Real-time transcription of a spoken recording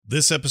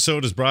This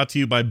episode is brought to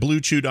you by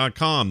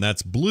BlueChew.com.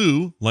 That's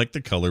blue like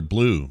the color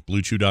blue.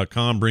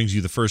 BlueChew.com brings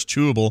you the first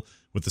chewable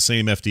with the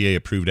same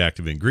FDA-approved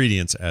active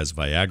ingredients as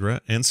Viagra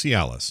and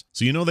Cialis.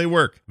 So you know they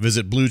work.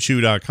 Visit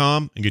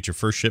BlueChew.com and get your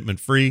first shipment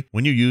free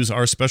when you use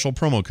our special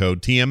promo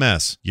code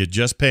TMS. You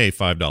just pay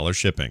 $5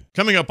 shipping.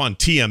 Coming up on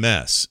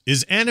TMS,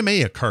 is anime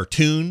a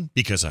cartoon?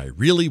 Because I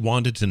really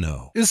wanted to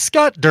know. Is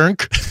Scott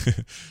Dirnk?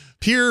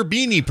 Pure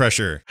beanie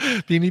pressure.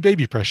 Beanie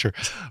baby pressure.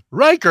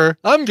 Riker,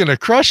 I'm gonna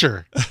crush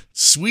her.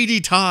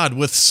 Sweety Todd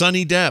with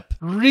Sonny Depp.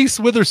 Reese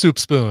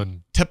Withersoupspoon.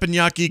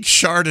 Teppanyaki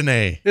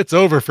Chardonnay. It's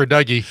over for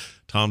Dougie.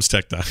 Tom's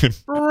Tech Time.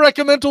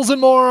 Recomentals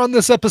and more on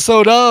this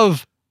episode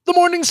of The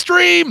Morning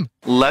Stream.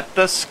 Let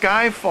the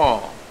sky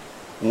fall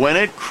when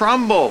it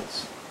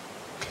crumbles.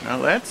 Now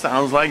that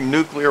sounds like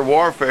nuclear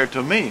warfare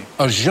to me.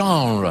 A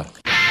genre.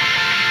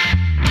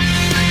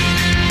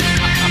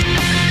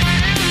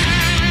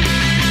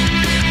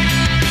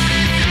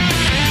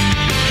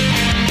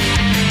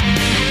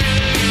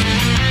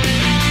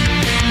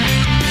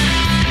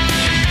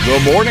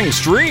 The Morning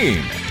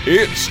Stream.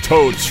 It's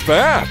totes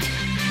fat.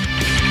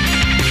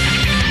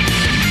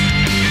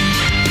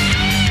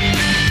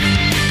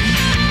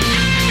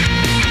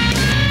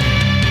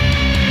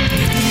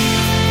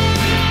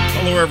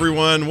 Hello,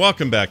 everyone.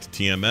 Welcome back to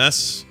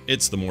TMS.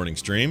 It's the Morning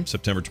Stream.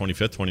 September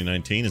 25th,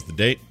 2019 is the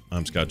date.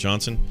 I'm Scott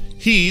Johnson.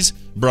 He's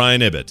Brian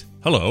Ibbett.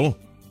 Hello.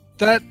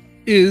 That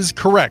is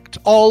correct.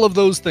 All of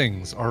those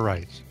things are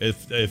right.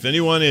 If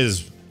anyone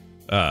is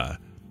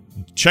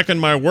checking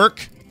my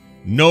work,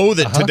 know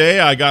that today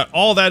I got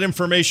all that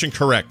information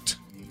correct.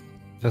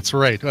 That's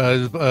right.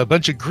 A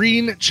bunch of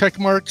green check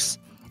marks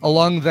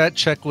along that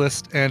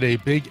checklist and a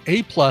big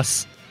A+,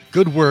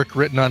 good work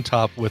written on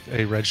top with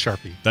a red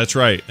Sharpie. That's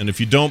right. And if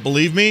you don't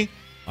believe me,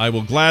 I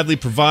will gladly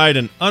provide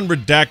an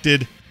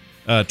unredacted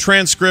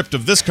transcript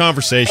of this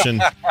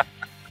conversation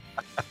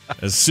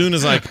as soon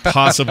as I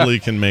possibly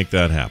can make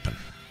that happen.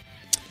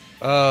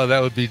 Oh, that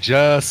would be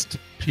just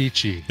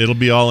peachy. It'll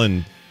be all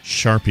in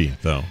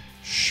Sharpie, though.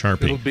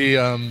 Sharpie. It'll be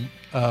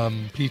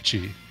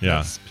peachy. Yeah.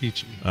 That's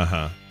peachy.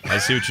 Uh-huh. I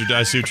see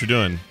what you're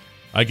doing.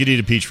 I could eat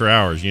a peach for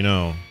hours, you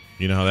know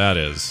how that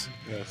is.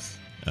 Yes.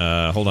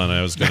 Hold on,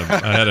 I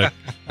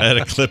had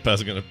a clip I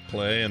was gonna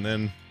play, and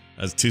then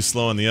I was too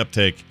slow on the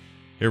uptake.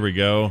 Here we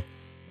go.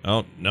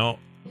 Oh no.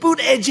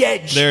 Boot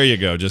edge. There you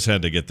go. Just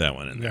had to get that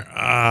one in there.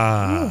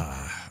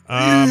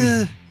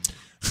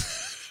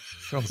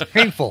 Sounds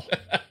painful.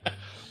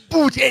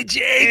 Boot edge.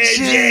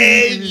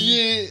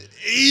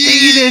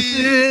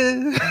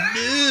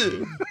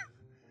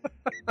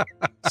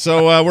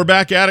 So we're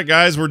back at it,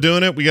 guys. We're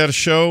doing it. We got a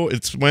show.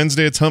 It's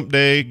Wednesday. It's hump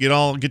day.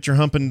 Get your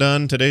humping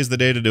done. Today's the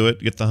day to do it.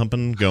 Get the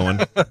humping going.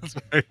 That's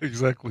right,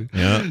 exactly.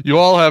 Yeah. You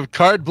all have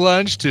carte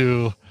blanche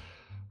to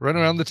run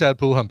around the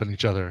tadpool humping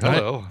each other.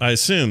 Hello. I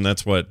assume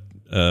that's what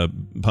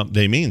hump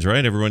day means,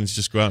 right? Everyone's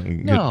just go out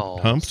and get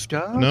humped.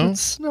 Scott,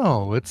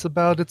 No, it's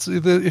about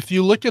if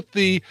you look at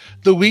the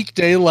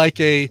weekday like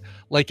a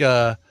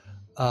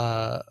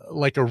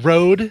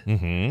road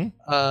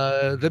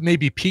that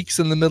maybe peaks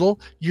in the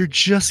middle, you're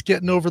just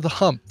getting over the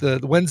hump.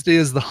 The Wednesday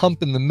is the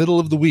hump in the middle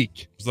of the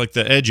week. it's like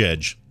the edge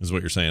is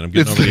what you're saying. I'm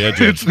getting over the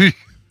edge. It's the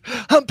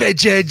hump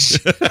edge.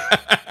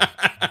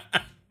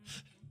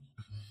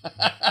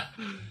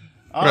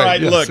 All right,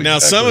 yes, look, now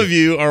some exactly. of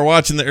you are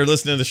watching or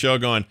listening to the show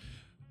going,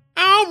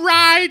 all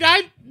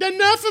right,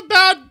 enough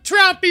about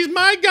Trump, he's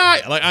my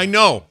guy. Like, I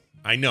know.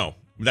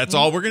 That's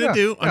all we're going to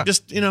do. I'm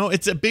just,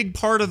 it's a big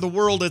part of the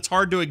world. It's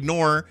hard to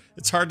ignore.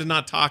 It's hard to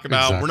not talk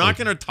about. Exactly. We're not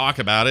going to talk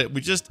about it.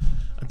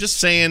 I'm just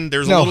saying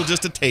there's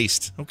just a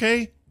taste.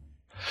 Okay.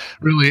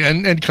 Really.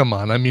 And come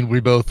on. I mean, we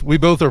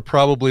both are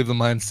probably of the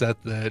mindset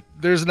that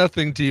there's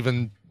nothing to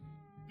even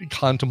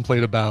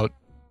contemplate about.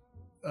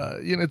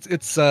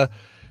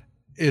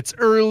 It's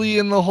early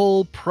in the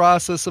whole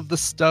process of the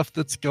stuff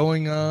that's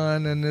going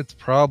on, and it's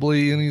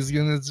probably, and he's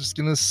just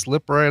gonna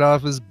slip right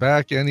off his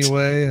back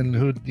anyway, and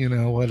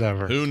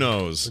whatever. Who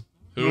knows?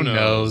 Who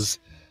knows?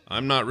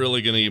 I'm not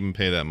really going to even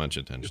pay that much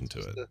attention to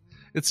it.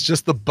 It's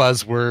just the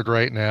buzzword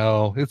right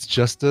now. It's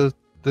just the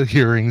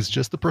hearings,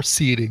 just the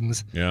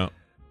proceedings. Yeah.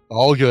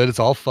 All good. It's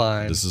all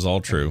fine. This is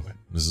all true. Anyway.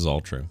 This is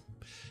all true.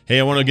 Hey,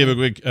 I want to give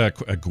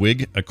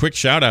a quick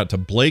shout out to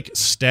Blake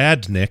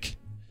Stadnick,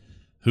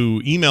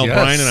 who emailed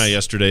Brian and I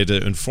yesterday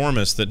to inform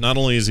us that not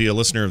only is he a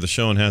listener of the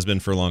show and has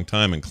been for a long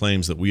time, and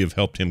claims that we have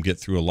helped him get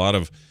through a lot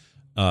of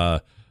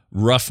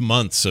rough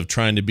months of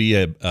trying to be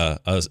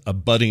a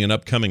budding and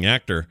upcoming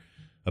actor,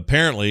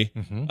 apparently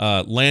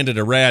landed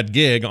a rad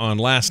gig on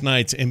last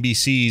night's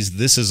NBC's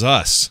This Is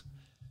Us,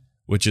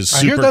 which is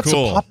super cool. I hear that's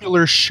a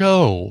popular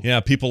show. Yeah,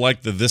 people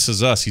like the This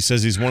Is Us. He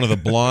says he's one of the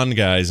blonde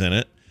guys in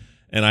it.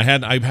 And I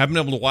haven't been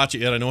able to watch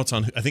it yet. I know it's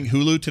on, I think,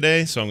 Hulu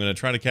today, so I'm going to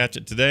try to catch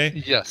it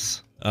today.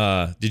 Yes.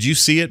 Did you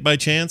see it by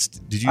chance?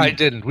 Did you? I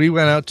didn't. We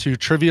went out to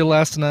trivia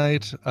last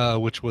night,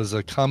 which was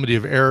a comedy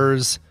of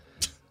errors.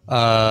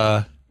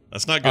 That's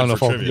not good. I don't know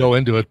if I'll go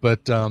into it,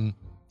 but and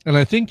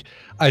I think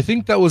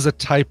that was a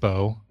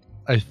typo.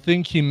 I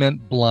think he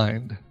meant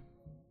blind.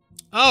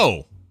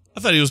 Oh, I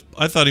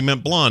thought he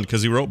meant blonde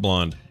because he wrote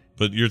blonde.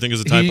 but you think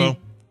it's a typo?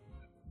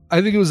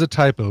 I think it was a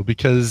typo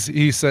because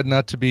he said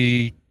not to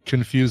be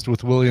confused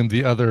with William,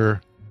 the other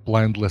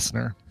blind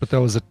listener, but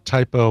that was a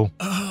typo.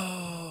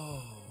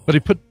 Oh. But he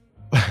put...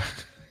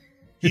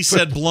 he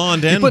said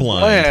blonde and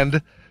blind.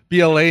 Bland,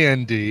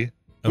 B-L-A-N-D. Okay.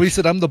 Well, he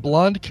said, I'm the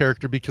blonde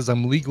character because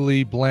I'm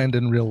legally bland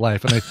in real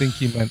life. And I think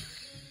he meant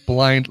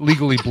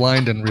legally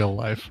blind in real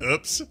life.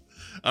 Oops.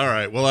 All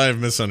right. Well, I've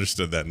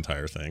misunderstood that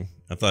entire thing.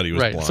 I thought he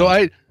was blonde. So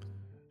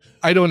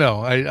I don't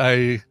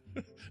know.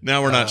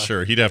 Now we're not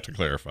sure. He'd have to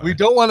clarify. We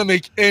don't want to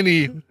make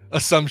any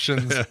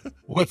assumptions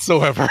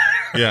whatsoever.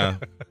 Yeah,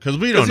 because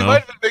we don't know. He might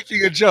have been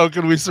making a joke,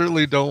 and we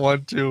certainly don't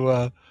want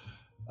to.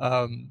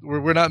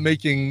 We're not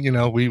making.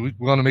 We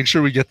want to make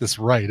sure we get this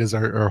right. Is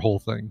our whole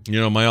thing.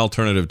 My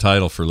alternative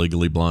title for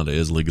Legally Blonde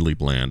is Legally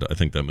Bland. I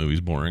think that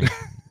movie's boring.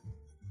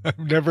 I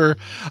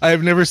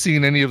have never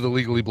seen any of the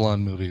Legally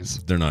Blonde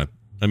movies. They're not.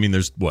 I mean,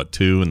 there's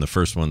two, and the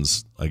first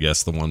one's, I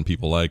guess, the one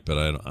people like, but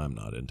I'm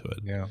not into it.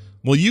 Yeah.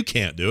 Well, you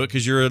can't do it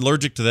because you're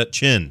allergic to that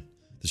chin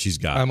that she's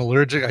got. I'm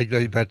allergic.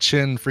 That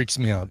chin freaks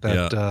me out.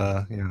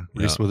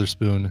 Reese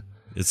Witherspoon.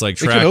 It's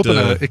like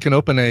it can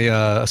open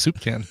a soup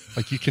can.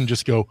 Like you can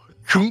just go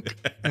chunk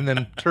and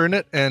then turn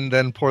it and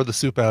then pour the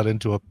soup out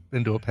into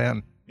a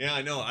pan. Yeah,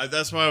 I know.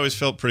 That's why I always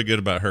felt pretty good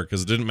about her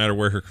because it didn't matter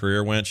where her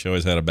career went. She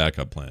always had a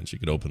backup plan. She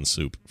could open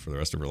soup for the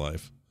rest of her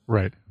life.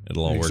 Right.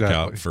 It'll all work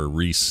out for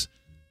Reese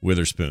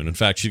Witherspoon. In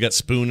fact, she's got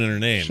spoon in her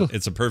name.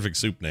 It's a perfect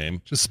soup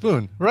name. Just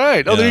spoon.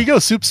 Right. Oh, there you go.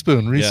 Soup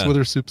spoon. Reese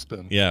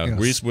Withersoupspoon. Yeah, yes.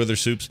 Reese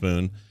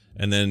Withersoupspoon.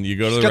 And then you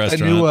go to the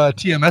restaurant.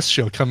 That new TMS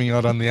show coming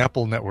out on the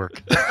Apple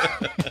Network.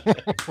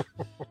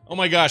 Oh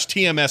my gosh,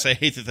 TMS. I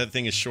hate that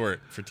thing is short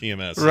for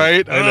TMS.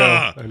 Right?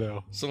 I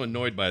know. So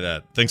annoyed by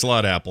that. Thanks a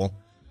lot, Apple.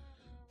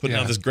 Putting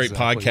out this great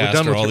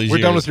podcast for all these years.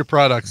 We're done with your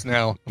products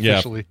now,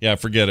 officially. Yeah,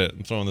 forget it.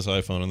 I'm throwing this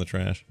iPhone in the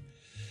trash.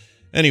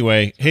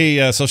 Anyway,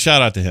 hey, so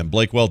shout out to him.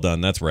 Blake, well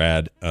done. That's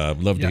rad.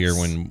 Love to hear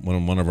when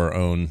one of our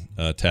own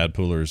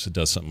tadpoolers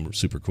does something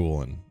super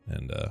cool, and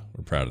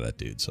we're proud of that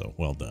dude. So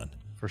well done.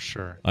 For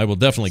sure. I will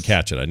definitely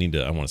catch it.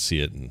 I want to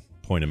see it and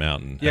point him out.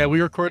 And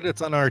we recorded it.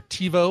 It's on our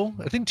TiVo.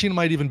 I think Tina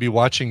might even be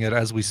watching it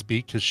as we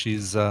speak because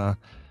she's got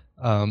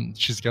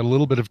a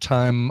little bit of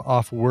time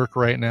off work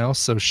right now,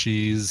 so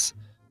she's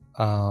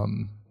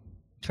kind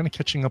of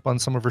catching up on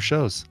some of her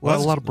shows. A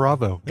lot of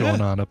Bravo going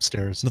on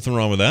upstairs. Nothing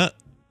wrong with that.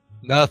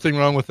 Nothing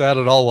wrong with that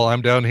at all while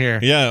I'm down here.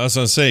 Yeah, I was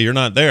going to say, you're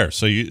not there,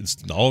 so it's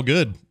all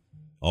good.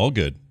 All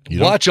good.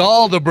 Watch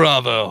all the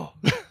Bravo.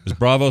 Is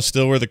Bravo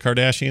still where the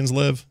Kardashians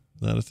live?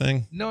 Is that a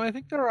thing? No, I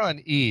think they're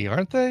on E,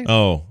 aren't they?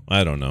 Oh,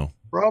 I don't know.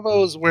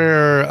 Bravo's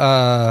where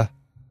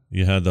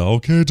you had the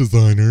OK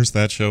Designers.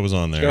 That show was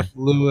on there. Jeff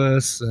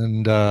Lewis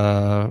and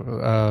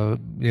what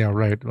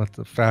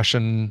the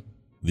fashion,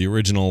 the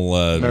original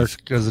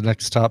America's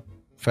Next Top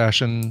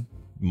Fashion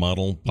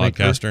model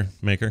podcaster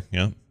maker.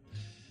 Yeah.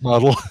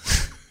 Model.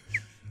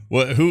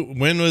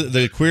 When was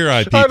the Queer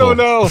Eye people? I don't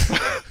know.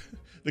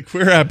 The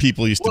Queer Eye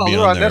people used to be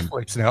on there.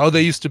 Netflix now. Oh,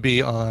 they used to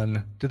be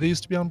on. Did they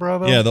used to be on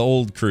Bravo? Yeah, the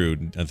old crew,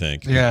 I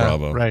think. Yeah,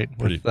 Bravo. Right.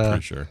 Pretty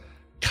sure.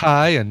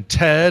 Kai and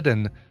Ted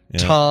and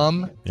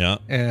Tom. Yeah.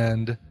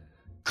 And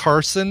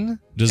Carson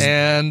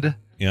and.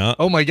 Yeah.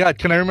 Oh my God!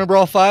 Can I remember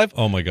all five?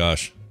 Oh my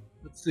gosh.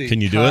 Let's see.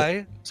 Can you do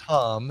it?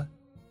 Tom,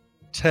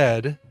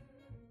 Ted,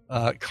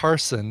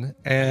 Carson,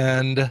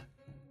 and.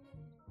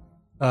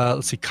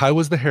 Let's see. Kai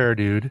was the hair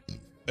dude,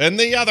 and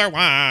the other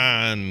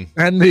one,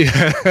 and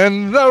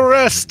the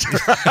rest.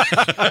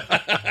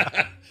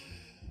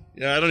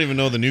 Yeah, I don't even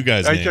know the new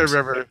guys' names. I can't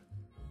remember.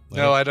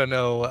 No, I don't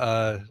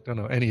know. Don't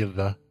know any of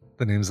the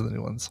names of the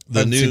new ones. I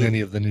haven't seen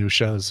any of the new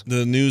shows.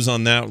 The news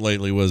on that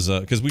lately was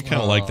because we kind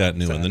of like that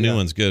new one. The new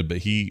one's good, but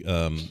he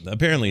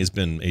apparently has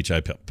been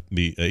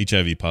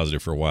HIV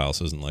positive for a while,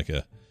 so it isn't like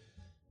a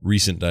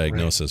recent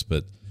diagnosis.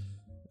 Right.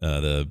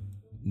 But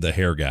the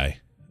hair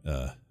guy.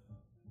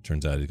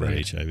 Turns out he's got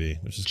HIV,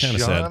 which is kind of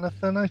sad.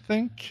 Jonathan, I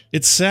think.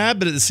 It's sad,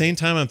 but at the same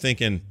time, I'm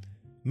thinking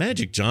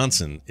Magic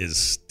Johnson is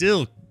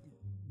still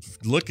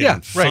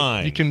looking fine.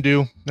 Right. You can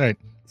do right.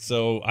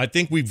 So I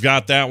think we've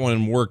got that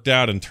one worked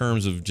out in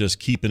terms of just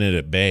keeping it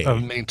at bay.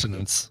 Of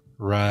maintenance.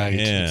 Right.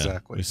 Yeah,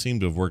 exactly. We seem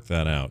to have worked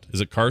that out.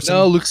 Is it Carson?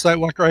 No, Luke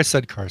Skywalker. I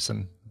said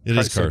Carson. It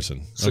is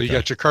Carson. So you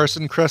got your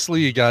Carson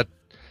Kressley. You got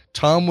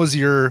Tom was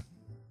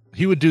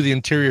he would do the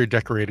interior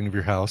decorating of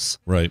your house.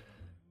 Right.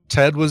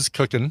 Ted was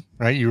cooking,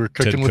 right? You were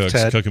cooking with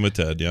Ted. Cooking with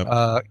Ted,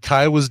 yeah.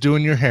 Kai was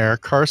doing your hair.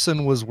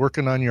 Carson was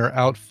working on your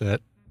outfit.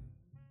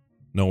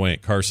 No,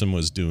 wait. Carson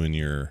was doing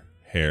your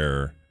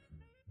hair.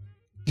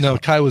 No,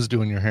 Kai was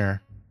doing your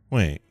hair.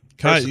 Wait.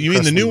 Kai, you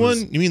mean the new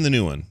one? You mean the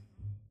new one?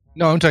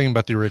 No, I'm talking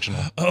about the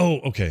original. Oh,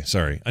 okay.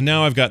 Sorry. And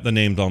now I've got the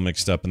names all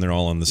mixed up, and they're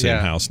all in the same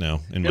house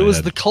now. In my it was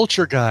head. The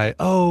culture guy.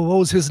 Oh, what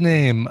was his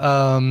name?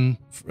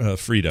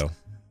 Frito.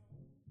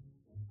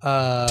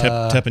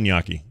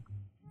 Teppanyaki.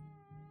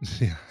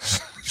 Yeah.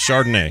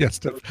 Chardonnay. Yes,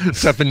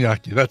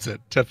 Teppanyaki. That's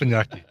it.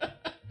 Teppanyaki.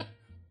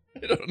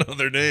 I don't know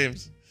their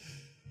names.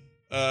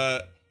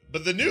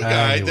 But the new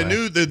guy,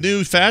 the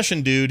new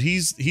fashion dude,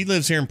 he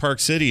lives here in Park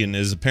City and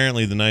is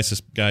apparently the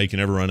nicest guy you can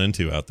ever run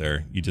into out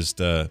there. You just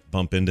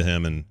bump into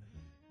him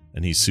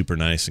and he's super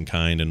nice and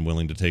kind and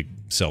willing to take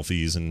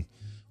selfies and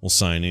will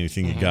sign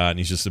anything you got. And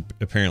he's just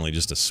apparently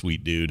just a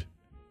sweet dude.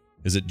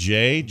 Is it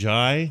Jay?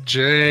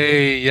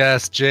 Jay,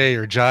 yes, Jay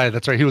or Jai.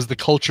 That's right. He was the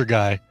culture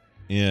guy.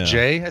 Yeah.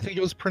 Jay, I think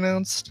it was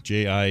pronounced.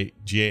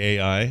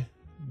 J-A-I?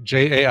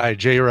 J-A-I,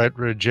 Jay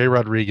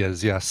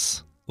Rodriguez,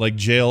 yes. Like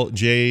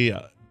J.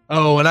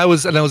 Oh, and I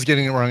was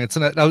getting it wrong.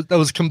 I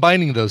was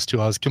combining those two.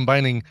 I was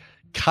combining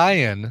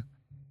Kyan,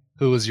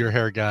 who was your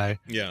hair guy,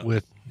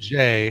 with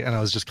Jay, and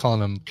I was just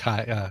calling him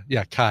Kai.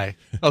 Kai.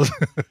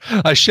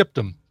 I shipped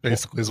him,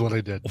 basically, is what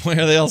I did. Why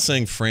are they all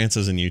saying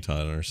Francis in Utah? I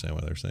don't understand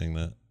why they're saying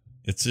that.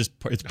 It's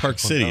Park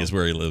City is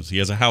where he lives. He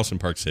has a house in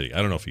Park City.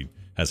 I don't know if he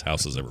has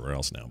houses everywhere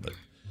else now, but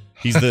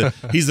he's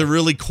the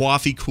really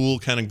coiffy, cool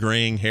kind of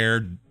graying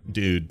hair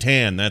dude.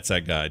 Tan, that's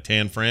that guy.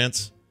 Tan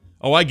France.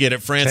 Oh, I get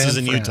it. France is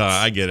in Utah.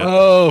 I get it.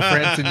 Oh,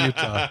 France in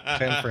Utah.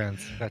 Tan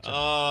France. Gotcha.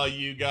 Oh,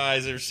 you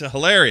guys are so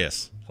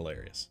hilarious.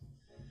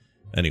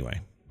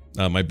 Anyway,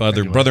 my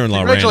brother-in-law ran into him.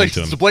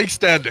 Congratulations to Blake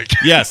Standick.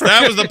 Yes,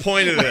 that was the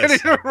point of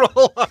this.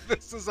 Roll on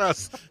This Is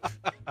Us.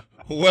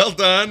 Well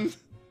done.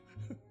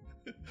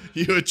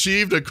 You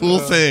achieved a cool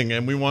thing,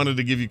 and we wanted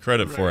to give you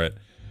credit for it.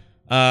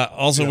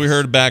 Also, we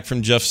heard back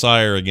from Jeff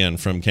Sire again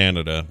from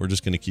Canada. We're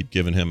just going to keep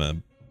giving him a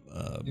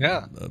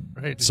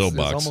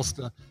soapbox.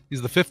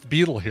 He's the fifth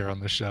Beatle here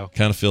on this show.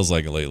 Kind of feels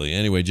like it lately.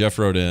 Anyway, Jeff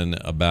wrote in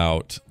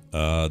about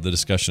the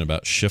discussion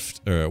about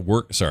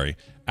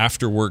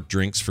after work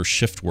drinks for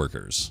shift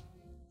workers.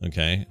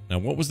 Okay. Now,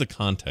 what was the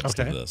context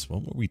of this?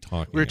 What were we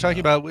talking about? We were talking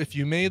about if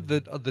you made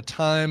the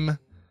time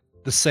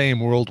the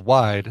same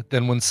worldwide,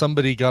 then when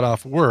somebody got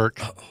off work,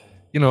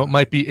 it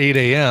might be 8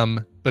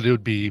 a.m., but it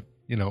would be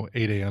 8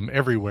 a.m.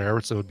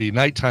 everywhere. So it would be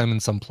nighttime in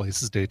some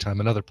places,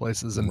 daytime in other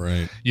places.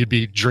 And you'd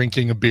be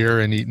drinking a beer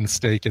and eating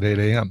steak at 8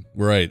 a.m.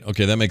 Right.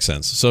 Okay, that makes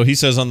sense. So he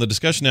says on the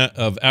discussion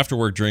of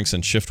after-work drinks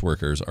and shift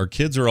workers, our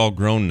kids are all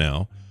grown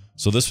now.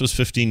 So this was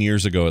 15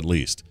 years ago at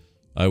least.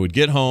 I would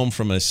get home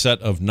from a set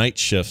of night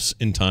shifts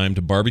in time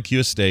to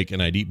barbecue a steak,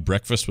 and I'd eat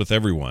breakfast with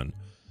everyone.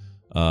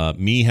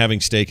 Me having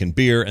steak and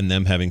beer, and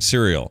them having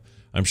cereal.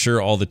 I'm sure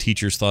all the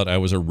teachers thought I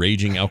was a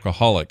raging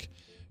alcoholic.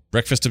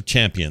 Breakfast of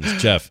champions,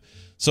 Jeff.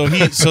 So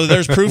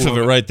there's proof of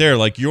it right there.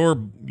 Like your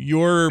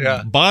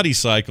body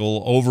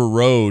cycle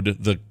overrode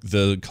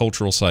the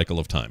cultural cycle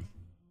of time.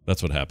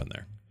 That's what happened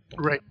there.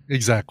 Right.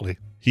 Exactly.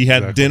 He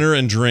had dinner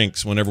and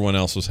drinks when everyone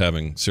else was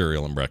having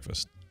cereal and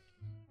breakfast.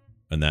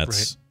 And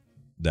that's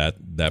that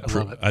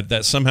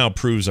somehow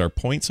proves our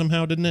point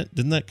somehow, didn't it?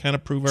 Didn't that kind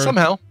of prove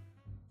our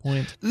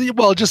point?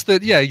 Well, just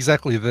that,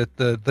 exactly. That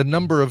the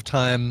number of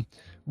time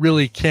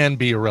really can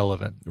be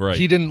irrelevant. Right.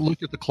 He didn't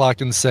look at the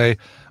clock and say,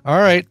 all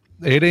right,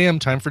 8 a.m.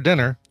 time for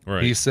dinner.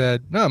 Right. He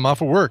said, no, I'm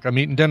off of work. I'm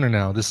eating dinner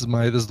now. This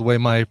is the way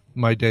my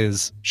day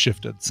is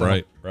shifted. So.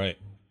 Right.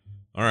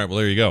 All right. Well,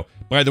 there you go.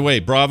 By the way,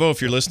 Bravo, if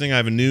you're listening, I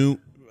have a new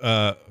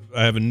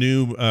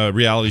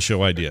reality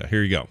show idea.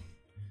 Here you go.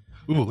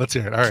 Ooh, let's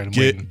hear it. All right.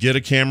 Get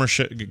a camera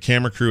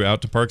crew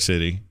out to Park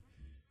City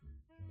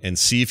and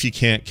see if you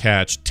can't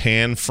catch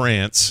Tan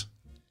France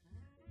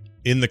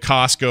in the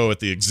Costco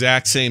at the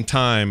exact same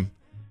time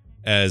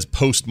as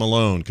Post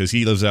Malone, because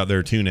he lives out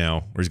there too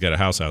now, or he's got a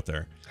house out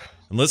there.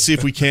 And let's see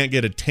if we can't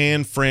get a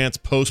Tan France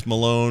Post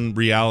Malone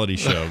reality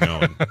show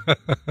going.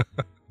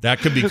 That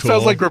could be cool.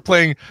 Sounds like we're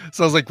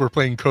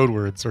playing code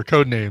words or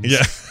code names.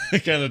 Yeah,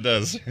 it kind of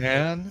does.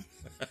 Tan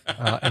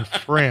and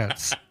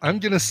France. I'm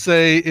gonna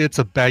say it's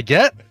a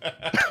baguette.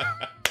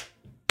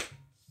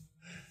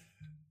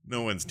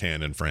 No one's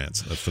tan in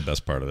France. That's the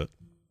best part of it.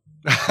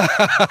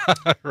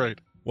 Right.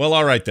 Well,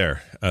 all right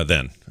there,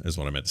 then, is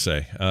what I meant to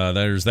say.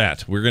 There's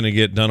that. We're going to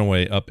get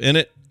Dunaway up in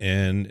it,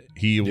 and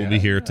he will be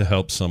here to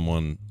help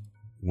someone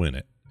win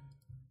it.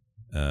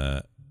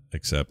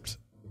 Except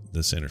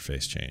this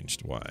interface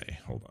changed. Why?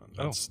 Hold on.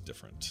 That's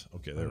different.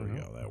 Okay, there we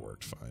go. That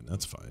worked fine.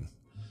 That's fine.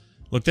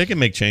 Look, they can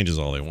make changes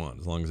all they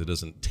want, as long as it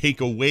doesn't take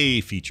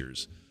away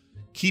features.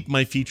 Keep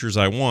my features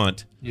I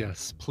want.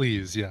 Yes,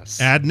 please, yes.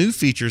 Add new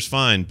features,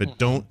 fine, but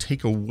don't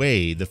take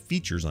away the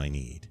features I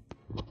need.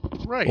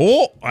 Right.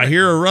 Oh, I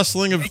hear a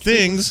rustling of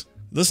things.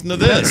 Listen to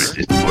this.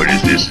 What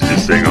is this? Is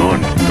this thing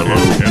on? Hello,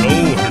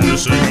 is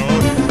this thing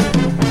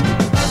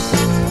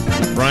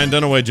on? Brian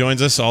Dunaway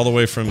joins us all the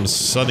way from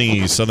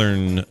sunny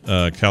Southern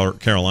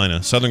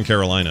Carolina. Southern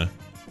Carolina.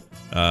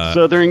 And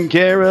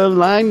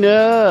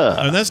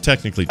that's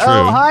technically true.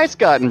 Oh, hi,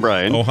 Scott and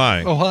Brian. Oh,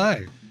 hi. Oh,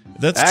 hi.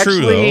 That's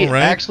true, though,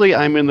 right? Actually,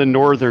 I'm in the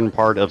northern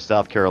part of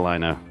South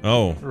Carolina.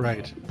 Oh.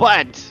 Right.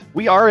 But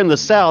we are in the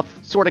south,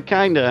 sort of,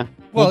 kind of.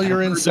 Well,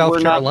 you're in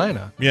South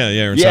Carolina. Yeah,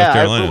 you're in South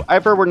Carolina.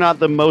 I've heard we're not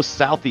the most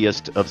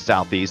southiest of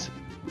southies,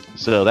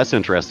 so that's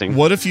interesting.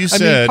 What if you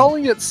said...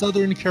 calling it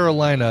Southern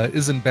Carolina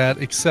isn't bad,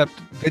 except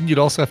then you'd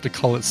also have to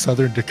call it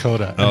Southern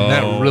Dakota, and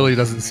that really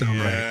doesn't sound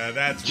right. Yeah,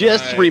 that's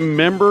Just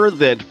remember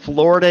that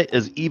Florida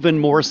is even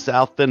more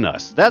south than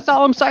us. That's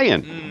all I'm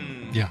saying.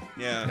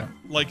 Yeah.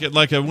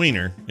 like a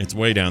wiener. It's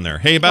way down there.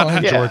 Hey,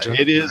 about Georgia.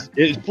 It is.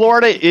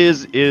 Florida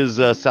is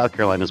South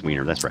Carolina's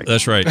wiener. That's right.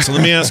 That's right. So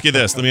let me ask you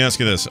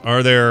this.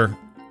 Are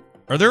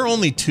there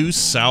only 2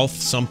 South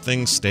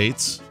something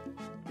states?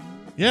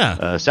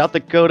 Yeah. South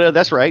Dakota.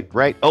 That's right.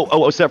 Right.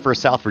 Oh, except for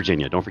South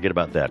Virginia. Don't forget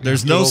about that.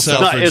 There's no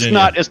South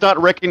Virginia. It's not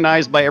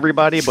recognized by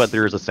everybody, but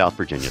there is a South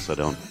Virginia. So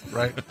don't.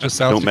 Right. Just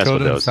South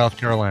Dakota and South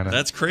Carolina.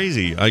 That's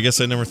crazy. I guess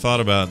I never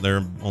thought about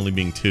there only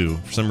being 2.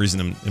 For some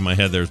reason in my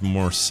head, there's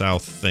more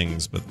South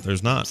things, but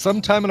there's not.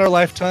 Sometime in our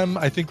lifetime,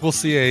 I think we'll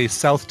see a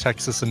South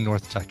Texas and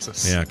North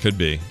Texas. Yeah, it could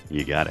be.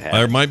 You got to have.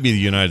 There might be the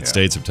United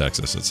States of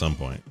Texas at some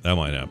point. That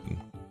might happen.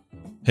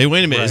 Hey,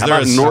 wait a minute. Is How there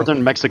about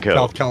northern Mexico?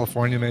 South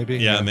California, maybe?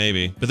 Yeah,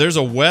 maybe. But there's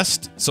a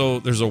West. So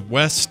there's a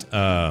West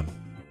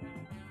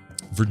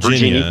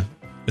Virginia.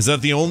 Is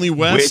that the only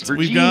West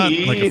we've got?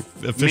 Like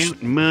official.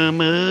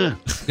 Mama.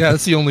 Yeah,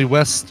 that's the only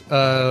West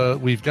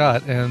we've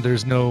got, and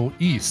there's no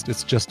East.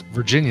 It's just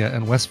Virginia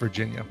and West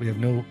Virginia. We have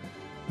no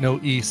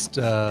East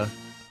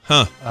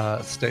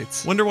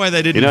states. Wonder why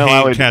they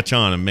didn't catch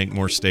on and make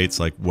more states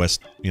like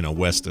West,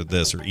 West of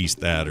this or East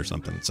that or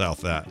something,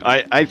 South that.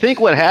 I think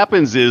what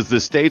happens is the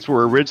states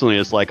were originally,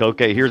 it's like,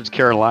 okay, here's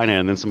Carolina,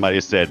 and then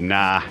somebody said,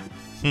 nah,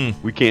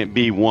 we can't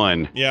be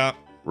one. Yeah.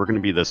 We're going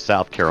to be the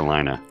South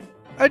Carolina.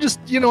 I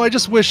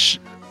just wish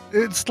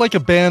it's like a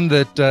band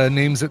that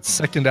names its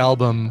second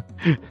album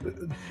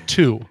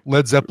 2,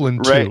 Led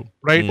Zeppelin 2,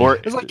 right? Or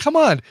it's like, come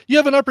on, you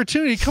have an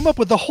opportunity, come up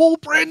with a whole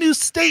brand new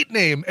state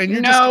name, and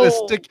you're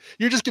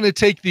just gonna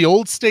take the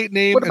old state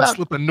name and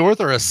slip a North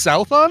or a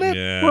South on it.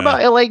 Yeah. What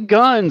about LA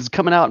Guns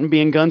coming out and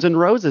being Guns N'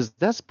 Roses?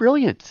 That's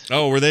brilliant.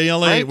 Oh, were they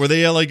LA? Right? Were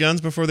they LA Guns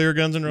before they were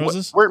Guns N'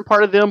 Roses? Weren't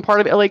part of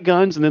LA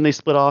Guns, and then they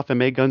split off and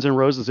made Guns N'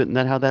 Roses. Isn't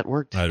that how that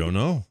worked? I don't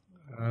know.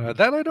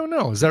 That I don't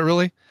know. Is that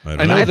really?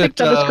 I know that think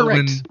that is correct.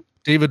 When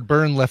David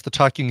Byrne left the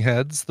Talking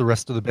Heads, the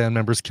rest of the band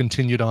members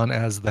continued on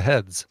as the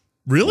Heads.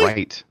 Really?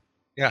 Right.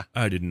 Yeah.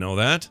 I didn't know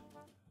that.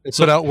 They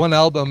put out one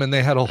album, and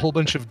they had a whole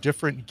bunch of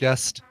different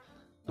guest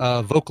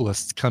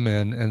vocalists come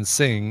in and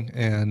sing,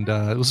 and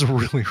it was a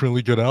really,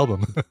 really good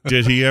album.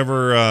 Did he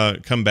ever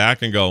come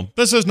back and go,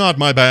 "This is not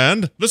my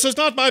band. This is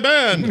not my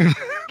band.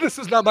 This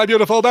is not my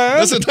beautiful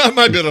band. This is not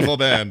my beautiful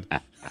band."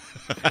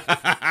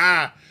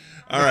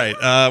 All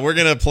right, we're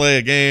going to play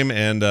a game,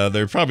 and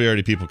there are probably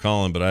already people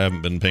calling, but I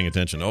haven't been paying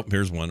attention. Oh,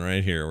 here's one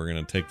right here. We're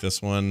going to take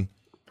this one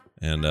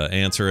and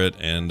answer it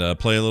and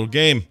play a little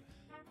game.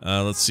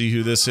 Let's see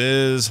who this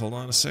is. Hold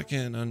on a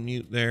second.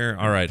 Unmute there.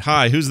 All right.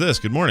 Hi, who's this?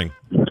 Good morning.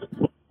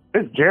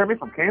 It's Jeremy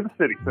from Kansas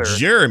City, sir.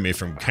 Jeremy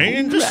from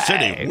Kansas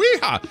City.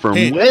 Weehaw.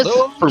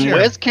 From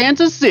West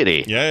Kansas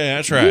City. Yeah,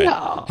 that's right.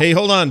 Yeah. Hey,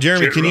 hold on,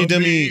 Jeremy. Can you do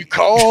me?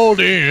 Called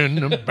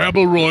in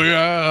Battle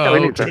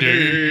Royale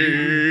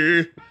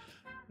today.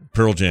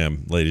 Pearl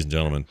Jam, ladies and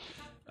gentlemen.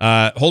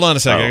 Hold on a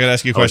second. I got to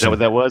ask you a question. Is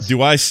that what that was?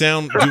 Do I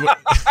sound?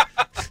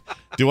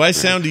 Do I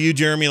sound to you,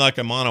 Jeremy, like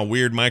I'm on a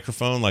weird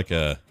microphone, like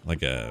a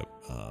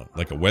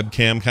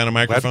webcam kind of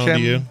microphone to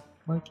you?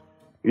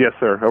 Yes,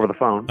 sir. Over the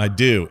phone. I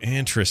do.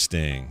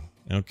 Interesting.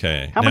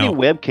 Okay. How many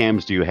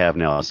webcams do you have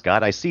now,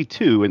 Scott? I see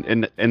 2,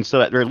 and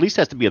so there at least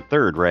has to be a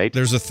third, right?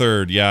 There's a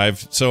third. Yeah.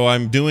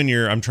 I'm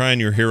trying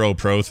your Hero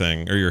Pro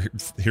thing or your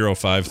Hero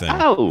 5 thing.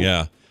 Oh.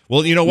 Yeah.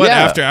 Well, you know what?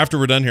 Yeah. After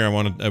we're done here,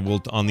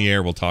 we'll on the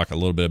air we'll talk a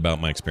little bit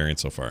about my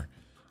experience so far,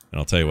 and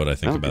I'll tell you what I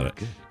think about it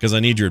because I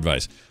need your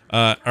advice.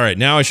 All right,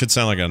 now I should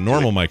sound like a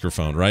normal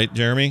microphone, right,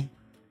 Jeremy?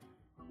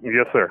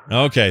 Yes, sir.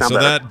 Okay, Sound so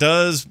better.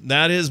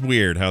 that is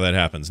weird how that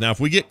happens. Now,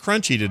 if we get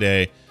crunchy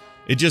today,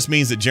 it just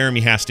means that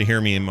Jeremy has to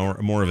hear me in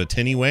more of a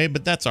tinny way,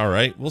 but that's all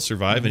right. We'll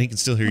survive, and he can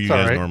still hear you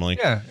guys normally.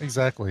 Yeah,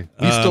 exactly.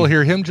 We still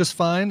hear him just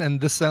fine,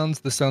 and this sounds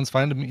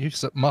fine to me.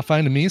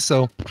 Fine to me.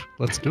 So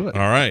let's do it.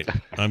 All right,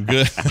 I'm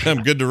good.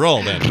 I'm good to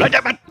roll then. We're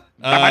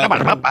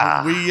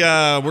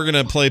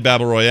gonna play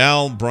Battle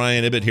Royale.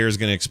 Brian Ibbett here is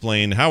gonna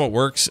explain how it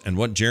works and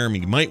what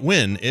Jeremy might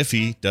win if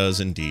he does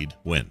indeed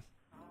win.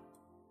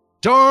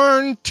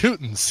 Darn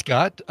tootin',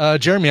 Scott.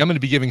 Jeremy, I'm going to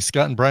be giving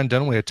Scott and Brian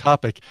Dunaway a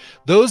topic.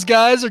 Those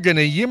guys are going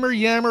to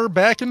yammer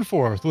back and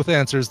forth with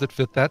answers that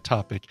fit that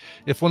topic.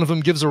 If one of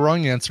them gives a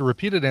wrong answer,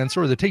 repeated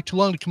answer, or they take too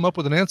long to come up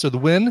with an answer, the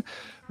win,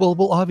 well,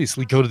 we'll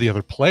obviously go to the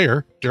other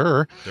player.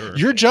 Durr.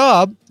 Your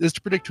job is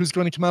to predict who's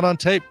going to come out on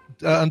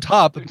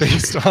top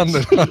based on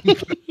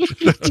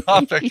the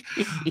topic.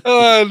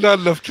 Not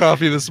enough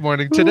coffee this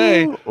morning.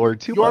 Today,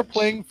 you're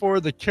playing for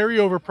the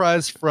carryover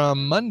prize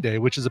from Monday,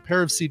 which is a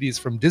pair of CDs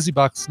from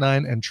Dizzybox 9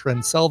 and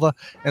Trenselva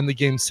and the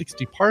game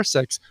 60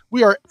 Parsecs.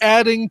 We are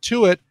adding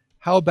to it,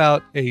 how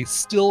about a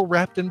still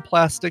wrapped in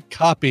plastic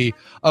copy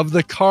of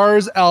the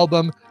Cars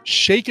album,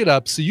 Shake It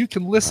Up, so you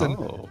can listen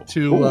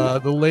to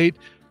the late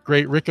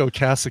great Rick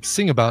Ocasek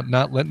sing about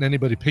not letting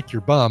anybody pick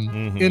your bum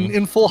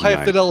in full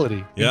high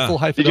fidelity. Yeah. In full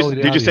high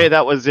fidelity. Did you say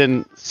that was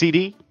in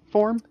CD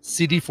form?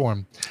 CD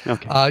form.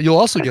 Okay. You'll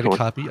also get a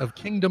copy of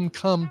Kingdom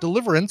Come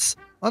Deliverance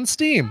on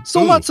Steam.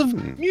 So lots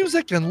of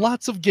music and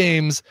lots of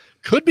games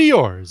could be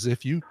yours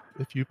if you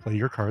play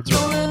your cards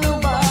right.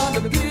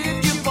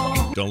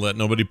 Don't let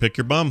nobody pick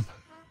your bum.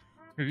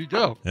 Here you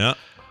go. Yeah.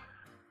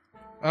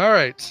 All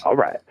right. All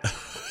right.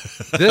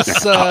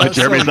 This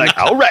Jeremy's like,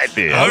 all right,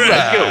 then. All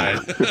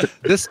Let's go.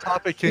 this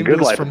topic came Good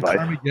to us life from advice.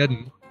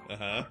 Carmageddon.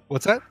 Uh-huh.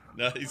 What's that?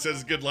 No, he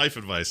says good life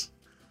advice.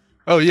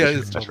 Oh yeah,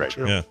 it's That's totally right.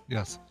 true. Yeah.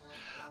 Yes.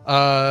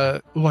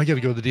 I got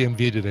to go to the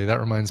DMV today. That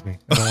reminds me.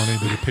 I don't want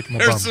anybody to pick my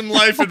bum. There's some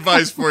life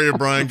advice for you,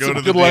 Brian. Go Some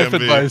to the good life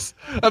DMV. advice.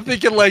 I'm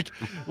thinking like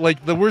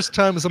the worst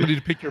time of somebody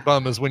to pick your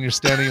bum is when you're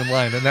standing in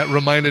line, and that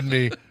reminded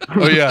me.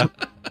 Oh yeah,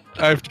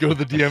 I have to go to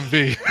the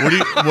DMV.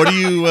 What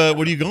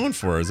are you going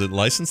for? Is it a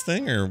license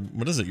thing or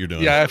what is it you're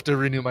doing? Yeah, I have to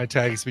renew my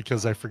tags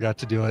because I forgot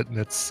to do it, and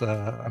it's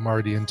I'm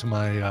already into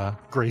my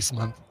grace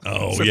month.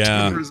 Oh September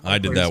yeah, is my I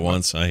did grace that month.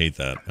 once. I hate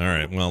that. All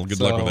right, well,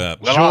 good luck with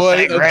that. Well, I'll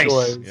say Joy of grace.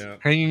 joys. Yeah.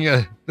 Hanging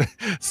a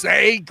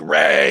say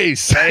grace.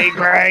 Say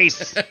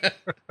grace.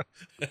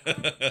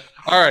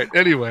 All right.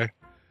 Anyway,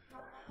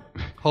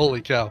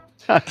 holy cow.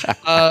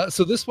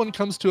 So this one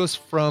comes to us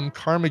from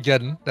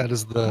Carmageddon. That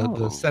is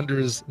the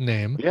sender's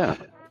name. Yeah.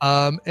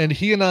 And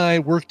he and I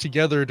worked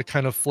together to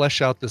kind of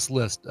flesh out this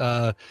list.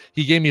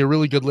 He gave me a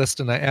really good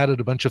list, and I added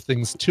a bunch of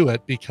things to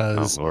it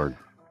because Lord.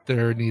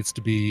 there needs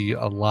to be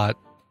a lot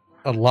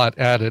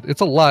added.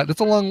 It's a lot.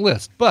 It's a long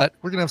list, but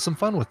we're gonna have some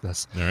fun with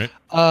this. All right.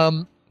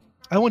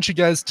 I want you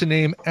guys to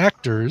name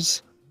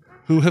actors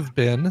who have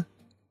been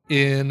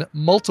in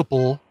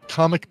multiple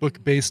comic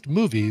book based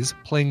movies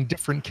playing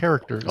different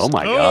characters. Oh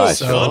my Oh, gosh.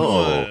 fun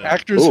one.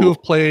 Actors who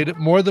have played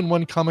more than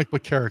one comic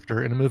book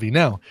character in a movie.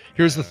 Now,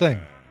 here's the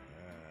thing.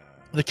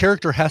 The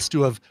character has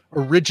to have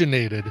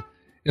originated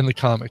in the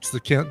comics.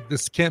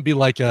 This can't be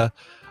like a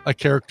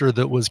character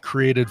that was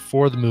created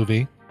for the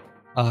movie.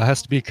 It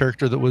has to be a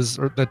character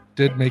that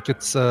did make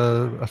its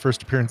a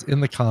first appearance in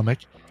the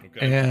comic.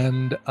 Okay.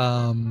 And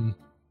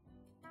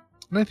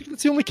I think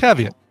that's the only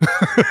caveat.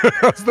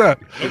 How's that?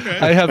 Okay.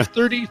 I have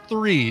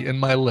 33 in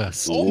my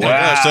list. Oh my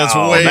gosh, that's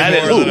way That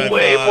is more than I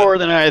way thought. more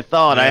than I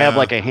thought. I have Yeah.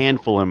 like a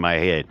handful in my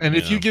head. And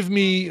if Yeah. you give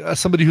me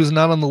somebody who's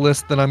not on the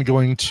list, then I'm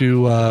going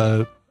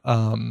to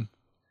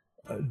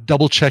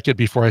double check it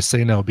before I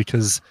say no,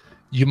 because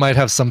you might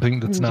have something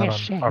that's not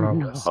on our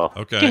list. Oh,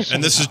 Okay.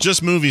 And this is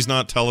just movies,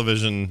 not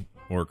television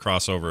or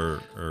crossover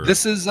or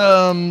This is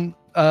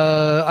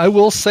I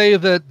will say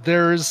that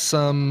there is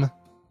some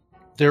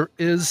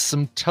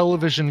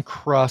television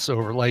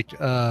crossover, like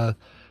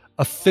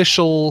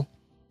official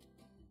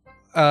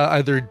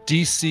either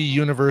DC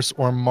Universe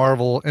or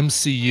Marvel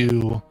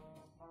MCU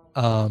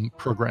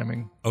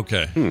programming.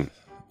 Okay.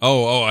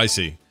 Oh, I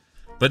see.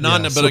 But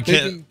not Yeah, but so it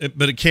can't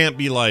but it can't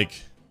be like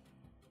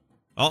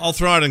I'll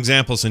throw out an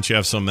example since you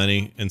have so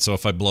many, and so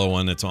if I blow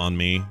one, it's on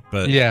me.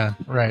 But Yeah,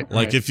 right.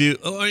 like right. if you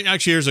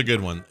actually, here's a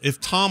good one. If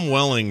Tom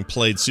Welling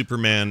played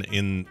Superman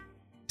in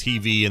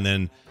TV,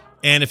 and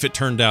if it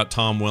turned out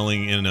Tom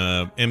Welling in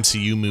a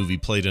MCU movie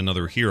played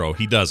another hero,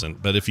 he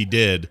doesn't. But if he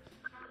did,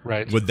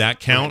 right, would that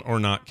count or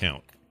not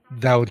count?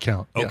 that would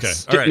count. Okay.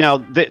 Yes. All right. Now,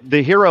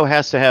 the hero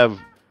has to have...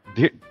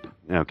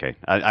 Okay,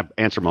 I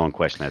answered my own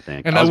question, I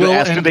think. And I was I will- gonna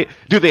ask, and-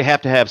 do they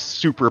have to have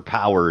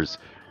superpowers,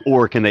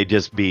 or can they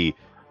just be,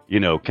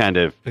 kind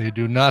of... They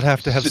do not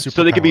have to have superpowers.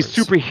 So they can be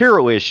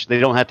superhero-ish, they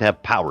don't have to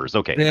have powers.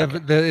 Okay. They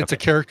have it's a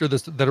character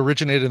that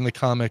originated in the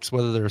comics,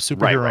 whether they're a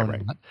superhero or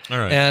right. not. All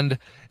right. And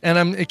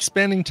I'm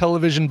expanding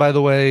television, by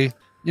the way.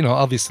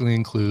 Obviously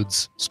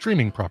includes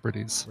streaming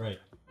properties. Right.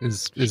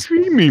 Is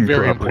Streaming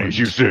very properties,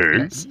 you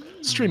important. say?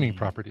 Yes. Streaming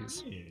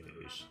properties.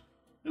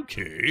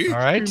 Okay. All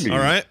right. All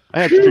right.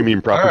 I have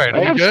streaming properties. right,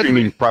 I have good.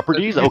 streaming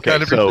properties. We've Okay,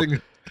 got so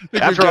everything- I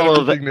think after we've got all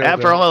of everything nailed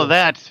after all down. of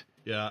that,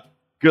 Yeah.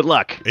 good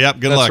luck. Yep.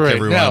 Good That's luck, right.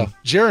 everyone. Now,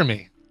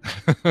 Jeremy,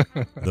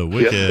 The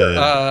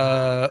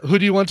Wicked. who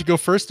do you want to go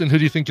first, and who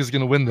do you think is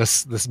going to win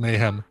this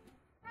mayhem?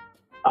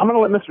 I'm going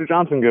to let Mr.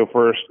 Johnson go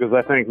first because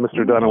I think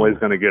Mr. Dunaway's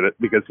going to get it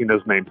because he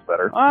knows names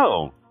better.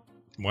 Oh,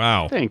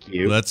 Wow. thank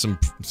you. That's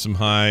some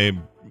high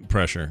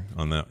pressure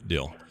on that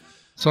deal.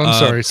 So I'm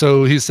sorry.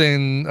 So he's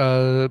saying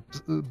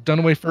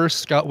Dunaway first,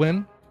 Scott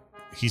win.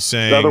 He's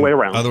saying The other way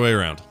around. Other way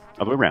around.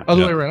 Other way around.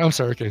 Other Yeah. way around. I'm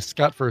sorry. Okay,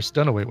 Scott first,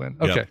 Dunaway win.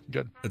 Okay, Yep.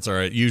 good. It's all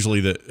right.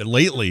 Usually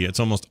lately it's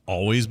almost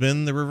always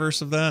been the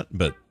reverse of that,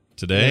 but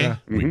today Yeah.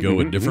 we go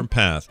a different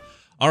path.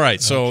 All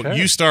right, so Okay.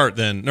 you start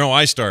then. No,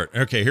 I start.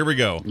 Okay, here we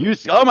go.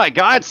 Oh my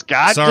God,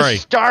 Scott! Sorry.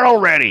 Just start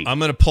already. I'm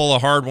gonna pull a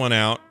hard one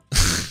out.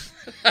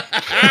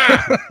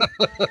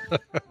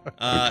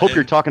 Hope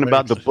you're talking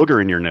about the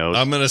booger in your nose.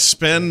 I'm gonna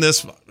spend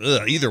this.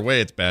 Either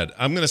way, it's bad.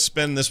 I'm gonna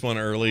spend this one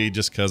early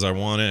just because I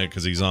want it,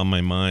 because he's on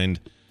my mind.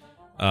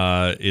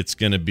 It's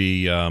gonna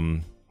be.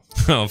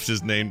 Oh, if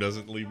his name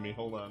doesn't leave me,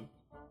 hold on.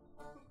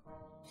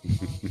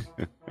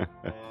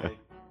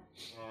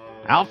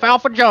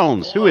 Alfalfa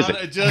Jones. Who is it?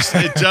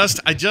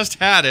 I just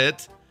had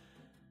it.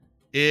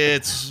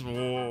 It's.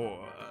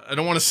 I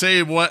don't want to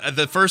say what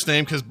the first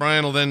name because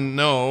Brian will then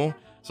know.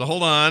 So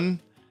hold on.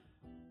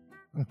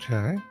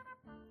 Okay.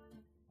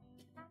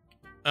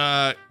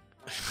 Oh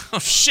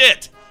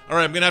shit! All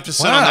right, I'm gonna have to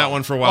sit on that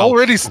one for a while.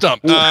 Already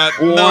stumped. No, I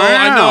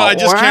know. I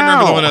just can't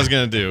remember the one I was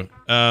gonna do.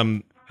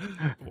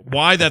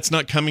 why that's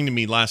not coming to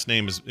me last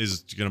name is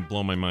going to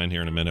blow my mind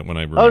here in a minute when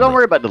I remember. Oh, don't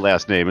worry about the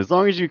last name. As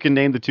long as you can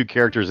name the two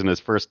characters in his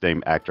first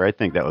name actor, I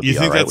think that would be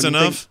all right. You think that's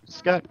enough?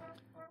 Scott?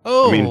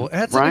 Oh,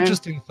 that's an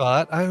interesting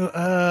thought.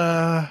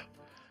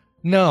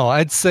 No,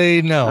 I'd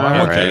say no. I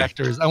want the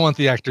actors. I want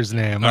the actor's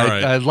name.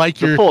 I like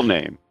the your full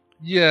name.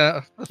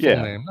 Yeah, the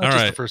full name, not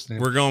just the first name.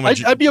 We're going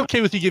with I'd be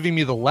okay with you giving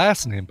me the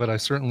last name, but I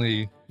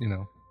certainly,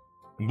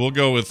 We'll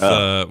go with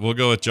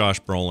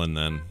Josh Brolin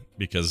then,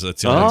 because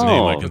that's the only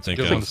name I can think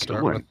of.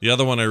 The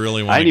other one I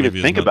really want. I didn't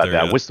even think about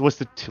that. What's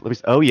the?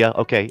 Oh yeah,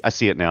 okay, I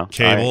see it now.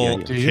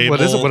 Cable. Cable.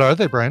 What is it? What are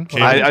they, Brian?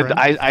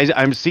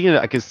 I'm seeing it.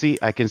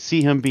 I can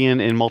see him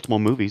being in multiple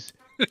movies.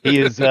 He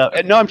is. No,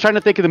 I'm trying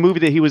to think of the movie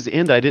that he was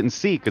in that I didn't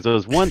see, because there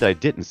was one that I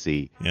didn't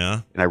see.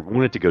 Yeah. And I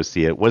wanted to go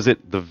see it. Was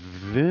it the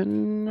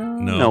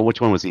Venom? No.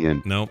 Which one was he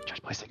in? No.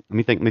 Let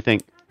me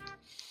think.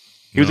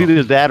 He was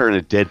either that or in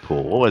a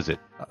Deadpool. What was it?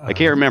 I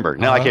can't remember.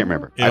 No, I can't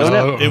remember. I don't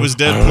know. It was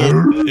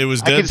Deadpool. It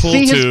was Deadpool 2. I can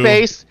see his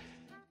face.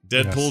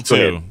 Deadpool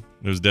 2.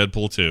 It was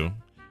Deadpool 2,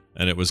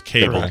 and it was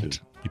Cable.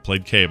 He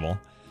played Cable,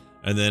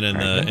 and then in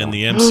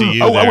the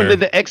MCU. And then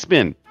the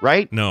X-Men,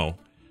 right? No,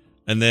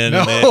 and then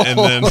in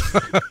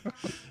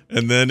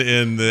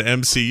the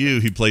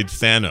MCU he played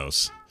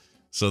Thanos.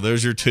 So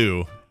there's your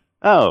two.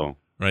 Oh,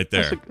 right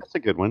there. That's a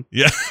good one.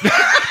 Yeah.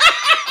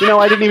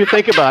 I didn't even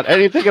think about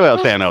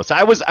Thanos.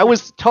 I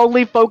was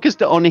totally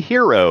focused on a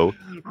hero.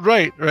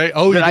 Right.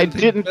 Oh, I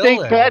didn't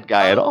think bad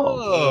guy at all.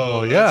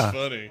 Oh, yeah. That's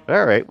funny.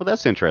 All right. Well,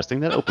 that's interesting.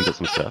 That opens up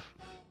some stuff.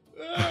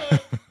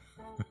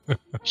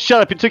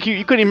 Shut up! It took you.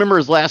 You couldn't even remember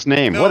his last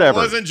name. No, whatever.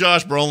 It wasn't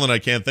Josh Brolin. I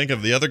can't think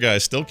of the other guy. I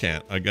still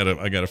can't. I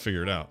gotta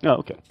figure it out. Oh,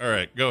 okay. All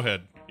right. Go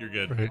ahead. You're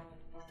good. Right.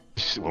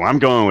 Well, I'm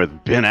going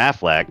with Ben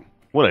Affleck.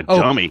 What a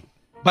dummy.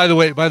 By the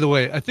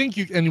way, I think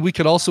and we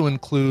could also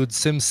include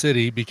Sim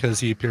City, because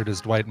he appeared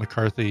as Dwight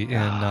McCarthy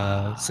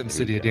in Sim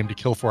City: A Dame to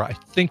Kill For. I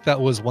think that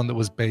was one that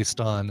was based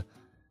on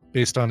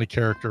a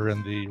character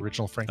in the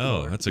original Frank.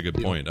 Oh, that's a good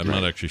point. I'm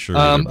not actually sure.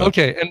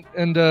 Okay,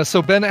 and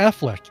so Ben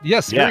Affleck,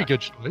 yes, very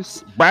good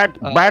choice.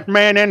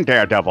 Batman and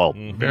Daredevil,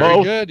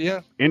 very good,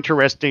 yeah.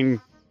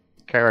 Interesting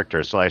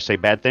characters. Shall I say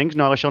bad things?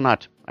 No, I shall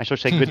not. I shall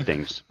say good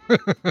things.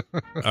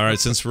 All right,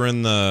 since we're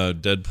in the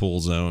Deadpool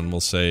zone, we'll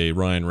say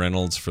Ryan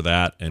Reynolds for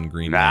that and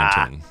Green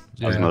Lantern.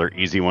 That was another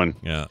easy one.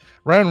 Yeah.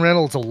 Ryan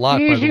Reynolds a lot,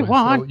 by the way.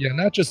 So, yeah,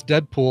 not just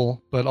Deadpool,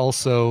 but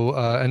also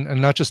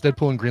and not just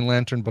Deadpool and Green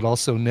Lantern, but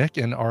also Nick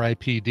in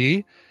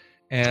R.I.P.D.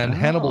 and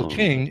Hannibal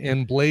King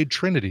in Blade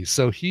Trinity.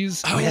 So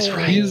he's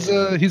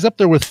he's up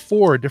there with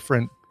 4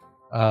 different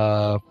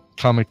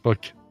comic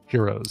book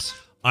heroes.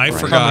 I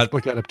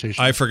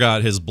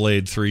forgot his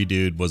Blade 3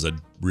 dude was a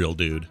real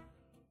dude.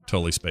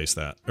 Totally spaced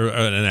that. Or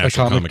an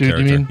actual comic dude,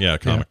 character. you mean? Yeah, a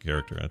comic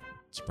character. That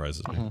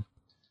surprises me. All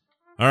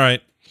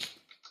right.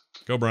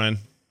 Go, Brian.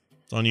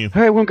 It's on you.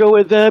 All right, I'm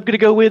gonna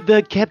go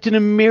with Captain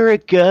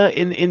America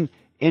in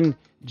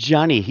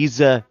Johnny.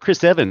 He's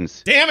Chris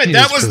Evans. Damn it!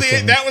 That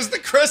was the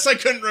Chris I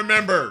couldn't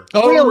remember.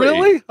 Oh,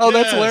 really? Oh,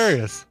 yes. That's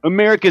hilarious.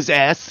 America's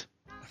ass.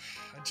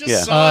 I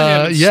just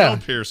saw him in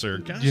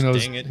Snowpiercer. Gosh,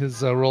 dang it.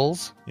 His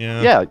roles?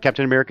 Yeah,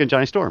 Captain America and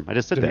Johnny Storm. I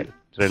just said that.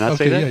 Did I not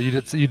say that? Yeah, you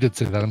did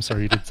say that. I'm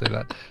sorry, you did say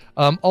that.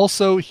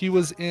 Also, he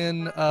was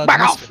in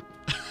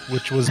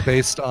which was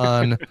based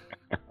on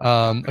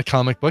a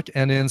comic book,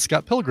 and in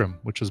Scott Pilgrim,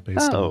 which was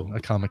based on a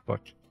comic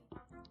book.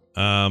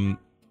 Now,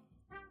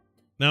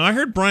 I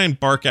heard Brian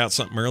bark out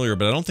something earlier,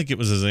 but I don't think it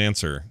was his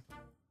answer.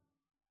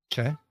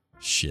 Okay.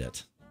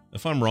 Shit.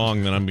 If I'm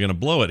wrong, then I'm going to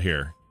blow it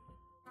here.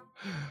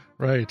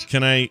 Right.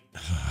 Can I...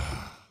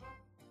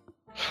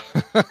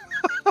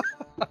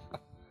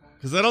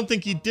 Because I don't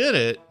think you did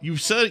it. You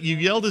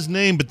yelled his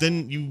name, but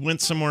then you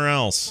went somewhere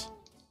else.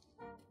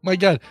 My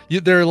God,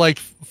 there are like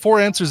 4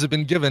 answers have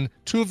been given.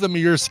 2 of them are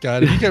yours,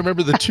 Scott. If you can't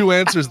remember the 2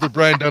 answers that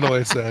Brian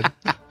Dunaway said.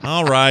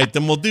 All right,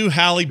 then we'll do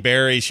Halle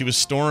Berry. She was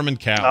Storm and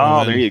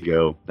Catwoman. Oh, there you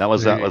go. That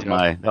was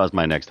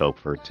my next hope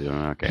for it too.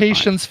 Okay.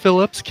 Patience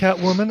Phillips,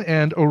 Catwoman,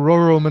 and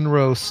Aurora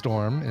Monroe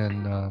Storm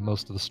in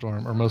most of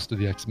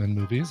the X-Men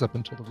movies up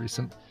until the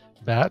recent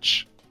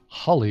batch.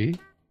 Halle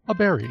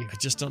Berry. I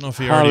just don't know if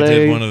he already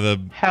did one of the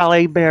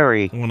Halle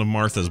Berry, one of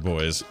Martha's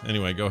boys.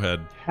 Anyway, go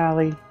ahead.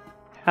 Halle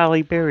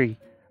Berry.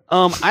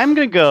 I'm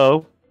gonna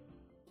go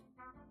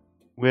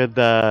with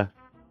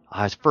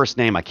his first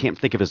name. I can't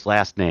think of his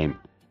last name.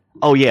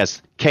 Oh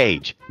yes,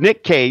 Cage.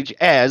 Nick Cage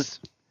as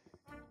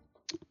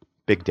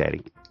Big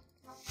Daddy.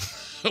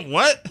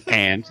 What?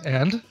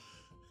 And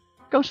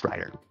Ghost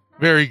Rider.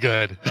 Very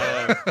good.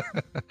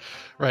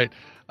 Right.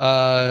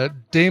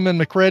 Damon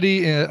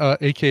McCready,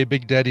 aka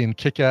Big Daddy in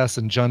Kick-Ass,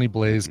 and Johnny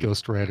Blaze,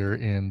 Ghost Rider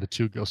in the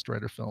 2 Ghost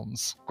Rider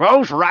films.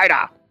 Ghost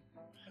Rider!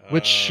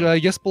 Which I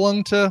guess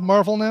belong to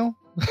Marvel now?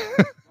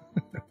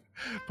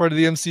 Part of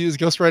the MCU. Is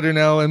Ghost Rider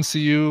now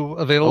MCU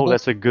available? Oh,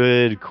 that's a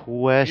good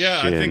question.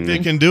 Yeah, I think they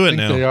can do it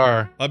now. They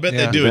are. I bet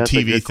they do a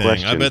TV thing.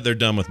 Question. I bet they're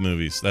done with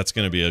movies. That's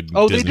going to be a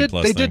Disney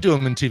Plus they thing. did do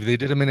them in TV. They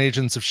did them in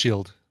Agents of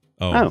S.H.I.E.L.D.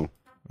 Oh. All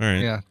right.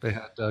 Yeah, they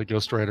had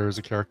Ghost Rider as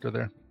a character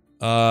there.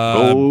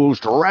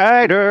 Ghost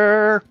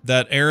Rider!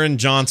 That Aaron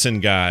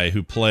Johnson guy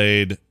who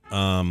played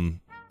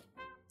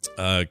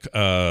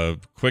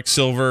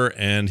Quicksilver,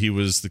 and he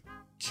was the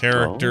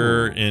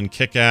character in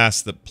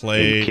Kick-Ass that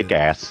played...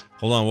 Kick-Ass.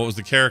 Hold on, what was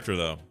the character,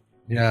 though?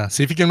 Yeah,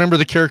 see if you can remember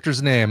the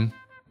character's name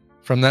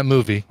from that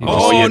movie.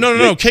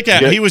 No,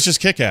 Kick-Ass. He was just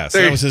Kick-Ass.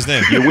 That was his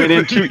name. You went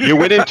in too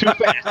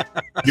fast.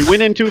 You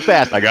went in too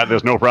fast. I got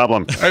this, no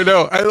problem. I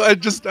know. I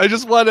just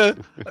want to.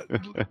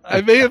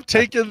 I may have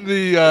taken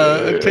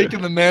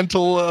the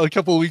mantle a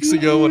couple of weeks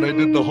ago when I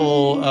did the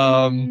whole.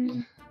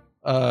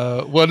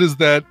 What is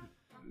that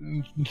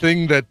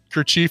thing, that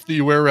kerchief that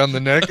you wear around the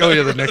neck? Oh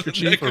yeah, the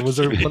neckerchief. Or was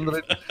there one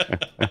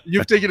that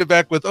you've taken it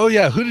back with? Oh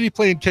yeah, who did he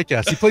play in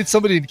Kick-Ass? He played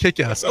somebody in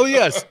Kick-Ass. Oh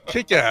yes,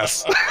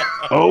 Kick-Ass.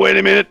 Oh wait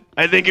a minute,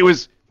 I think it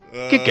was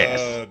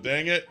Kick-Ass.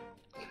 Dang it.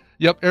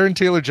 Yep, Aaron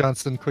Taylor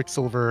Johnson,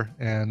 Quicksilver,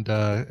 and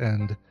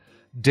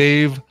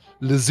Dave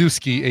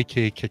Liszewski,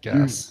 aka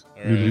Kick-Ass.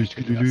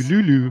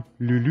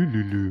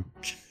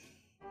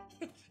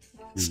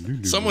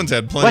 Someone's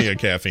had plenty of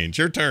caffeine. It's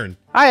your turn.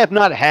 I have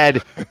not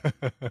had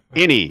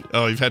any.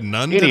 Oh, you've had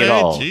none Any today? at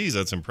all. Jeez,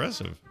 that's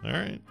impressive. All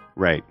right.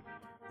 Right.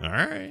 All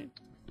right.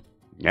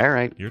 All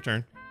right. Your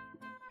turn.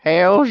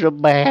 How's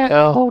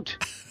about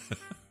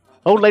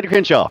Old Lady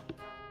Crenshaw?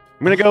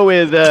 I'm gonna go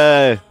with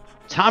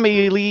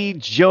Tommy Lee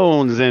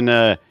Jones in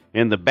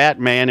the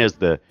Batman as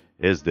the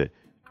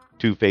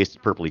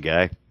two-faced purpley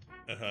guy.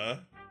 Uh-huh.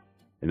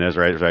 And that's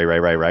right.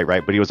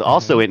 But he was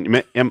also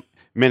in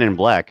Men in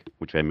Black,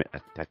 which I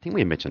think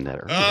we mentioned that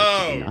earlier.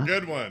 Oh,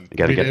 good one. You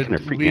gotta get kind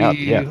of freaking out.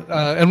 Yeah.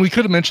 And we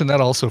could have mentioned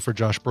that also for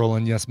Josh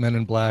Brolin. Yes, Men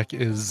in Black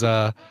is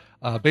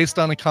based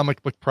on a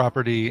comic book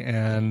property,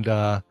 and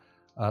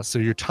so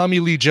your Tommy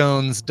Lee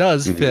Jones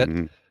does fit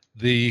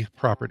the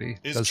property.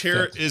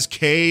 Is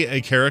K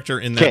a character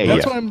in that K,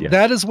 book?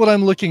 That is what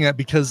I'm looking at,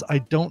 because I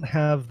don't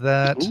have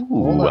that.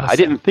 Ooh, I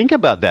didn't think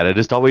about that. I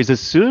just always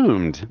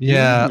assumed.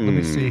 Yeah, let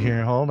me see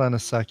here. Hold on a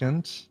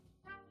second.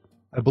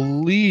 I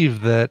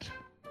believe that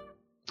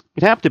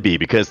it'd have to be,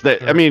 because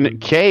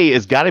K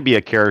has got to be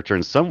a character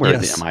in somewhere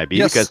in the MIB,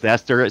 because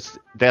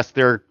that's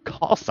their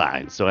call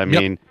sign. So I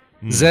mean,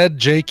 Z,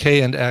 J,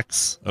 K, and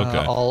X Okay.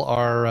 all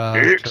are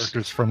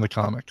characters from the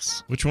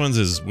comics. Which one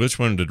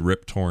did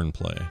Rip Torn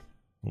play?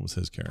 What was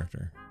his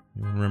character?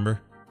 You remember?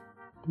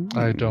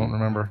 I don't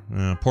remember.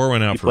 Pour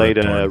one out he for played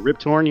Rip Torn. Rip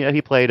Torn. Yeah, he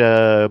played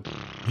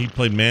He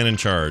played Man in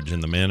Charge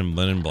in the Man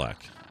in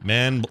Black.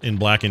 Man in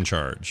Black in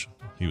Charge.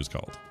 He was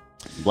called.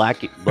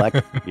 Black,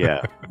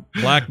 yeah.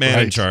 Black Man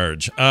in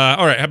Charge.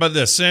 All right, how about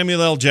this?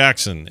 Samuel L.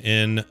 Jackson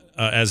in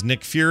as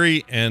Nick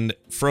Fury, and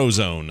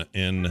Frozone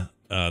in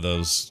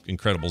those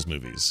Incredibles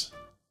movies.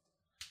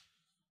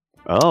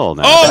 Oh,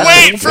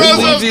 wait!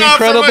 Frozone's The not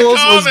from a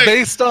Incredibles was comic!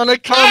 based on a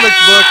comic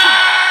book.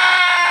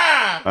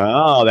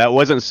 Oh, that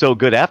wasn't so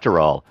good after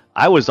all.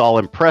 I was all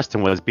impressed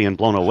and was being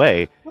blown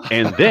away,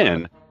 and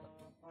then,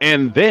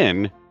 Damn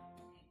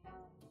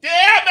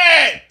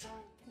it!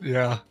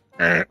 Yeah.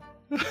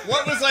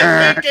 What was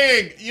I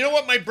thinking? You know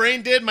what my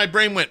brain did? My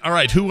brain went, all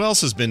right, who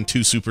else has been two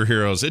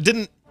superheroes? It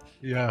didn't.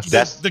 Yes.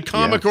 That's the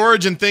comic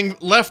origin thing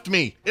left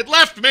me. It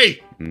left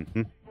me.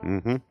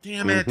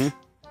 Damn it.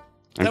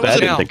 I'm glad I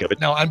didn't think of it.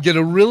 Now I'm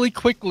gonna really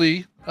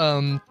quickly.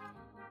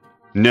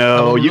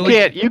 No,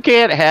 you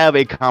can't have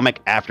a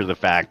comic after the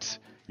fact.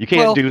 You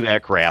can't do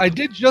that crap. I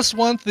did just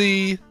want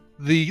the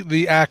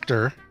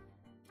actor.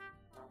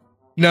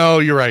 No,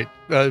 you're right.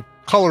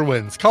 Color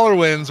wins.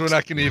 We're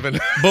not gonna even.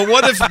 But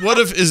what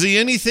if is he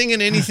anything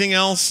and anything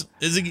else?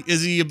 Is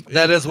he?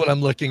 That is what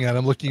I'm looking at.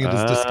 I'm looking at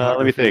his discography.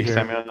 Let me think.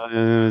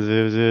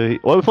 Here.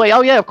 Well, we play.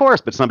 Oh yeah, of course.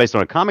 But it's not based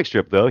on a comic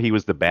strip, though. He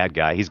was the bad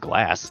guy. He's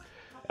Glass.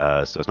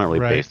 So it's not really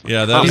based.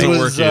 Yeah, that doesn't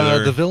work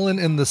either. The villain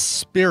in The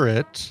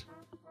Spirit,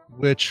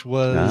 which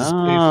was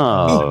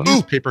a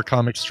newspaper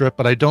comic strip,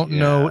 but I don't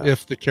know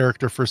if the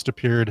character first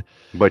appeared.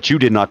 But you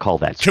did not call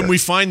that strip. Can we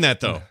find that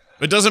though?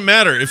 It doesn't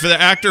matter if the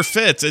actor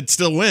fits; it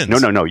still wins.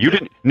 No. You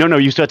didn't. No.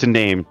 You still had to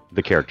name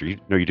the character. You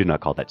did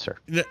not call that, sir.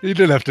 You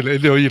didn't have to.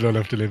 No, you don't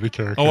have to name the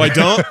character. Oh, I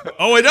don't.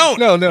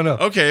 No.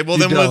 Okay, well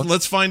then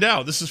let's find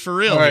out. This is for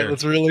real. All right, here.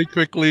 let's really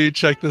quickly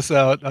check this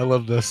out. I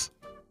love this.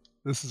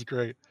 This is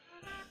great.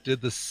 Did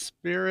The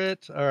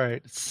Spirit? All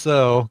right,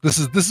 so this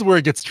is where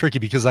it gets tricky,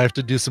 because I have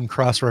to do some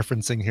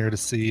cross-referencing here to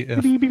see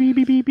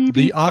if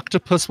the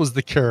octopus was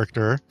the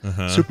character.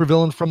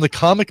 Supervillain from the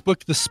comic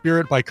book The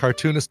Spirit by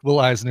cartoonist Will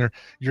Eisner.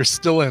 You're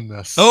still in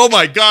this. Oh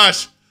my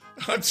gosh,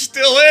 I'm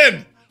still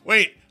in.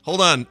 Wait,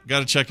 hold on. Got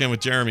to check in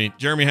with Jeremy.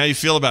 Jeremy, how you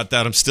feel about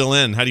that? I'm still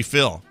in. How do you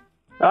feel?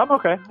 I'm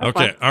okay. I'm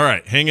fine. All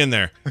right. Hang in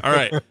there. All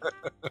right.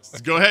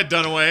 Go ahead,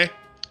 Dunaway.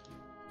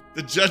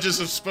 The judges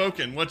have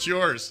spoken. What's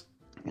yours?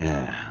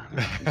 Yeah.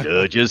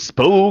 Judges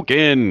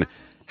spoken.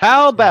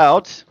 How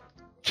about?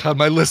 God,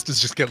 my list is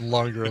just getting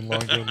longer and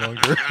longer and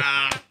longer.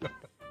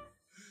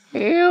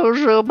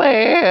 How's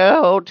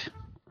about?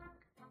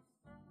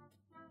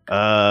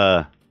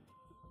 I'm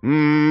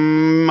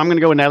gonna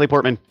go with Natalie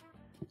Portman.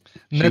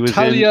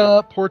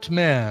 Natalia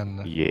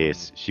Portman.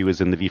 Yes, she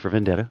was in the V for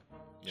Vendetta.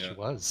 Yeah. She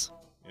was.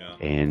 Yeah.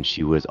 And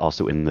she was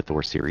also in the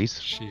Thor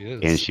series. She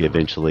is. And she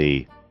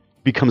eventually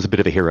becomes a bit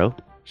of a hero.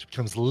 She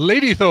becomes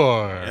Lady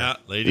Thor. Yeah,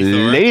 Lady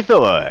Thor. Lady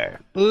Thor.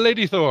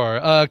 Lady Thor.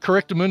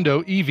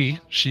 Correctamundo, Evie.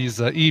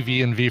 She's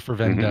Evie in V for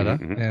Vendetta.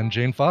 And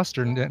Jane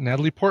Foster,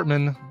 Natalie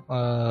Portman,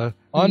 on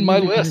my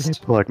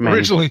list. Portman.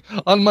 Originally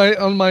on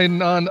my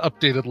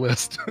non-updated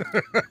list.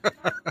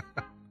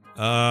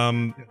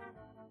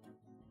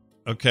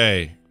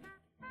 Okay.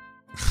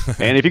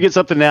 And if you get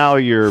something now,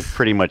 you're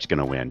pretty much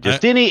gonna win.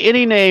 Just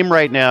any name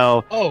right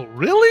now. Oh,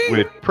 really?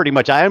 With pretty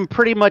much, I'm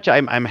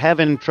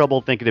having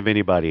trouble thinking of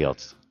anybody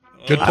else.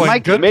 Good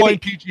point. Good point.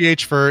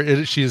 PGH for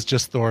it. She is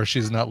just Thor.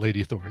 She's not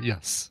Lady Thor.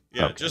 Yes.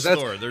 Yeah, okay. just that's,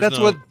 Thor. That's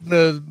what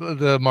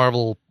the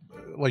Marvel,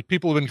 like,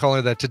 people have been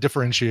calling that to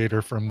differentiate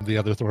her from the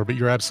other Thor. But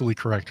you're absolutely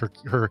correct.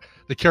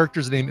 The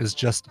character's name is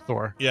just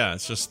Thor. Yeah,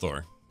 it's just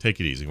Thor. Take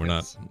it easy. We're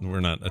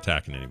not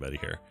attacking anybody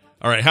here.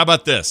 All right. How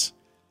about this?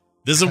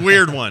 This is a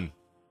weird one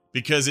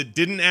because it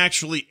didn't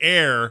actually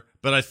air,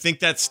 but I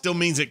think that still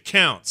means it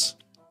counts.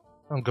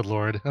 Oh, good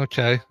Lord.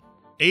 Okay.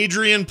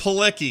 Adrian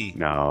Palicki.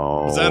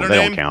 No, is that her they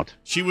name? Don't count.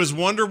 She was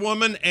Wonder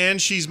Woman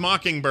and she's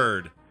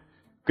Mockingbird.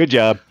 Good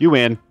job. You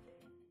win.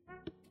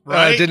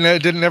 Right?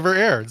 It didn't ever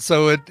air,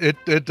 so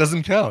it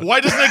doesn't count. Why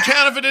doesn't it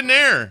count if it didn't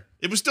air?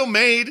 It was still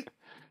made.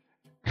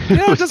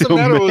 Yeah, it doesn't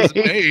matter. It was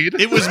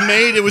made. It was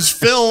made. It was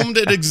filmed.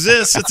 It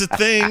exists. It's a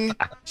thing.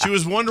 She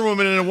was Wonder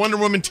Woman in a Wonder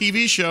Woman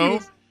TV show.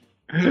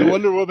 The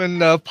Wonder Woman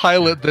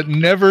pilot that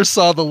never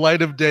saw the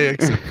light of day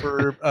except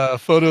for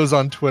photos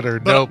on Twitter.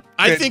 But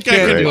I think you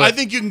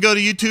can go to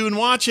YouTube and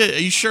watch it.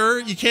 Are you sure?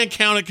 You can't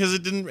count it because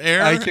it didn't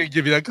air? I can't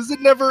give you that because it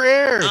never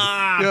aired.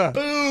 Yeah.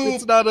 Boo,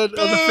 it's not an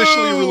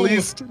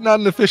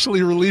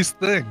officially released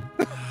thing.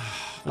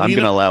 I'm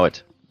gonna allow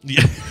it.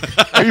 Yeah.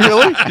 Are you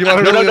really? Do you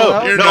want to No.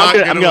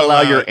 I'm gonna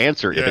allow your it.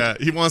 answer. Yeah,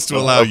 he wants to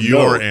allow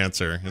your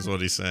answer, is what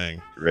he's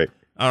saying. Right.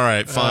 All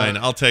right, fine.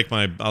 I'll take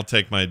my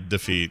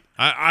defeat.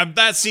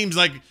 That seems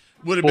like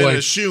would have been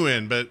a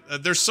shoo-in, but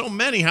there's so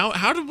many.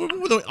 What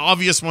were the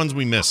obvious ones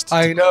we missed?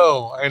 I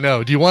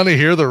know. Do you want to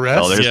hear the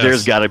rest? Oh,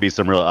 there's got to be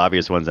some real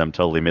obvious ones I'm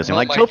totally missing. Oh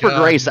Like Topher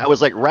Grace, I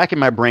was like racking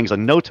my brains. I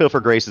know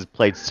Topher Grace has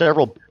played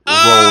several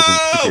roles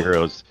in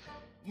superheroes.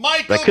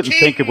 Michael I couldn't Keaton,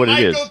 think of what it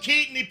is. Michael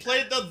Keaton, he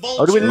played the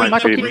Vulture in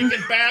Michael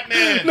freaking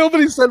Batman.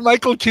 Nobody said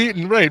Michael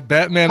Keaton, right?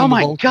 Batman. Oh and the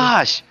my Vulture.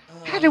 gosh!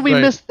 How did we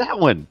miss that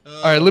one?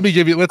 All right, let me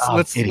give you.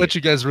 Let's idiot. let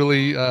you guys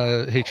really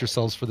hate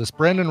yourselves for this.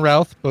 Brandon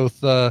Routh, both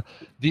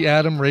the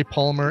Atom, Ray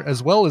Palmer,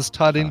 as well as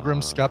Todd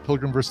Ingram, Scott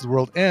Pilgrim vs. the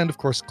World, and of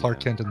course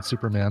Clark Kent and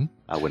Superman.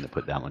 I wouldn't have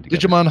put that one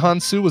together. Digimon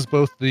Hansu was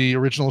both the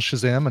original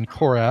Shazam and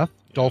Korath.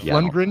 Dolph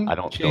Lundgren, I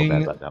don't feel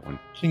bad about that one.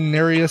 King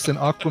Nereus in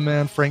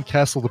Aquaman, Frank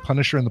Castle, the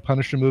Punisher in the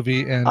Punisher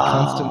movie, and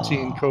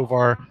Konstantin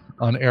Kovar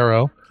on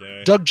Arrow.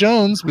 Okay. Doug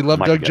Jones, we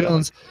love Doug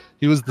Jones.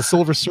 He was the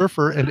Silver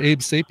Surfer and Abe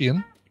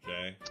Sapien.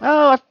 Okay.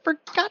 Oh, I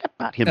forgot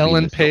about him.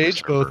 Ellen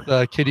Page, both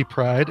Kitty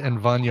Pryde and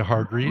Vanya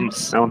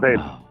Hargreaves. Ellen Page.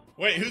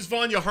 Wait, who's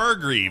Vanya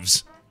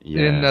Hargreaves?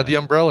 In the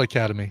Umbrella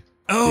Academy.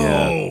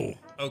 Oh,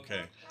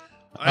 okay.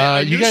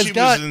 You guys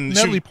got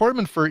Natalie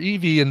Portman for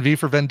Evie and V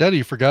for Vendetta.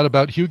 You forgot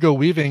about Hugo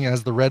Weaving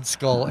as the Red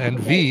Skull and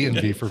V in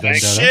V for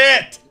Vendetta.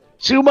 Shit!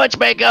 Too much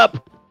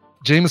makeup!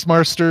 James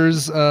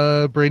Marsters,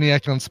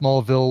 Brainiac on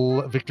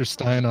Smallville, Victor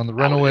Stein on The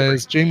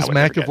Runaways, James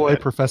McAvoy,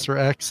 Professor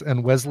X,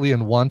 and Wesley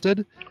in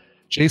Wanted.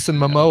 Jason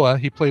Momoa,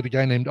 he played a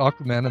guy named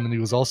Aquaman, and then he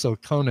was also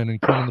Conan in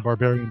Conan the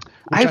Barbarian,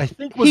 which I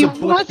think was a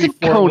book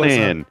before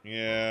Conan.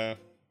 Yeah.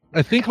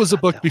 I think was a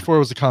book before it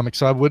was a comic,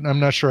 so I'm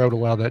not sure I would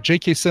allow that.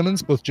 J.K.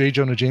 Simmons, both J.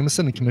 Jonah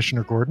Jameson and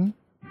Commissioner Gordon.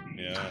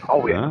 Yeah.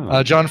 Oh,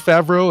 yeah. John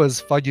Favreau as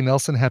Foggy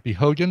Nelson, Happy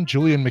Hogan.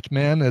 Julian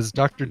McMahon as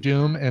Dr.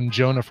 Doom and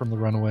Jonah from The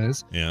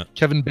Runaways. Yeah.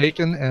 Kevin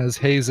Bacon as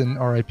Hayes in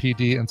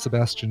R.I.P.D. and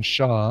Sebastian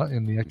Shaw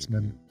in the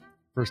X-Men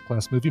First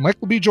Class movie.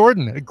 Michael B.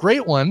 Jordan, a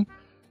great one.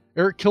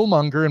 Eric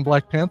Killmonger in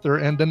Black Panther,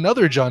 and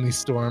another Johnny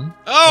Storm.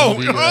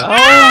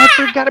 I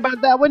forgot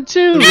about that one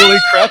too. The really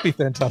crappy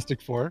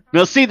Fantastic Four.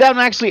 Now, see, that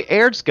one actually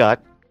aired,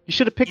 Scott. You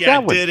should have picked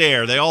that one. Yeah, it did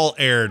air. They all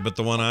aired, but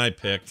the one I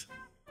picked.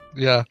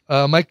 Yeah.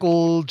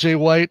 Michael J.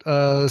 White,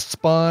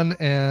 Spawn,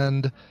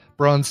 and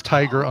Bronze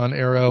Tiger on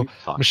Arrow.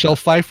 Michelle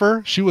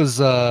Pfeiffer, she was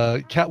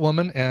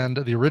Catwoman and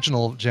the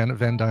original Janet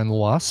Van Dyne the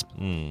Wasp.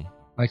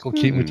 Michael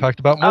Keaton, we talked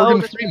about.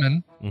 Morgan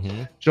Freeman.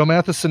 Joe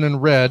Matheson in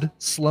Red.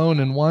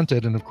 Sloane in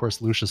Wanted. And, of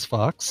course, Lucius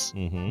Fox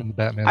in the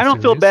Batman I don't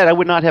series. feel bad. I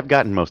would not have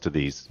gotten most of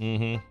these.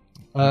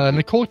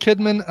 Nicole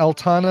Kidman,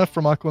 Altana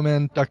from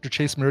Aquaman, Dr.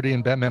 Chase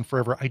Meridian, Batman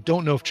Forever. I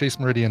don't know if Chase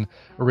Meridian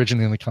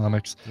originated in the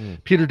comics.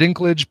 Peter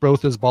Dinklage,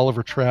 both as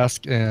Bolivar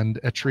Trask and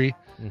Etri.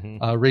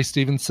 Ray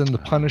Stevenson, The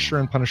Punisher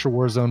and Punisher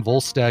Warzone,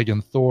 Volstagg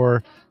and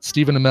Thor.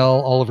 Stephen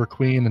Amell, Oliver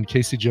Queen, and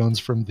Casey Jones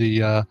from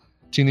the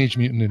Teenage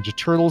Mutant Ninja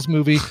Turtles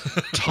movie.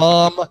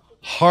 Tom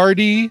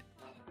Hardy.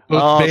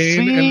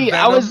 See,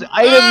 I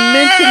had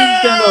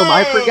mentioned Venom.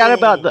 I forgot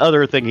about the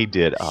other thing he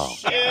did. Oh,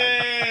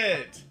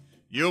 shit!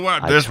 You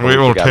want this? We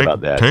will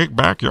take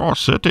back your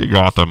city,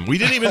 Gotham. We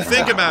didn't even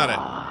think about it.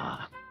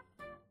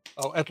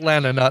 Oh,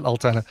 Atlanta, not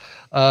Altana.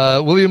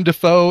 William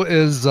Dafoe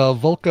is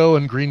Vulko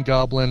and Green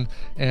Goblin,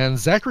 and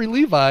Zachary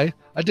Levi.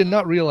 I did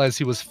not realize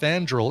he was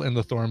Fandral in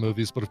the Thor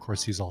movies, but of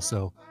course he's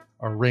also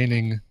our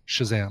reigning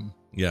Shazam.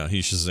 Yeah,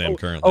 he's Shazam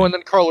currently. Oh, and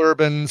then Carl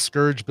Urban,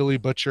 Scourge, Billy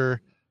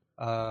Butcher.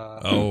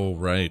 Oh,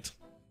 right.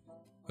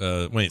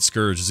 Wait,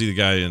 Scourge, is he the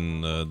guy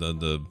in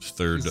the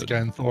third? He's the guy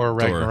in Thor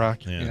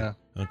Ragnarok. Yeah. Yeah.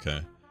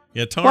 Okay.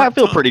 Yeah. Well, I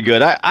feel pretty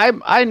good.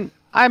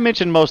 I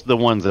mentioned most of the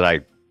ones that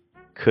I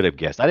could have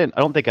guessed. I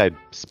don't think I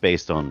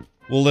spaced on.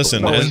 Well,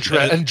 listen,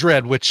 and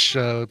Dread, which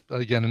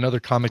again another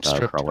comic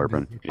strip. Carl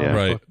Urban. Yeah.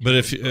 Right. But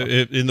if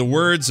in the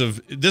words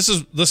of this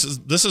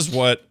is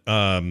what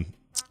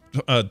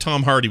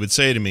Tom Hardy would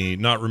say to me,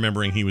 not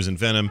remembering he was in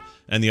Venom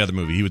and the other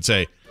movie, he would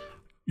say,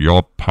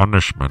 "Your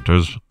punishment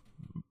is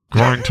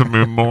going to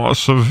be more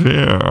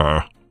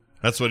severe."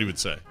 That's what he would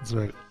say. That's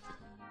right.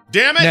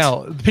 Damn it!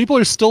 Now people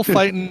are still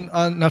fighting,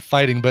 not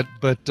fighting, but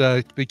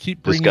they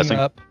keep bringing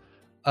up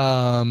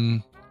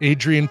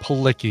Adrian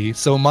Palicki.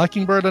 So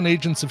Mockingbird on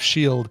Agents of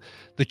S.H.I.E.L.D.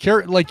 The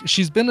character,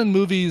 she's been in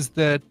movies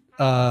that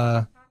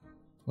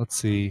let's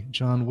see,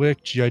 John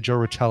Wick, G.I. Joe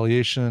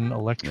Retaliation,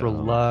 Electra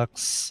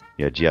Lux.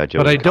 Yeah, G.I. Joe.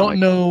 But I don't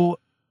know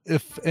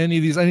if any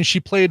of these. I mean, she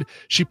played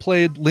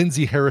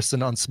Lindsay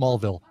Harrison on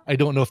Smallville. I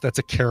don't know if that's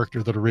a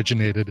character that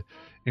originated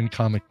in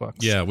comic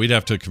books. Yeah, we'd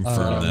have to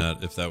confirm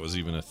that if that was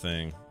even a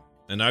thing.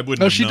 And I wouldn't.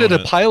 No, have she known did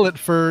a it. pilot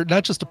for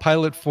not just a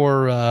pilot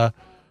for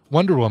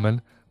Wonder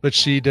Woman, but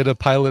she did a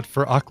pilot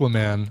for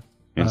Aquaman.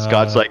 And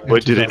Scott's like,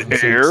 "What did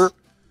it air?"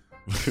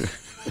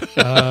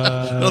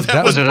 No,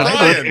 that was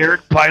Brian.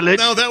 Aired pilot.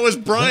 No, that was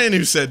Brian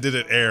who said, "Did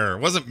it air?" It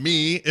wasn't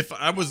me. If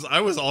I was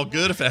all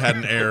good if it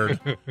hadn't aired.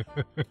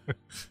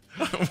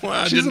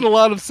 Well, she's in a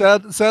lot of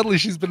sadly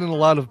she's been in a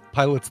lot of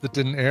pilots that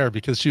didn't air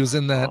because she was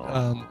in that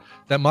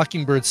that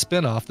Mockingbird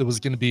spinoff that was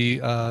going to be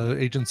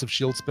Agents of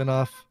S.H.I.E.L.D.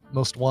 spinoff,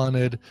 Most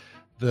Wanted,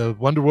 the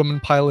Wonder Woman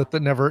pilot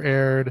that never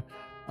aired,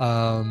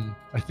 I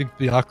think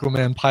the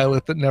Aquaman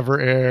pilot that never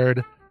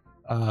aired.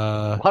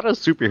 A lot of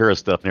superhero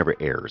stuff never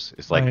airs.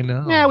 It's like, I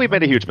know. Yeah, we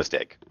made a huge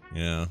mistake.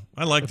 Yeah,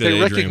 I like that. They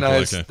Adrian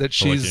recognize Palicki. that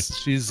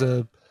she's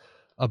a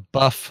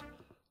buff,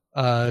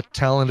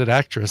 talented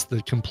actress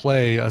that can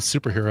play a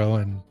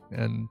superhero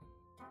and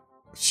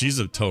she's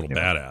a total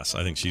badass.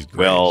 I think she's great.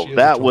 Well,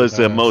 that was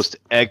a most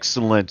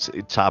excellent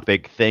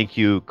topic. Thank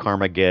you,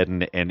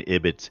 Carmageddon and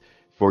Ibbot,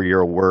 for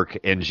your work.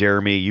 And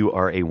Jeremy, you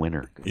are a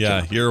winner. Good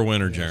job. You're a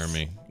winner,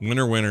 Jeremy.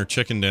 Winner,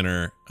 chicken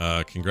dinner.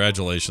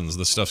 Congratulations.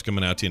 This stuff's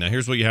coming out to you. Now,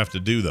 here's what you have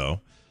to do,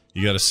 though.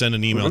 You got to send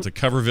an email to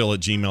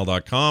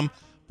coverville@gmail.com.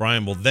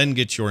 Brian will then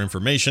get your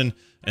information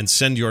and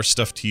send your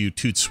stuff to you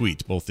toot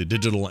sweet, both the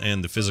digital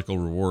and the physical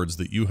rewards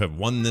that you have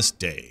won this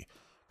day.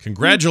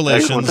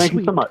 Congratulations. Thank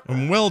you so much.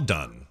 And well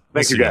done.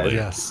 Thank you, guys. Later.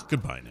 Yes.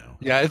 Goodbye now.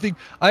 Yeah,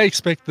 I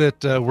expect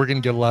that we're going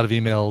to get a lot of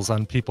emails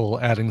on people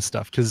adding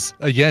stuff because,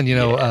 again,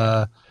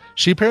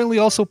 she apparently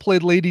also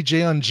played Lady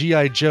J on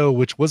G.I. Joe,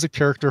 which was a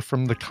character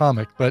from the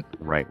comic. But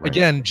right.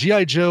 Again,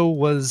 G.I. Joe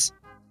was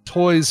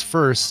toys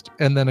first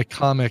and then a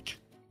comic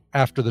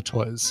after the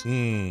toys.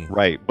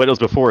 Right, but it was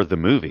before the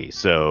movie,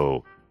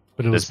 so.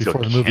 But it was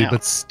before the movie,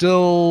 but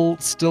still,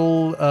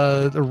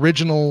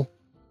 original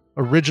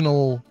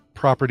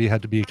property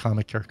had to be a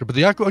comic character. But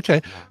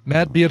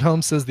Matt B at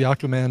home says the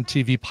Aquaman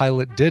TV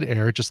pilot did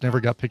air, it just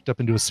never got picked up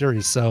into a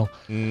series. So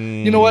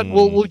you know what,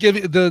 we'll give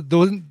you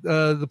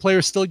the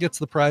player still gets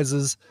the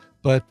prizes,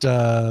 but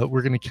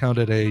we're going to count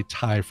it a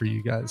tie for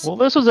you guys. Well,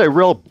 this was a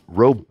real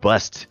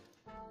robust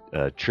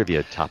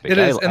trivia topic. It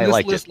is, I this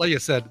liked list, it. like I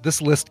said,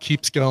 this list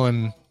keeps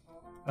going.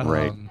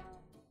 Right.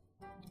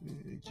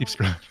 Keeps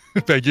growing.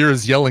 Bagheera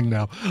is yelling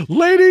now.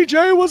 Lady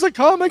J was a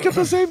comic at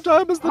the same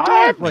time as the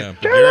Todd.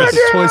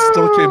 The toy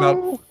still came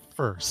out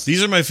first.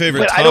 These are my favorite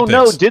But topics. I don't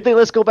know.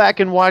 Let's go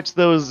back and watch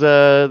those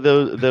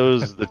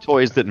the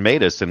toys that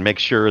made us and make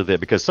sure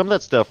that, because some of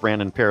that stuff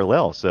ran in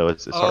parallel, so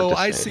it's hard to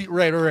say. I see.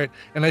 Right.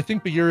 And I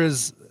think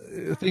Bagheera's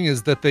thing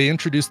is that they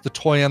introduced the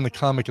toy and the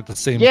comic at the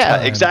same time.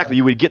 Yeah, exactly.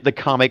 You would get the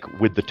comic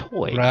with the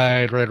toy.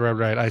 Right.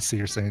 I see what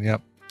you're saying.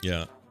 Yep.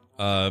 Yeah.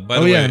 By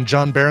the way, and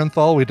John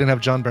Barenthal. We didn't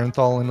have John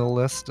Barenthal in the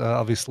list.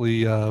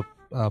 Obviously,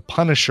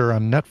 Punisher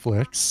on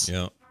Netflix.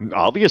 Yeah.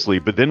 Obviously,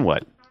 but then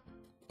what?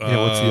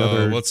 What's the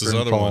other? What's his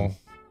other one?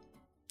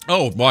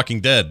 Oh, Walking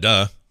Dead.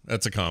 Duh.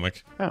 That's a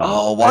comic.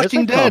 Oh,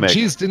 Walking Dead.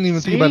 Jeez, didn't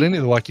even think about any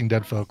of the Walking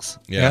Dead folks.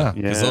 Yeah.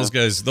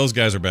 Because those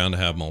guys are bound to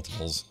have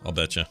multiples. I'll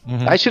bet you.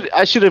 Mm-hmm.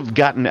 I should have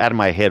gotten out of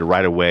my head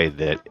right away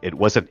that it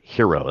wasn't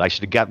hero. I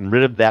should have gotten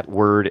rid of that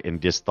word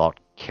and just thought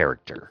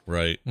character.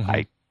 Right.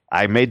 Mm-hmm.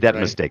 I made that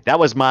mistake. That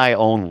was my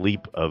own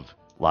leap of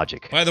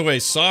logic. By the way,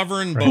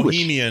 Sovereign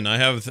Bohemian, I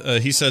have.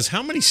 He says,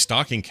 how many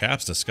stocking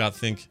caps does Scott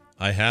think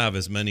I have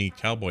as many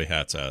cowboy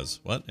hats as?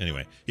 What?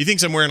 Anyway, he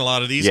thinks I'm wearing a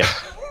lot of these. Yeah.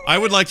 I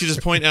would like to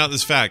just point out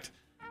this fact.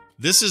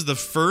 This is the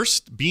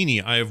first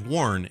beanie I have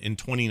worn in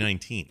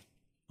 2019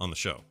 on the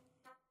show.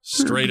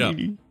 Straight up.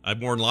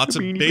 I've worn lots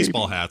of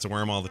baseball hats. I wear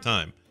them all the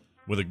time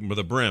with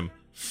a brim.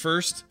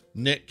 First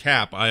knit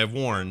cap I have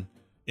worn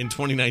in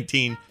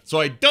 2019. So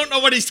I don't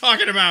know what he's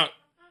talking about.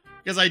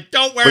 Because I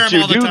don't wear them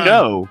all the time. But you do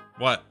know.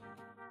 What?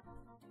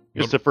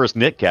 It's the first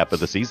knit cap of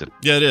the season.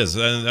 Yeah, it is.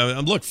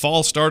 Look,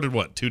 fall started,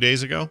 2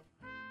 days ago?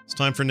 It's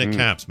time for knit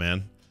caps,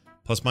 man.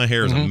 Plus, my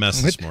hair is a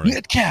mess this morning.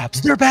 Knit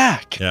caps, they're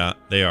back. Yeah,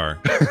 they are.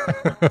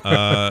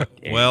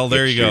 Well,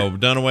 there you go.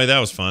 Dunaway, that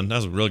was fun. That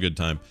was a real good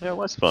time. Yeah, it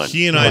was fun.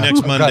 He and I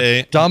next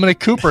Monday. Dominic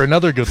Cooper,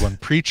 another good one.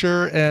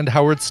 Preacher and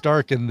Howard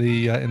Stark in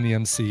the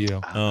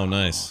MCU. Oh,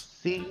 nice.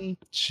 See,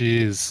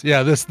 jeez,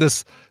 yeah.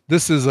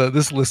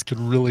 This list could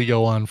really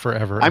go on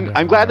forever.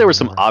 I'm glad there were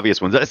some obvious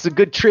ones. That's a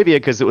good trivia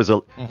because there was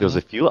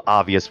a few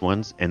obvious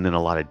ones and then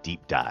a lot of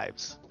deep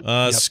dives.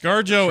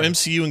 ScarJo,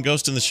 MCU, and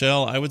Ghost in the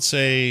Shell. I would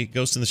say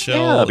Ghost in the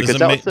Shell. Yeah, because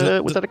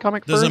was that a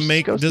comic does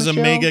first? Does a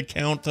manga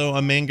count though?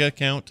 A manga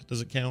count? Does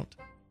it count?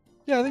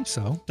 Yeah, I think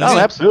so.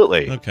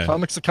 Absolutely. Okay.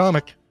 Comic's a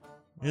comic.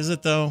 Is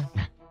it though?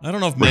 I don't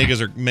know if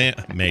mangas are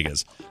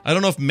mangas. I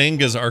don't know if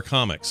mangas are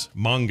comics.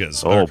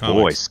 Mangas. Oh are boy,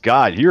 comics.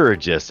 Scott, you're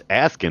just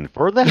asking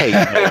for the hate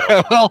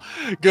mail. Well,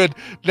 good.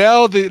 Now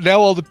all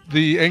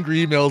the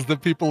angry emails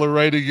that people are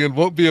writing in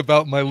won't be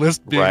about my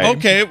list being Right.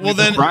 Okay. Well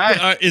then,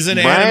 is an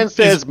Brian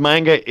says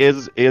manga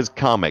is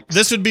comics.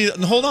 This would be.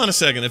 Hold on a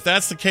second. If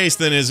that's the case,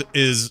 then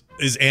is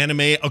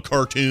anime a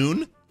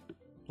cartoon?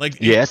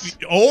 Like yes.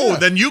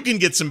 Then you can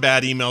get some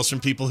bad emails from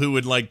people who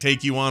would like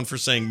take you on for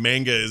saying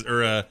manga is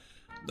or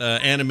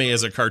anime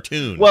as a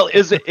cartoon. Well,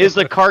 is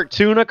a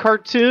cartoon a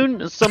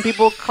cartoon? Some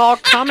people call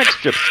comic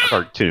strips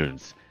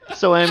cartoons.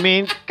 So I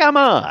mean, come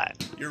on.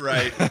 You're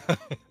right.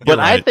 But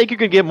I think you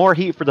could get more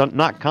heat for the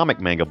not comic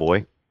manga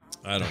boy.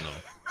 I don't know.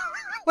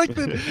 Like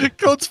the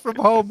Coats from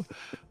Home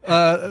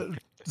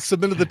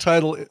submitted the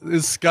title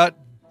is Scott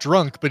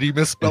drunk, but he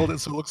misspelled it,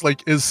 so it looks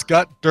like is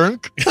Scott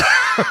Dirnk.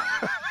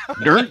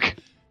 Dirnk.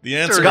 The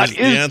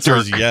answer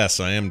is yes.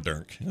 I am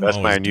Dirnk. That's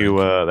my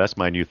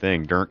new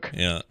thing, Dirnk.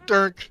 Yeah,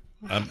 Dirnk.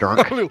 I'm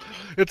Dirnk.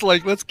 It's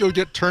like let's go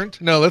get turned.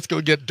 No, let's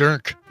go get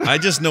Dirnk. I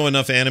just know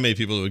enough anime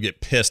people that would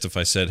get pissed if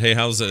I said, "Hey,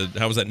 how was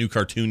that new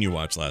cartoon you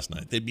watched last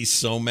night?" They'd be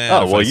so mad.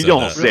 Oh well, you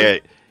don't say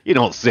it. You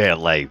don't say it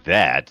like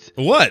that.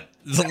 What?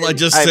 I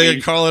just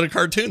call it a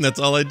cartoon. That's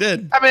all I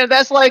did. I mean,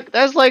 that's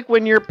like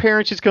when your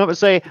parents just come up and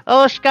say,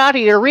 "Oh,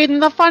 Scotty, you're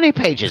reading the funny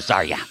pages,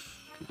 are ya?"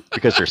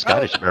 Because they're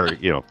Scottish, or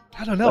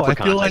I don't know. I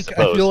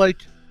feel like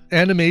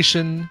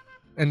animation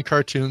and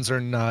cartoons are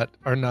not.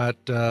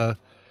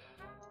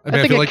 I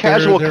think feel in like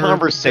casual they're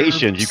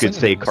conversations, you could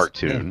say synonyms.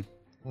 cartoon.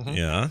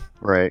 Yeah.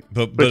 Right.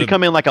 But if you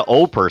come in like an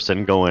old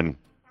person going,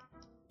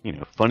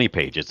 funny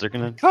pages, they're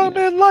gonna come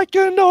in like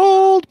an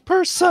old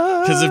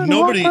person. Because if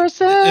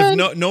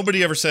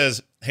nobody ever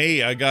says,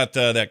 "Hey, I got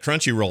that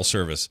Crunchyroll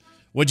service.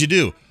 What'd you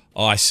do?"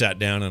 "Oh, I sat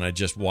down and I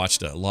just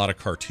watched a lot of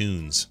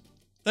cartoons."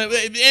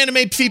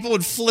 Anime people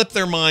would flip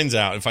their minds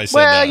out if I said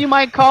that. Well, you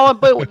might call it,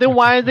 but then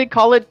why do they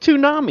call it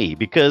Toonami?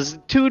 Because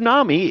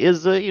Toonami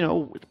is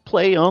a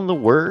play on the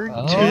word.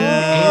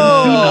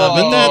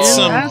 But that's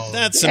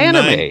some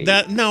anime.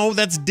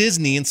 That's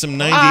Disney and some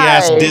 90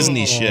 ass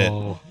Disney shit.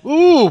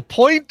 Ooh,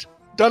 point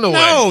done away.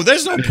 No,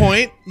 there's no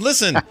point.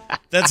 Listen,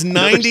 that's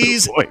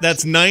 90s.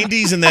 That's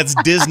 90s, and that's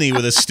Disney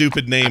with a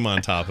stupid name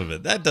on top of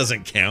it. That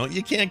doesn't count.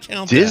 You can't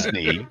count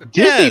Disney. that.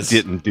 Disney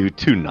didn't do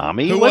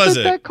Toonami. Who was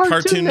it? That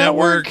Cartoon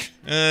Network?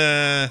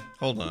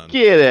 Hold on.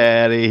 Get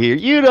out of here.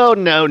 You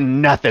don't know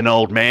nothing,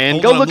 old man.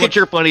 Go look at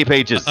your funny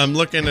pages. I'm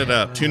looking it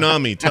up.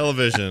 Toonami,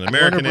 television,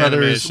 American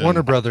animation.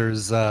 Warner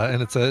Brothers,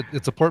 and it's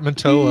a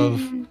portmanteau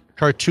of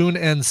cartoon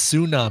and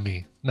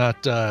tsunami,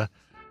 not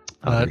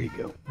there you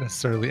go.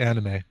 necessarily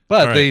anime.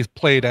 But they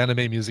played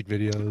anime music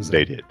videos.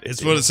 They did.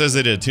 It's what it says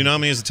they did.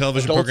 Toonami is a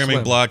television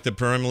programming block that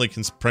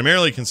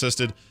primarily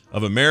consisted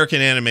of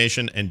American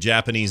animation and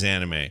Japanese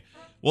anime.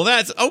 Well,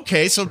 that's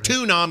okay. So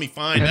Toonami,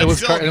 fine. And it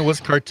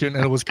was Cartoon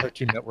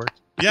Network.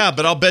 Yeah,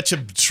 but I'll bet you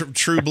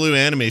true blue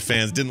anime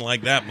fans didn't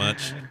like that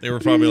much. They were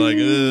probably like,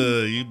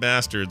 "Ugh, you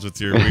bastards with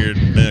your weird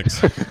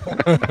mix."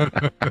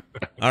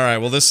 All right.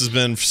 Well, this has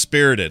been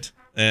spirited.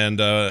 And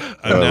we're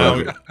now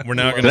going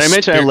to. Did I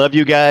mention I love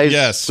you guys?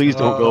 Yes. Please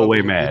don't go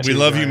away mad. We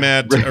love you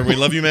mad. Or we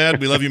love you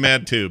mad. We love you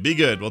mad too. Be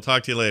good. We'll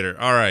talk to you later.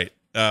 All right.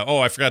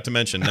 I forgot to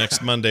mention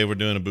next Monday we're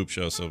doing a Boop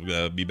show,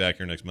 so be back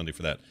here next Monday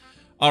for that.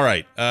 All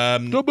right.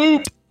 The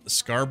Boop.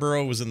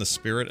 Scarborough was in the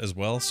spirit as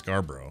well.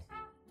 Scarborough.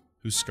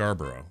 Who's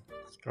Scarborough?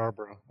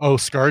 Scarborough. Oh,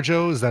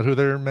 ScarJo? Is that who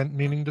they're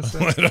meaning to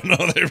say? I don't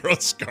know. They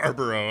wrote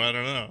Scarborough. I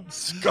don't know.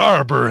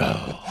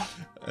 Scarborough.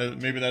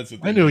 Maybe that's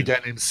what I knew a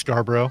guy named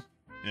Scarborough.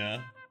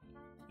 Yeah.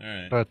 All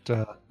right. But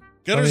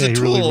Gutter's a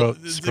tool.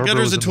 Really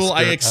Gutter's a tool.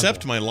 I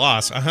accept my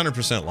loss. I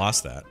 100%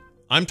 lost that.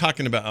 I'm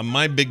talking about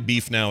my big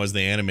beef now is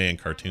the anime and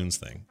cartoons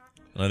thing.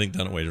 And I think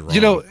Dunaway is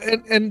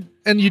wrong.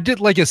 And you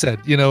did, like I said,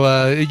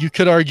 you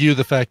could argue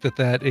the fact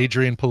that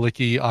Adrian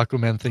Palicki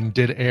Aquaman thing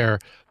did air,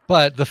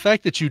 but the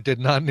fact that you did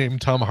not name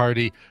Tom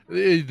Hardy,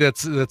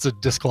 that's a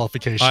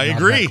disqualification. I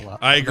agree.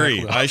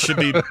 I should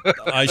be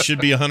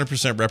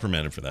 100%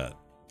 reprimanded for that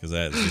because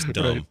that is just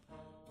dumb. Right.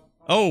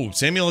 Oh,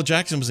 Samuel L.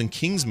 Jackson was in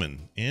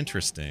Kingsman.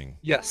 Interesting.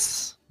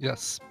 Yes.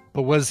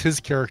 But did his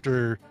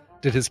character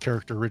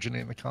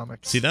originate in the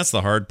comics? See, that's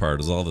the hard part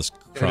is all this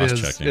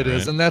cross-checking. It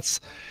is. And that's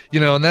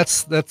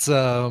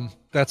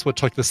what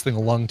took this thing a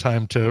long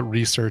time to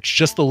research.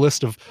 Just the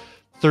list of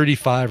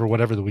 35 or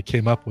whatever that we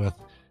came up with.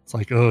 It's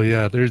like, oh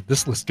yeah,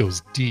 this list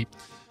goes deep.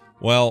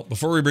 Well,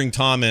 before we bring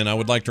Tom in, I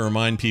would like to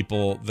remind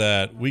people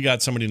that we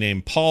got somebody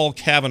named Paul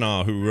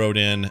Kavanaugh who wrote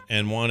in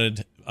and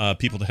wanted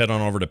people to head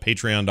on over to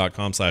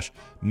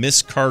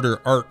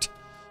patreon.com/MissCarterArt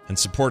and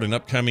support an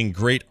upcoming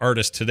great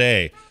artist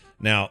today.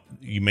 Now,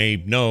 you may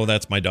know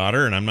that's my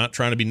daughter, and I'm not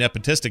trying to be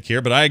nepotistic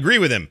here, but I agree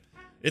with him.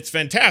 It's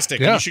fantastic.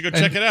 Yeah. And you should go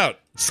check it out.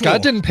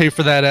 Scott didn't pay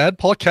for that ad.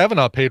 Paul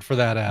Kavanaugh paid for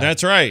that ad.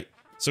 That's right.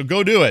 So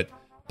go do it.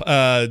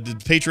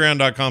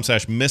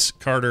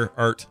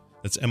 Patreon.com/MissCarterArt.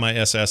 That's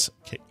MISS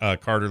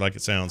Carter, like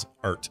it sounds,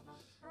 art.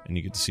 And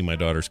you get to see my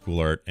daughter's cool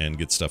art and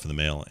get stuff in the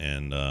mail.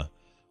 And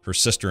her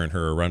sister and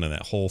her are running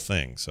that whole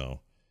thing.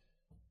 So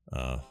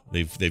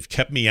they've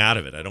kept me out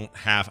of it. I don't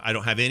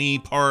have any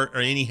part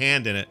or any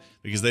hand in it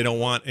because they don't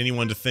want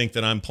anyone to think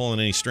that I'm pulling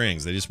any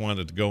strings. They just want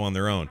it to go on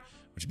their own,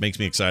 which makes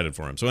me excited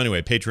for them. So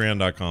anyway,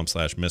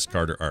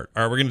 patreon.com/MissCarterArt. All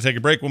right, we're going to take a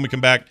break. When we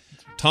come back,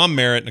 Tom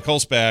Merritt, Nicole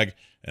Spag,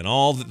 and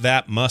all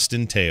that must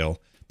entail.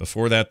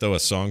 Before that, though, a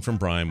song from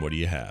Brian. What do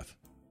you have?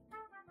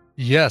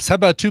 Yes. How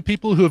about two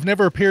people who have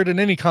never appeared in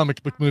any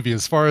comic book movie,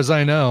 as far as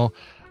I know?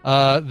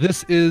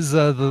 This is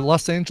the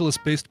Los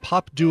Angeles-based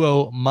pop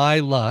duo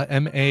Myla,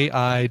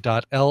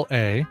 MAI.LA.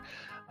 They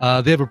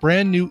have a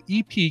brand new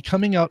EP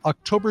coming out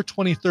October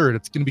 23rd.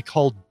 It's going to be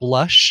called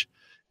Blush.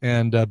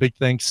 And big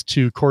thanks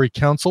to Corey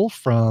Council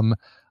from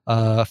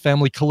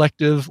Family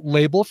Collective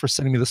label for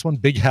sending me this one.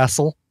 Big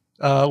Hassle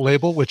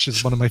label, which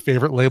is one of my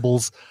favorite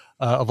labels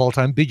of all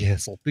time. Big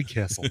Hassle.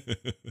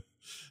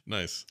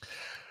 Nice.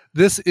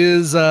 This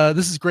is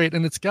great,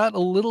 and it's got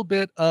some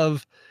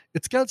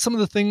of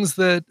the things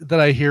that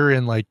I hear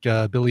in like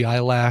Billie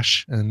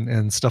Eilish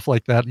and stuff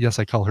like that. Yes,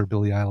 I call her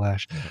Billie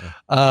Eilish,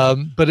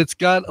 but it's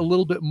got a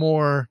little bit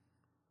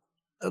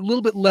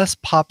less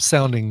pop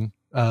sounding,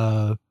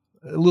 to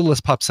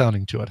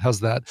it. How's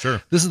that?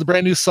 Sure. This is the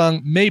brand new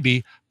song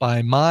 "Maybe"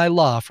 by My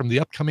Law from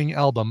the upcoming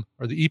album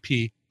or the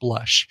EP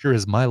Blush. Here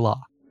is My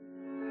Law.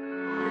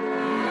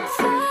 If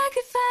I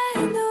could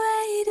find a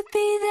way to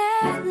be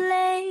there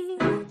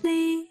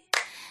lately,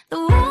 the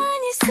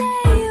one you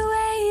say you're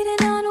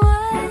waiting on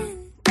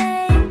one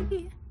day,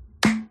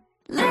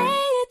 lay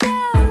it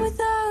down with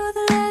all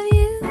the love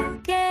you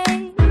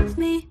gave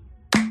me,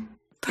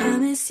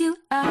 promise you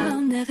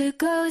I'll never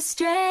go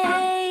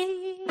astray.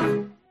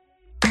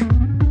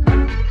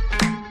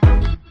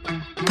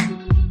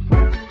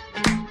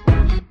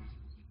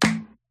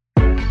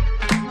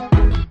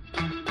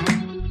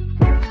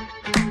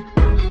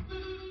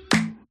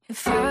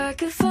 If I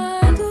could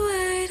find a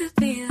way to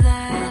be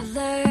that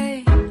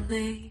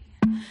lately,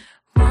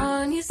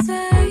 one you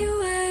say you're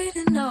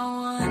waiting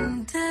on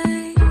one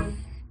day,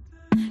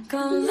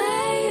 gonna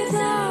lay it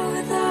down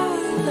with all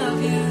the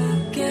love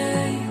you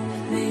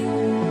gave me,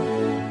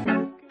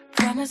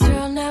 promise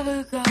you'll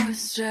never go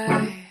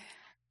astray.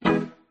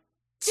 Drive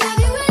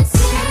you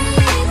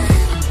insane,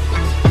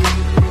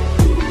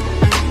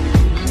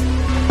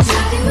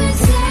 drive you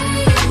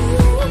insane,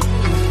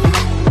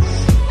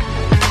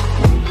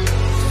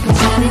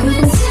 drive you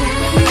insane.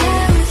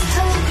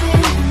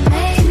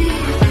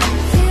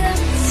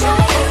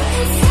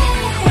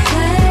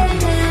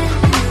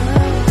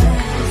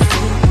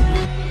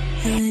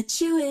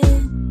 You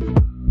in,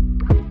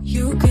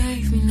 you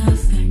gave me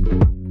nothing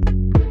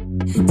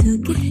and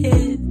took a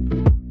hit,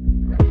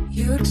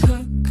 you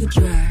took a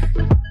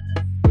drag,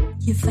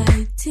 you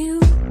fight to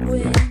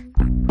win,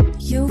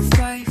 you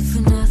fight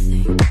for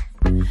nothing,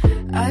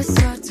 I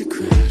start to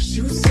crash,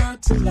 you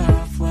start to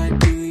laugh, why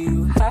do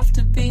you have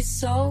to be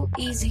so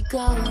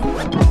easygoing?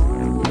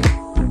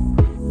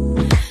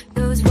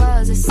 Those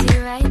walls I see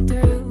right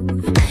through,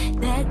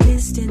 that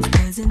distance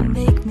doesn't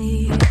make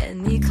me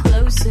any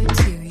closer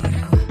to you.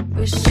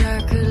 Wish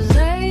I could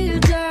lay you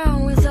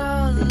down with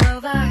all the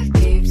love I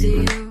gave to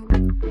you,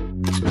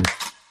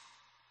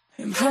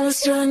 and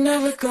promise you'll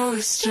never go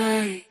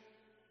astray.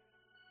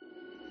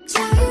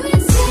 Drive you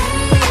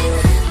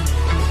insane,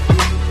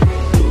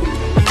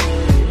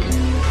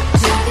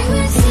 drive you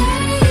insane,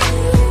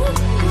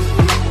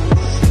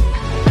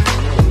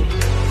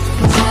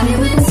 drive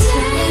you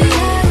insane. I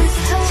was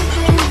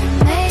hoping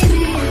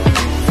maybe you'd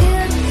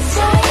feel the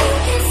same.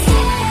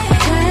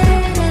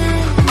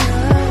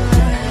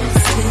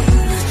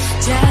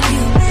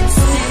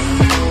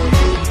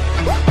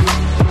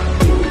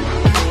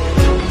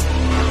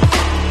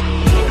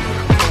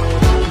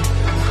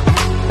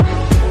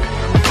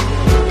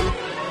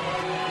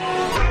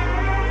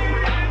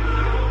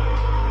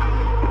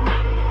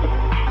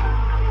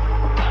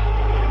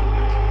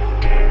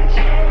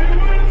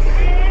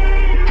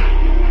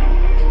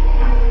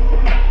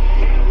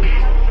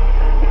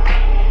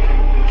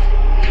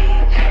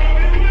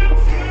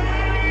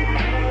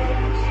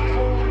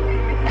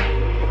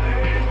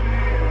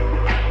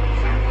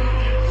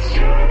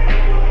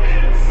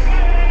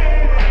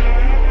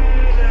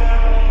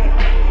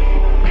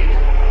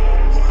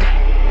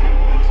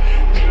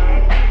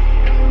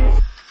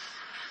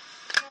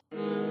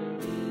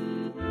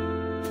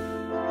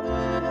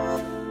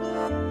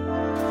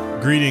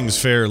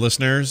 Greetings, fair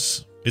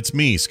listeners. It's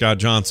me, Scott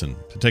Johnson,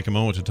 to take a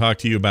moment to talk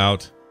to you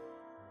about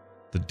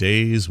the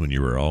days when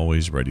you were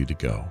always ready to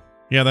go.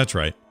 Yeah, that's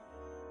right.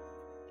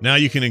 Now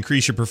you can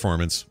increase your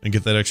performance and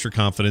get that extra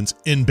confidence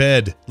in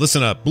bed.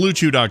 Listen up,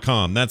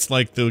 BlueChew.com. That's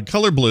like the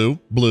color blue,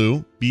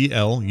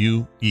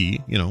 B-L-U-E,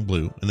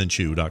 blue, and then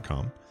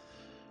chew.com.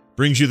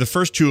 Brings you the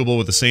first chewable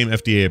with the same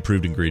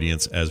FDA-approved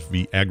ingredients as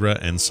Viagra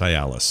and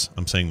Cialis.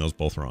 I'm saying those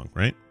both wrong,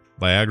 right?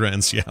 Viagra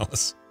and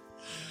Cialis.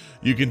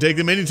 You can take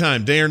them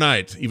anytime, day or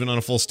night, even on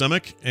a full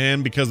stomach.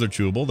 And because they're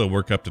chewable, they'll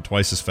work up to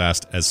twice as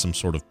fast as some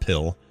sort of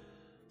pill.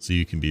 So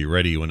you can be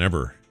ready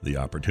whenever the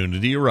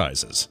opportunity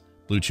arises.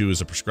 Blue Chew is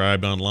a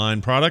prescribed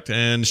online product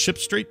and shipped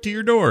straight to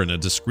your door in a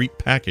discreet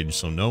package,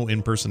 so no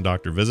in-person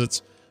doctor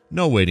visits,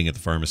 no waiting at the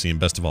pharmacy, and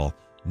best of all,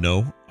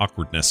 no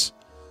awkwardness.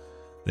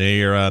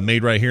 They are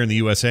made right here in the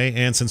USA,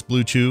 and since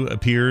Blue Chew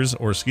prepares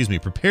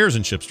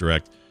and ships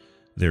direct,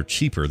 they're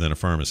cheaper than a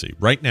pharmacy.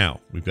 Right now,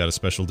 we've got a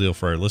special deal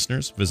for our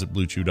listeners. Visit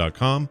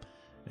BlueChew.com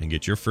and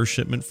get your first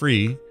shipment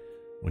free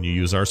when you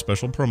use our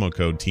special promo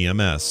code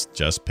TMS.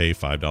 Just pay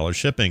 $5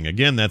 shipping.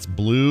 Again, that's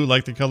blue,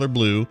 like the color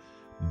blue,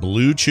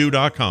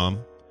 BlueChew.com,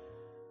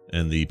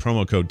 and the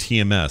promo code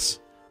TMS.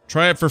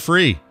 Try it for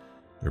free.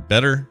 They're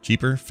better,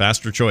 cheaper,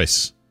 faster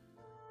choice.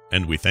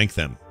 And we thank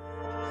them.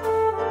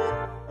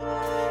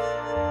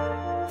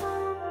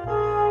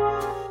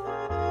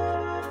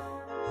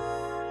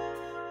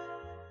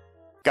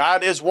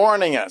 God is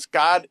warning us.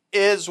 God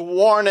is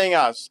warning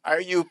us. Are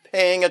you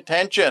paying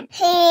attention?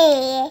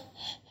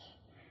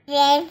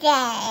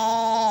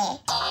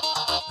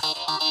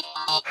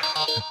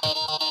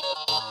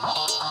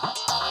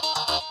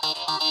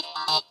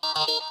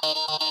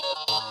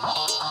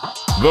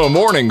 The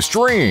morning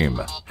stream.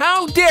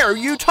 How dare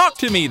you talk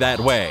to me that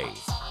way?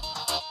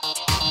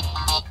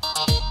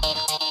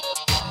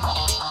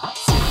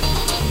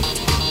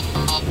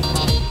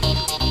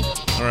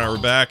 All right, we're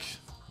back.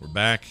 We're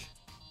back.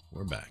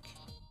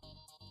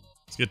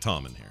 Let's get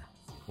Tom in here.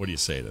 What do you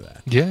say to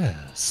that?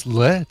 Yes,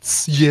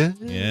 let's. Yeah.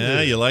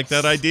 Yeah, you like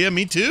that idea?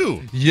 Me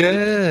too.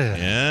 Yeah.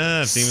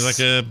 Yeah, it seems like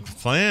a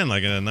plan,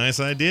 like a nice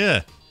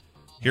idea.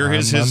 Here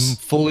is I'm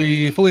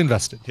fully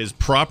invested. His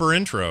proper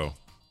intro.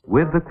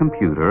 With the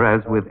computer,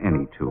 as with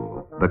any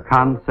tool, the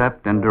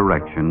concept and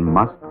direction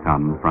must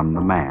come from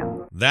the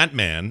man. That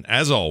man,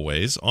 as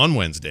always, on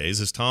Wednesdays,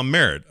 is Tom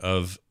Merritt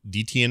of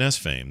DTNS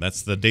fame.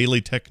 That's the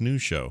Daily Tech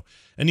News Show.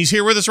 And he's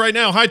here with us right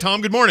now. Hi, Tom.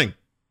 Good morning.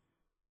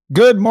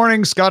 Good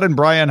morning, Scott and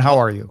Brian. How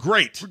are you?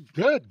 Great.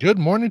 Good. Good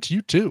morning to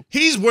you, too.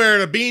 He's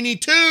wearing a beanie,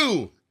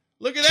 too.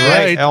 Look at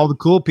that. Right. All the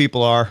cool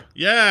people are.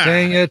 Yeah.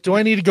 Dang it. Do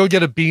I need to go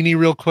get a beanie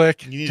real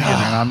quick?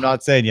 I'm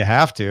not saying you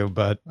have to,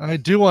 but I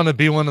do want to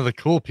be one of the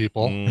cool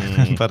people.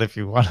 But if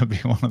you want to be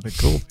one of the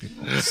cool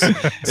people,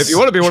 if you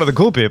want to be one of the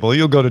cool people,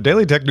 you'll go to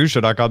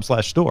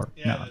dailytechnewsshow.com/store.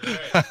 Yeah,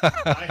 that's right.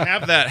 I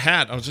have that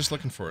hat. I was just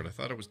looking for it. I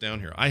thought it was down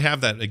here. I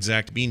have that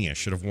exact beanie. I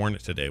should have worn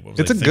it today. What was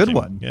it's I a thinking? good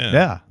one.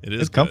 Yeah. It is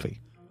it's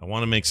comfy. I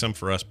want to make some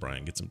for us,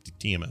 Brian. Get some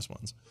TMS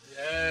ones.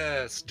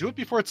 Yes. Do it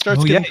before it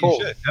starts getting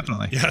cold. You should,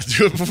 definitely. Yeah,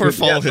 do it before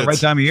fall hits. The right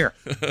time of year.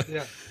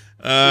 Yeah.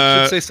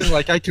 You should say something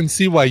like, I can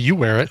see why you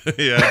wear it.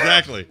 Yeah,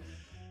 exactly.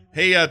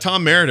 Hey,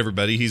 Tom Merritt,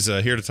 everybody. He's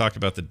here to talk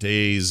about the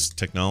day's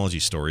technology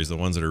stories, the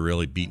ones that are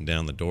really beating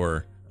down the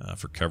door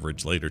for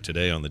coverage later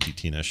today on the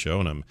DTNS show,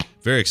 and I'm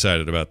very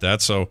excited about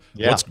that. So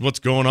what's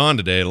going on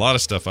today? A lot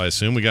of stuff, I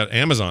assume. We got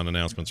Amazon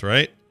announcements,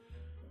 right?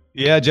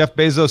 Yeah, Jeff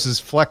Bezos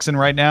is flexing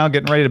right now,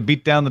 getting ready to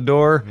beat down the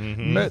door.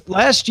 Mm-hmm.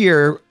 Last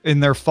year,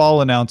 in their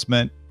fall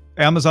announcement,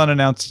 Amazon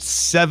announced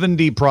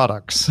 70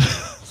 products.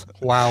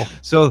 Wow.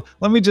 So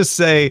let me just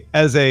say,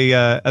 as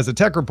a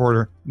tech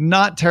reporter,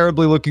 not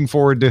terribly looking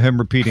forward to him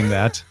repeating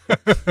that.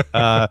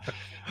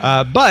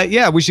 But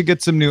yeah, we should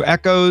get some new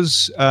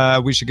Echoes.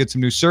 We should get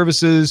some new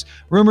services.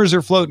 Rumors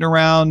are floating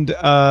around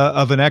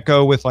of an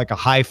Echo with like a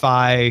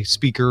hi-fi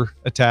speaker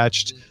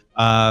attached.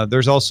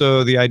 There's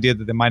also the idea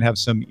that they might have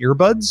some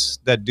earbuds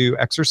that do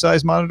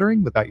exercise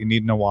monitoring without you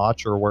needing a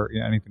watch or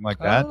anything like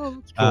that. Oh,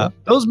 that's cool.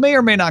 Those may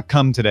or may not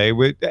come today.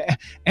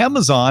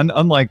 Amazon,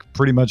 unlike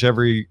pretty much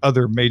every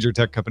other major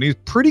tech company, is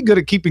pretty good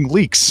at keeping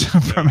leaks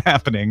from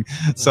happening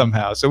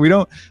somehow. So we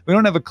don't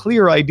have a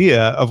clear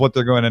idea of what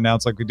they're going to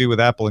announce like we do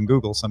with Apple and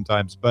Google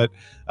sometimes. But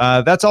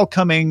that's all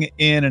coming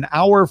in an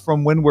hour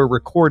from when we're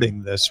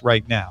recording this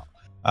right now.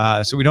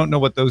 So we don't know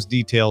what those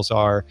details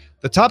are.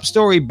 The top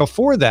story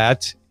before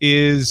that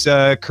is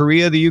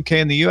Korea, the UK,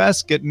 and the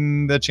US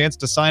getting the chance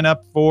to sign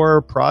up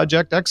for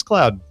Project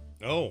xCloud.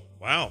 Oh,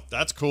 wow.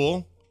 That's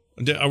cool.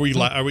 Are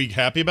we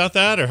happy about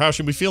that, or how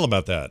should we feel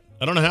about that?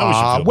 I don't know how we should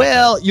feel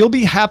about that. You'll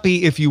be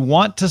happy if you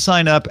want to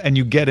sign up and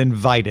you get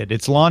invited.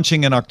 It's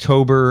launching in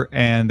October,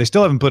 and they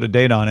still haven't put a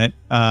date on it.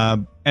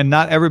 And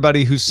not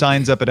everybody who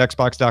signs up at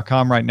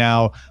Xbox.com right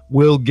now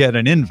will get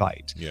an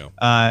invite.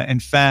 Yeah. In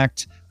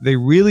fact, they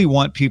really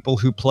want people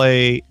who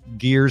play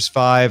Gears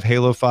 5,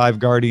 Halo 5,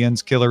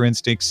 Guardians, Killer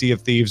Instinct, Sea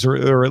of Thieves,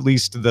 or at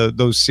least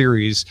those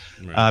series,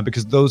 right.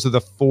 Because those are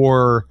the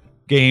 4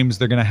 games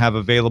they're going to have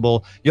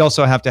available. You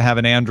also have to have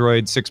an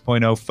Android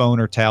 6.0 phone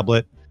or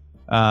tablet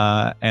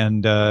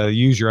and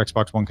use your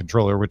Xbox One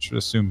controller, which I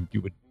assume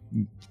you would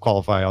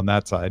qualify on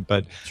that side.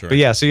 But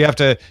yeah, so you have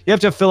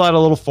to fill out a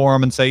little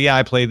form and say, yeah,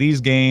 I play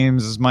these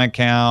games, this is my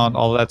account,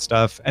 all of that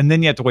stuff, and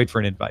then you have to wait for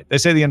an invite. They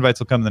say the invites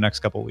will come in the next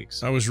couple of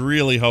weeks. I was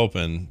really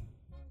hoping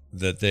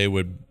that they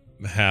would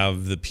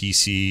have the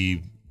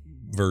PC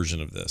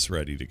version of this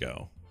ready to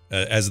go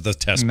as the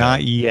test.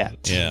 Not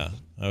yet. Yeah,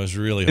 I was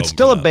really hoping it's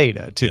still for a that.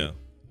 beta too.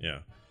 Yeah,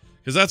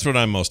 because that's what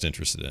I'm most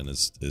interested in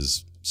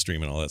is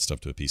streaming all that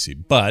stuff to a PC.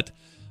 But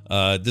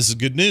this is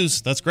good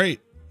news. That's great.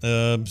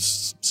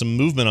 Some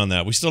movement on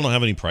that. We still don't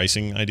have any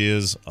pricing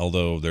ideas,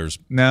 although there's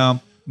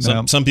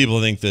some people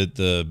think that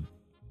the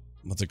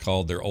what's it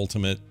called, their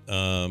Ultimate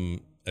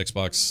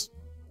Xbox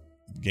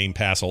Game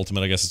Pass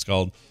Ultimate, I guess it's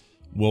called,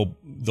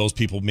 those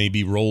people may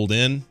be rolled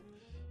in.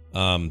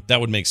 That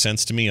would make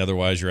sense to me.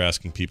 Otherwise, you're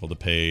asking people to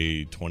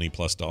pay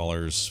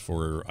 $20+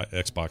 for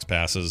Xbox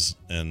passes,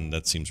 and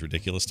that seems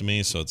ridiculous to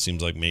me. So it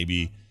seems like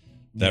maybe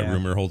that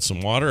rumor holds some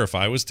water if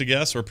I was to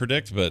guess or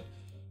predict, but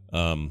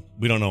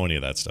we don't know any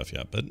of that stuff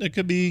yet. But it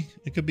could be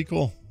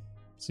cool.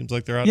 Seems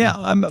like they're out.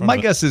 Yeah, my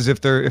guess is if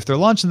they're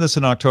launching this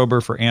in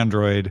October for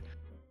Android,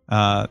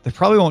 they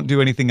probably won't do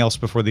anything else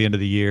before the end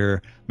of the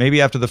year.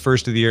 Maybe after the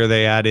first of the year,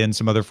 they add in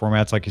some other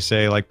formats, like you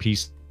say, like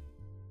Peace,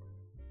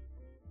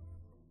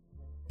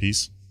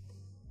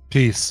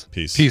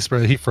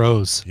 bro. He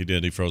froze. He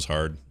did. He froze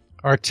hard.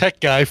 Our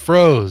tech guy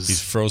froze. He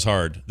froze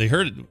hard. They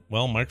heard it.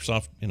 Well,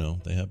 Microsoft,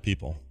 they have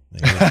people.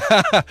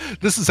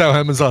 This is how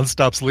Amazon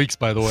stops leaks,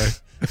 by the way.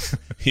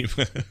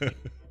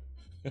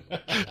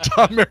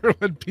 Tom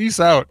Merriman, peace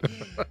out.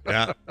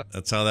 Yeah,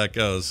 that's how that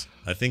goes.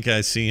 I think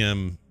I see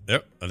him.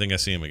 Yep, I think I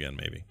see him again,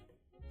 maybe.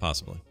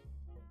 Possibly.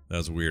 That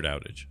was a weird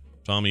outage.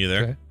 Tom, are you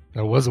there? Okay.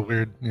 That was a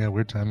weird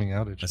timing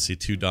outage. I see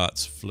two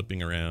dots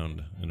flipping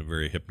around in a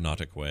very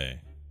hypnotic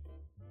way.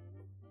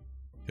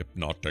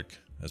 Hypnotic,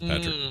 as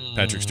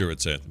Patrick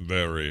Stewart said.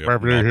 Very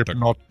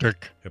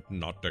hypnotic.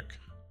 Hypnotic.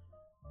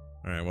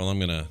 All right, well, I'm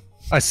going to...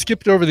 I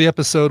skipped over the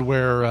episode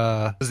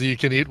where you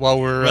can eat while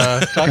we're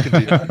talking to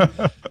you.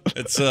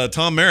 It's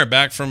Tom Merritt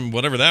back from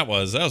whatever that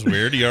was. That was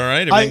weird. You all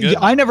right? Good?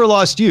 I never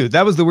lost you.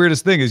 That was the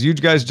weirdest thing, is you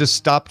guys just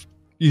stopped.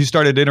 You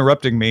started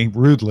interrupting me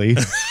rudely,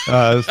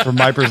 from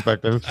my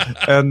perspective,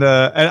 and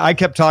I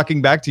kept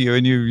talking back to you,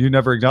 and you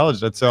never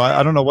acknowledged it. So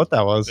I don't know what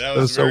that was. That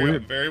was so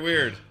weird. Very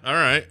weird. All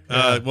right.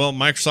 Well,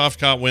 Microsoft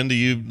caught wind of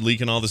you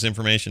leaking all this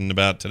information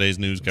about today's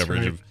news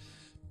coverage of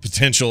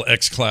potential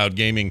xCloud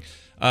gaming.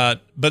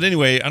 But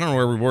anyway, I don't know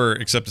where we were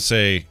except to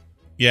say,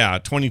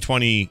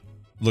 2020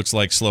 looks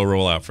like slow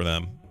rollout for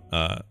them.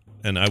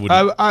 And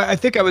I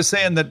think I was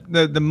saying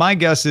that my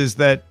guess is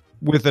that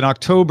with an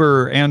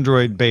October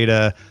Android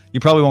beta, you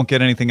probably won't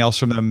get anything else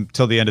from them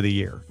till the end of the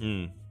year.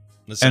 And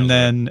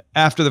then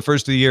after the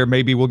first of the year,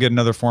 maybe we'll get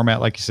another format,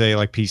 like you say,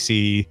 like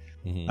PC.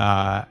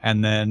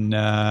 And then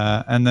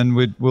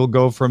we'll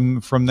go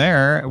from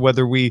there.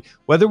 Whether we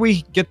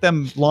get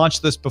them launch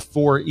this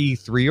before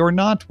E3 or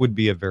not would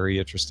be a very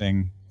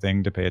interesting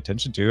thing to pay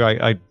attention to.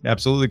 I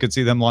absolutely could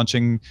see them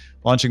launching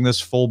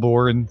this full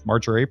bore in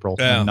March or April.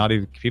 Yeah. Not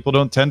even, people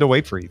don't tend to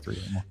wait for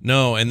E3 anymore.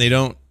 No, and they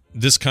don't.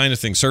 This kind of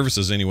thing,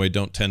 services anyway,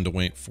 don't tend to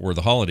wait for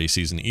the holiday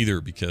season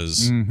either,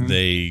 because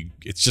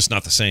it's just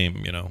not the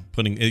same.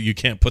 You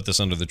can't put this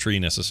under the tree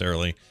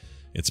necessarily.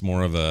 It's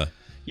more of a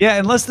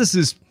unless this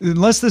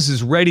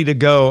is ready to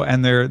go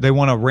and they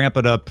want to ramp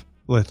it up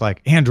with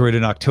like Android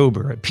in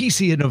October and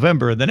PC in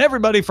November, and then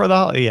everybody for the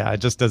holiday. Yeah, it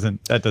just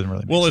doesn't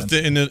really make sense.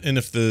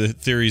 If the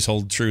theories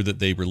hold true that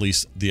they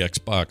release the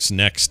Xbox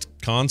Next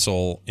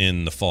console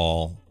in the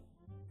fall,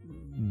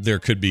 there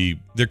could be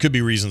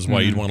reasons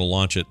why you'd want to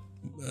launch it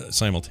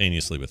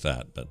simultaneously with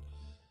that. But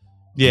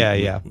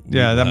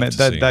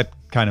that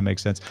kind of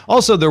makes sense.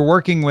 Also, they're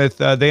working with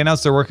they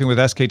announced they're working with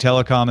SK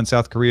Telecom in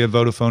South Korea,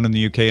 Vodafone in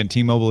the UK, and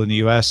T-Mobile in the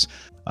US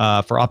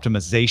for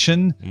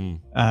optimization.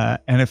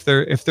 And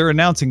if they're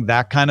announcing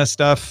that kind of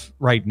stuff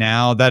right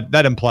now,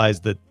 that implies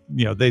that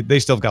they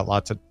still got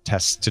lots of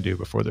tests to do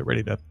before they're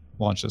ready to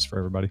launch this for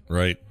everybody.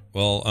 Right.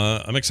 Well,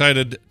 I'm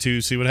excited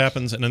to see what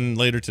happens, and then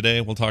later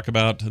today we'll talk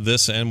about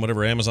this and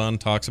whatever Amazon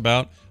talks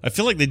about. I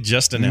feel like they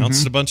just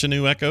announced a bunch of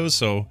new Echoes,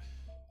 so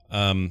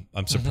I'm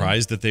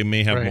surprised that they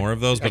may have more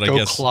of those. But Echo I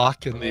guess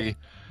Clock and the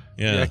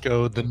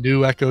Echo, the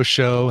new Echo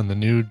Show, and the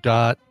new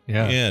Dot.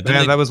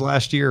 That was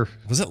last year.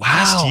 Was it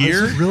last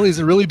year? Has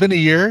it really been a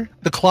year?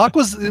 The clock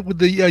was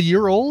a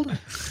year old.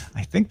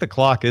 I think the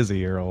clock is a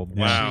year old.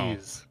 Wow.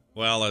 Jeez.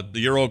 Well, the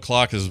year-old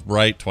clock is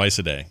right twice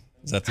a day.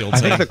 Is that the old I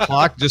saying? think the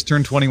clock just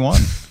turned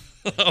 21.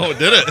 Oh,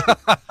 did it?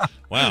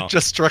 Wow.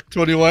 Just struck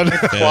 21.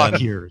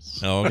 Clock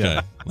years. Oh, okay.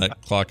 That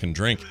clock can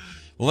drink.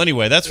 Well,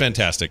 anyway, that's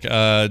fantastic.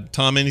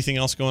 Tom, anything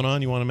else going on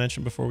you want to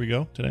mention before we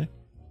go today?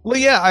 Well,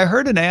 yeah, I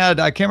heard an ad.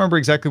 I can't remember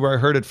exactly where I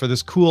heard it, for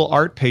this cool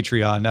art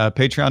Patreon,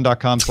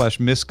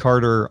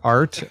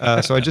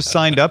 patreon.com/MissCarterArt. So I just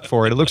signed up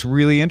for it. It looks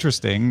really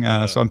interesting.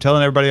 So I'm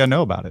telling everybody I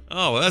know about it.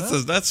 Oh, well,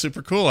 that's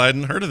super cool. I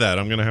hadn't heard of that.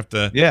 I'm going to have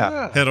to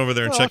head over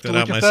there and check that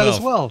out myself. That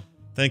as well.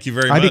 Thank you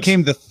very much. I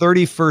became the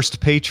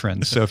 31st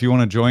patron, so if you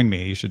want to join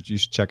me, you should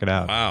check it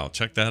out. Wow,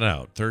 check that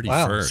out. 31st.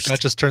 Wow, Scott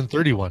just turned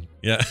 31.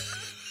 Yeah.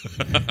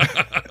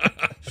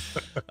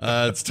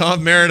 It's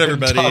Tom Merritt,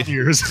 everybody. Top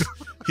years.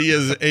 He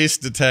is Ace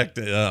Detect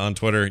on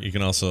Twitter. You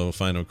can also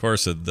find him, of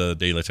course, at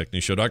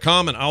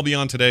thedailytechnewsshow.com. And I'll be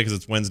on today because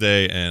it's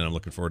Wednesday, and I'm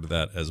looking forward to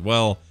that as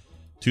well.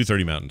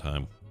 2:30 Mountain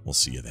Time. We'll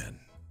see you then.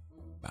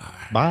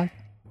 Bye.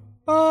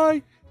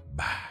 Bye.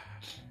 Bye.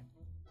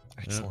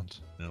 Excellent.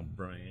 Now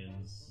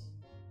Brian's.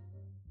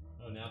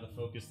 Oh, now the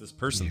focus this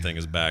person thing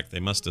is back. They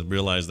must have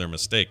realized their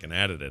mistake and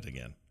added it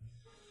again.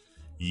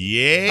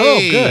 Yay! Oh,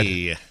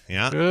 good.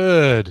 Yeah.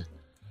 Good.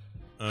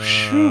 All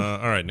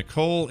right.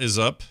 Nicole is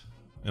up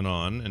and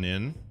on and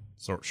in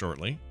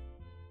shortly.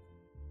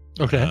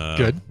 Okay.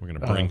 Good. We're gonna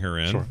bring her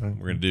in. Sure.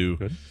 We're gonna do.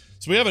 Good.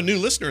 So we have a new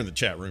listener in the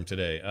chat room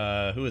today.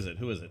 Who is it?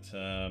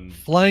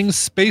 Flying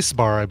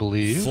Spacebar, I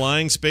believe.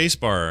 Flying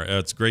Spacebar.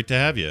 It's great to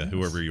have you,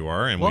 whoever you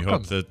are, and Welcome. we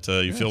hope that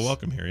you feel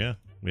welcome here. Yeah,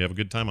 we have a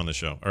good time on the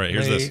show. All right,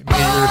 here's this. May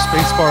your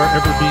Spacebar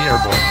ever be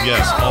airborne.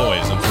 Yes,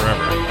 always and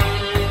forever.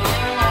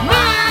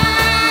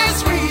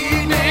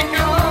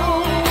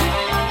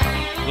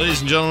 Ladies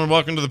and gentlemen,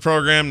 welcome to the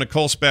program.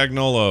 Nicole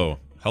Spagnolo.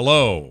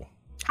 Hello.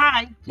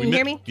 Hi. Can you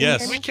hear me?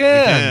 Yes, we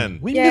can.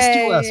 We missed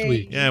you Yay. last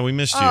week. Yeah, we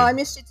missed you. Oh, I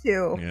missed you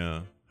too.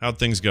 Yeah. How'd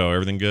things go?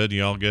 Everything good?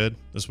 You all good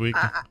this week?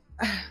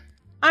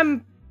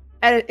 I'm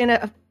in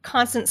a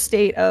constant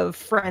state of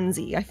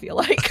frenzy, I feel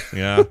like.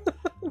 Yeah.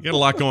 You got a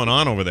lot going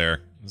on over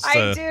there.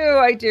 I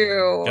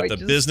do. Got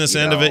the business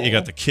end of it. You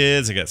got the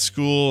kids. You got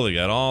school. You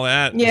got all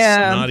that.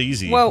 Yeah. It's not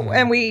easy. Well,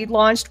 and we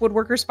launched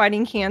Woodworkers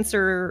Fighting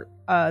Cancer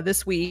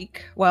this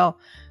week. Well,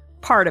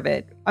 part of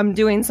it. I'm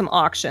doing some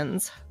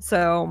auctions.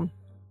 So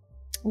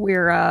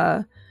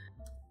we're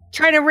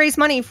trying to raise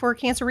money for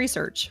cancer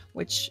research,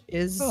 which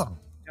is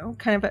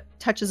kind of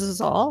touches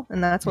us all.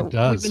 And that's what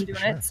we've been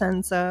doing it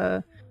since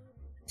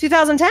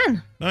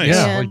 2010. Nice.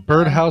 Yeah, And, like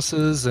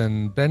birdhouses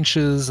and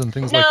benches and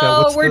things like that.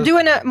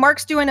 No,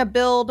 Mark's doing a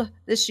build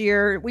this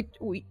year.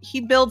 He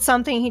builds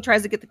something. He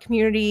tries to get the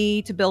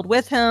community to build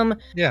with him.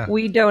 Yeah.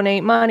 We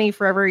donate money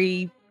for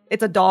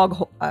it's a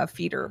dog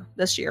feeder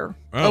this year.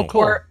 Oh,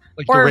 cool. Or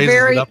Like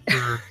very, it up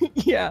for...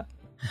 yeah.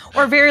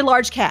 Or a very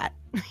large cat.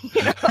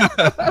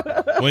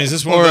 Wait, is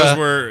this one of those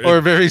where... Or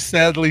a very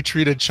sadly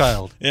treated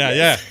child.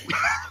 Yeah.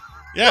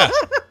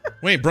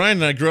 Wait, Brian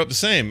and I grew up the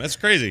same. That's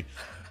crazy.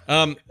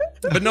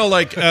 But no,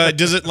 like,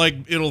 does it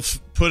it'll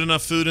put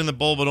enough food in the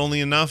bowl, but only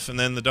enough, and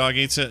then the dog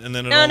eats it, and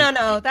then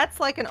No. That's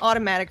like an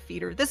automatic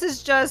feeder. This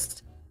is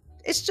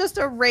it's just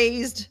a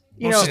raised,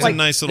 it's just a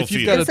nice little if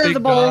you've feeder. got a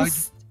big dog,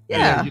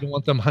 you don't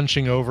want them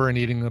hunching over and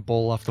eating the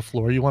bowl off the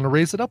floor. You want to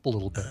raise it up a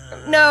little bit.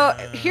 No,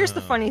 here's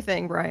the funny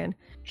thing, Brian.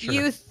 Sure.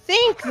 You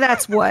think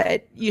that's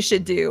what you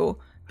should do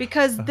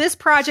because this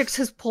project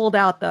has pulled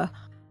out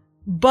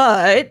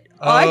but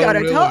I gotta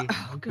really? tell.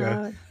 Oh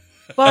God.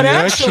 But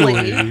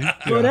actually,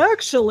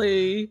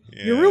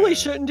 you really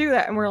shouldn't do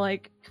that. And we're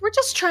like, we're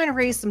just trying to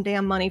raise some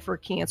damn money for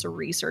cancer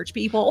research,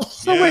 people.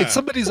 So wait,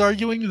 somebody's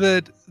arguing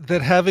that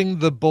having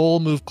the bowl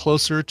move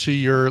closer to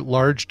your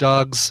large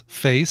dog's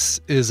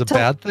face is a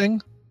bad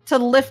thing? To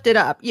lift it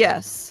up,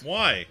 yes.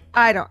 Why?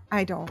 I don't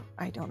know.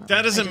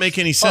 That doesn't make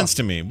any sense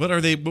to me. What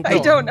are they?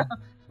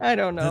 I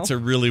don't know. That's a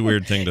really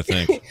weird thing to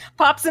think.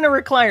 Pops in a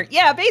recliner.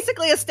 Yeah,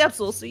 basically a step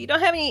stool. So you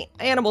don't have any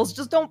animals.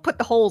 Just don't put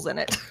the holes in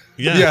it.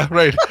 Yeah,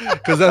 right.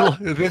 Because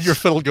then your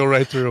foot will go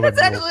right through. That's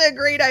actually a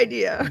great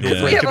idea.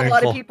 Yeah. We have a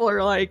lot of people who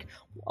are like,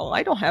 "Well,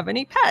 I don't have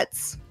any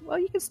pets." Well,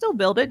 you can still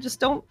build it. Just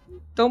don't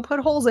put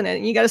holes in it.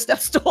 And you got a step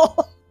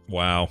stool.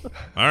 Wow.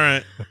 All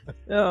right.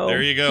 So,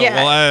 there you go.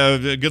 yeah.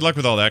 Well, good luck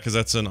with all that because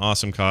that's an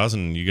awesome cause,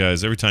 and you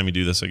guys, every time you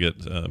do this, I get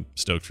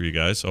stoked for you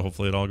guys. So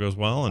hopefully it all goes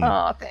well.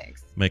 And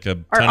thanks. Make a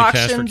ton Our of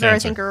cash for auctions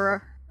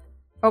cancer.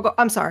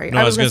 I'm sorry. No,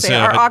 I was going to say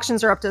our I-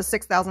 auctions are up to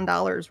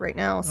 $6,000 right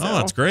now. So Oh,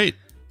 that's great.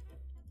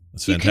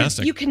 That's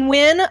fantastic. You can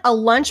win a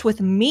lunch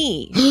with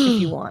me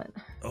if you want.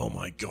 Oh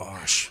my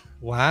gosh.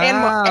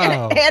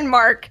 Wow. And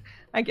Mark,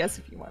 I guess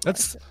if you want.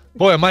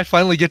 Boy, I might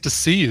finally get to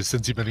see you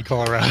since you've been in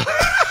Colorado.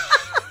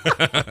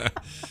 I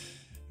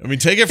mean,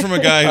 take it from a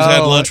guy who's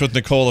had lunch with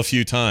Nicole a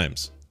few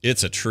times.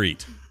 It's a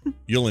treat.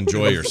 You'll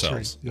enjoy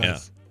yourselves.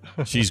 Yes.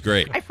 Yeah. She's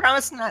great. I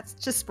promise not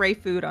to spray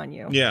food on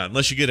you. Yeah,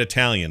 unless you get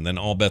Italian, then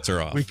all bets are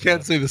off. We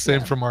can't say the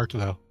same for Mark,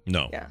 though.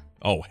 No. Yeah.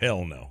 Oh,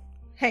 hell no.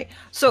 Hey,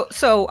 so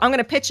I'm going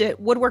to pitch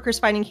it.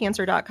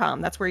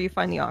 Woodworkersfightingcancer.com. That's where you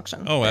find the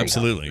auction. Oh, There you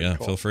absolutely. go. Yeah,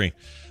 feel free.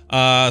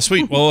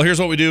 Sweet. Well, here's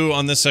what we do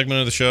on this segment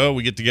of the show.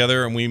 We get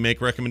together and we make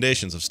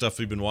recommendations of stuff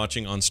we've been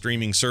watching on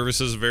streaming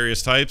services of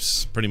various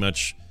types. Pretty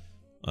much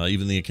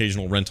even the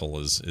occasional rental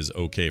is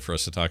okay for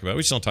us to talk about.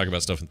 We just don't talk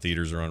about stuff in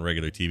theaters or on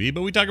regular TV,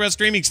 but we talk about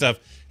streaming stuff.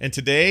 And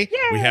today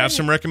we have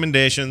some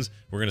recommendations.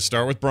 We're going to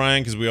start with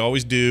Brian because we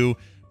always do.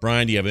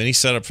 Brian, do you have any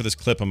setup for this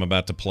clip I'm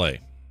about to play?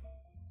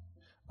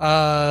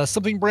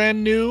 Something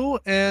brand new,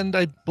 and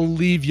I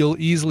believe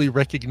you'll easily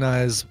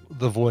recognize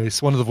the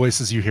voice, one of the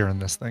voices you hear in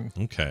this thing.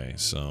 Okay,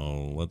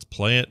 so let's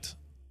play it.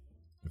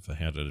 If I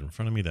had it in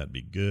front of me, that'd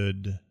be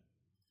good.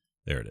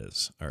 There it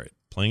is. All right,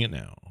 playing it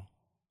now.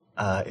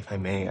 If I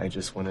may, I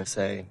just want to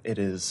say it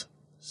is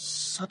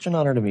Such an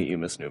honor to meet you,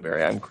 Miss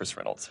Newberry. I'm Chris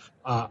Reynolds.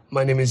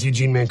 My name is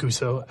Eugene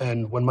Mancuso,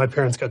 and when my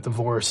parents got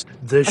divorced,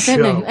 this I show...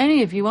 don't know who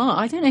any of you are.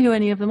 I don't know who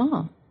any of them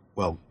are.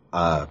 Well,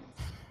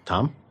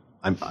 Tom?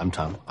 I'm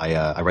Tom.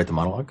 I write the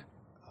monologue.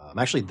 I'm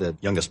actually the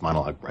youngest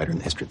monologue writer in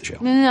the history of the show.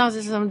 No, I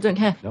don't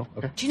care. No?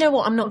 Okay. Do you know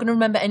what? I'm not going to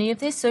remember any of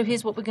this, so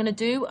here's what we're going to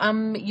do.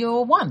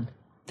 You're 1,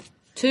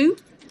 2,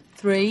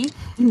 3,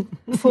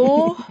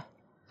 4.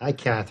 Hi,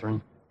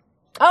 Catherine.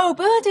 Oh,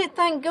 Burdett,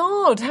 thank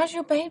God. How's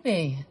your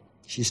baby?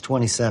 She's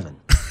 27.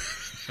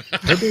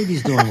 Her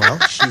baby's doing well.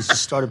 She's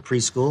just started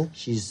preschool.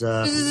 She's,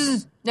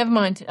 Never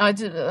mind. I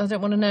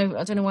don't want to know.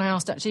 I don't know why I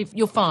asked, actually.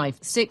 You're 5,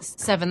 6,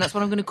 7. That's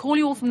what I'm going to call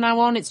you all from now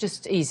on. It's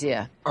just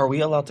easier. Are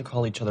we allowed to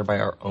call each other by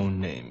our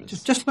own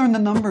names? Just learn the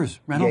numbers,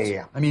 Reynolds.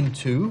 Yeah. I mean,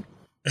 2.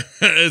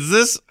 Is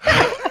this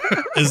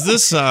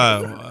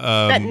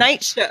that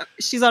night show?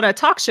 She's on a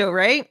talk show,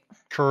 right?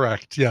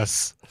 Correct.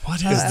 Yes.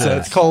 What is this?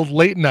 It's called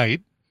Late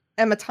Night.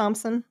 Emma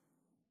Thompson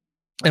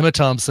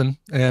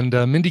and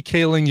Mindy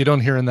Kaling. You don't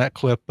hear in that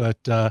clip, but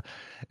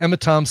Emma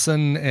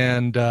Thompson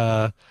and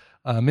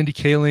Mindy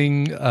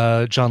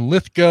Kaling, John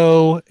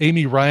Lithgow,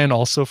 Amy Ryan,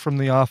 also from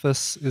The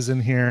Office, is in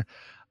here.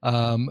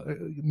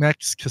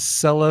 Max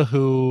Casella,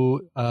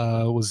 who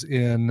was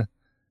in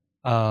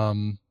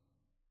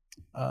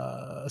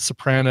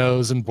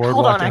Sopranos and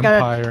Boardwalk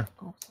Empire.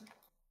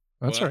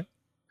 That's what? right.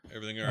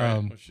 Everything all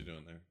right? What's she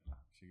doing there?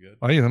 She good?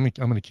 Oh, yeah, I'm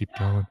going to keep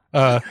going.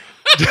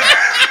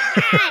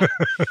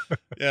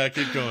 Yeah,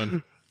 keep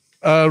going.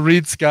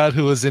 Reed Scott,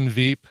 who was in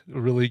Veep,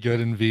 really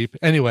good in Veep.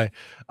 Anyway,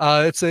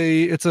 it's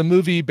a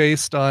movie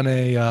based on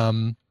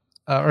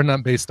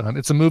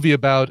it's a movie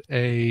about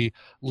a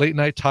late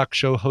night talk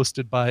show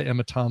hosted by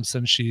Emma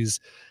Thompson. She's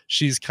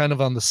kind of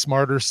on the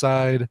smarter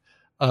side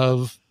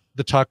of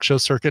the talk show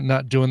circuit,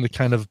 not doing the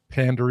kind of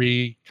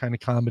pandery kind of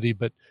comedy,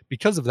 but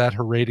because of that,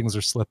 her ratings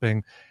are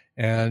slipping.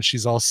 And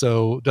she's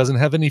also doesn't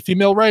have any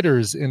female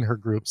writers in her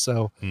group.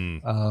 So,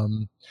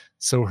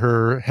 so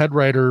her head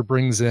writer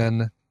brings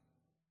in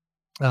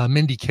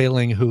Mindy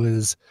Kaling, who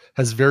has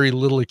very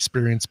little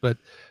experience, but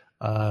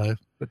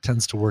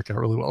tends to work out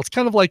really well. It's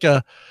kind of like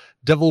a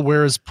Devil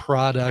Wears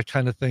Prada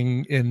kind of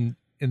thing in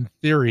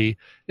theory.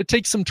 It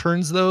takes some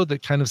turns though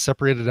that kind of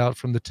separate it out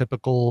from the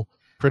typical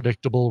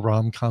predictable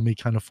rom-com-y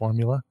kind of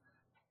formula.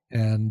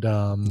 And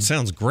it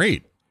sounds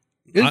great.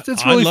 It's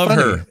really I love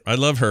funny. her. I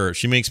love her.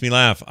 She makes me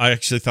laugh. I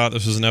actually thought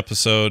this was an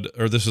episode,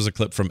 or this was a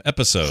clip from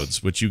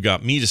Episodes, which you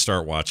got me to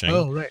start watching.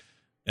 Oh, right.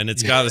 And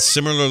it's got a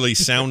similarly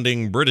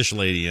sounding British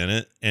lady in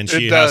it, and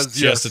she has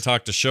to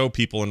talk to show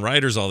people and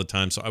writers all the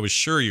time. So I was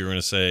sure you were going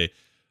to say,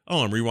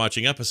 "Oh, I'm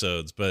rewatching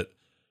Episodes," but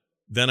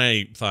then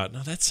I thought,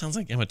 "No, that sounds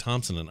like Emma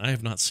Thompson," and I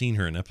have not seen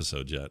her in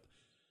Episodes yet.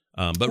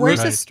 But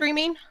where's this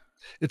streaming?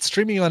 It's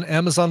streaming on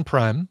Amazon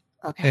Prime.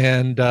 Okay.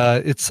 And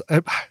it's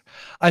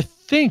I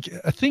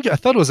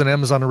thought it was an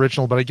Amazon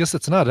original, but I guess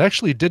it's not. It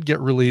actually did get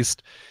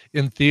released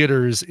in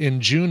theaters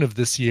in June of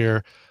this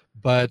year,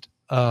 but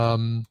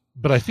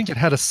I think it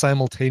had a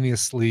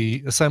simultaneous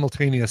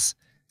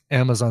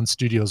Amazon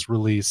Studios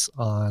release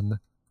on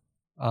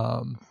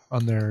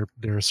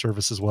their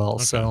service as well.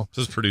 Okay. So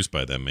this is produced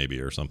by them, maybe,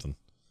 or something.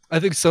 I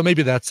think so.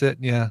 Maybe that's it.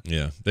 Yeah.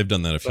 Yeah, they've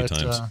done that a few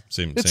times.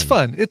 It's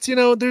fun. It's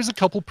there's a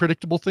couple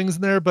predictable things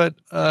in there, but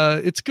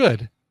it's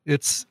good.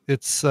 It's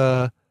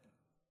a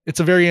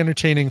very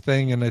entertaining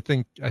thing, and I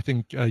think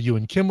you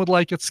and Kim would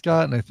like it,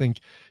 Scott, and I think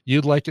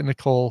you'd like it,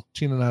 Nicole.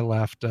 Tina and I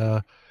laughed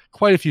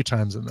quite a few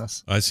times in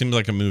this. It seems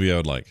like a movie I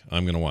would like.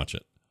 I'm going to watch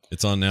it.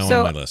 It's on now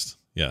on my list.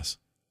 Yes.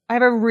 I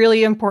have a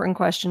really important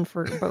question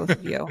for both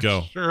of you.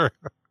 Go. Sure.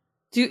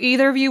 Do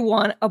either of you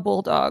want a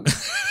bulldog?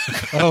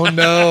 Oh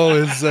no,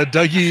 is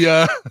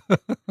Dougie?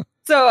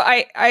 So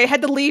I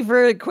had to leave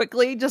really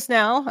quickly just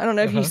now. I don't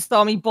know if you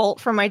saw me bolt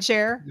from my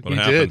chair. What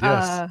happened? Did,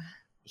 yes.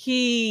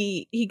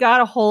 He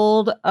got a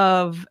hold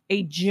of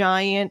a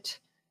giant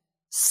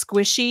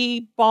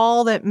squishy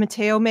ball that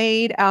Mateo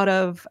made out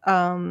of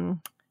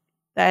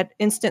that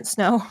instant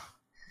snow.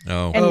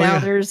 Oh. And now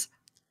there's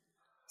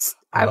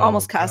I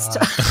almost cussed.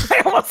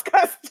 I almost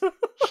cussed.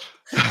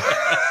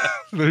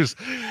 There's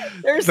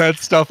that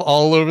stuff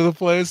all over the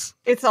place.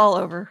 It's all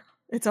over.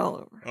 It's all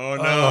over. Oh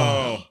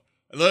no.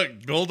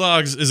 Look,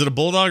 bulldogs. Is it a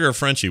bulldog or a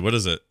Frenchie? What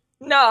is it?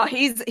 No,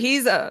 he's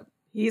a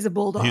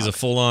bulldog. He's a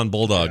full-on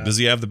bulldog. Yeah. Does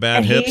he have the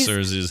bad hips, or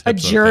is his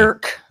hips a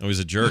jerk? Okay? Oh, he's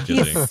a jerk, he's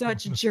is he?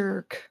 Such a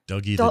jerk.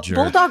 Dougie the jerk.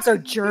 Bulldogs are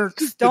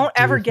jerks. Don't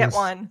ever get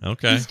one.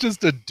 Okay. He's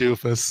just a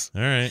doofus.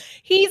 All right.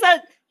 He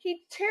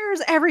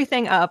tears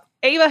everything up.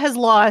 Ava has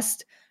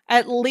lost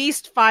at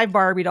least 5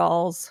 Barbie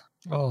dolls.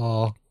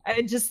 Oh.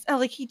 And just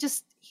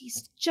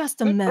he's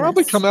just a mess.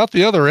 Probably come out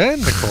the other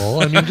end,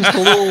 Nicole. I mean, just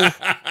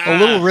a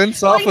little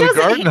rinse off with a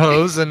garden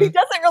hose, and he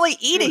doesn't really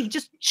eat it. He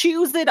just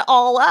chews it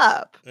all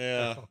up.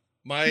 Yeah.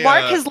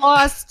 Mark has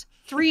lost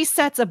 3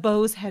 sets of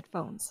Bose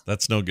headphones.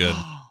 That's no good.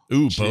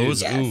 Ooh,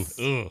 Bose. Yes.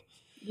 Ooh.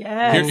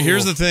 Yes.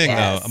 Here's the thing,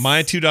 though.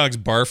 My 2 dogs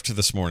barfed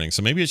this morning,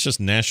 so maybe it's just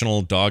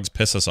National Dogs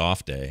Piss Us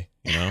Off Day.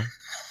 You know.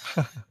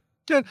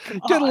 Get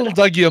a little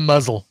Dougie a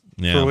muzzle.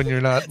 Yeah. For when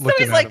you're not looking so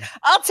he's at like, him.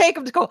 I'll take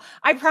him to go.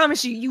 I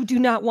promise you, you do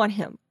not want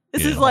him.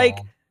 This Yeah. is like,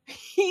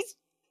 he's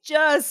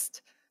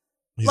just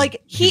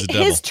like he's a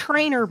devil. his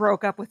trainer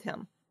broke up with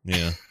him.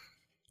 Yeah.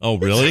 Oh,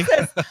 really?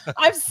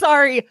 I'm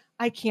sorry,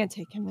 I can't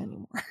take him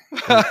anymore.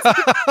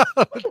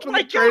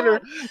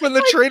 When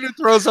the trainer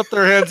throws up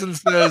their hands and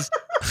says,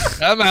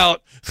 "I'm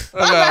out.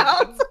 I'm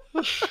out."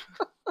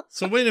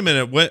 So wait a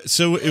minute. What?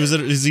 So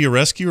is he a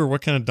rescue or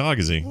what kind of dog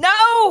is he?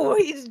 No,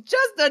 he's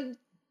just a.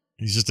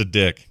 He's just a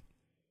dick.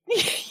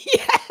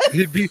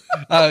 He'd be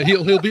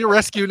he'll be a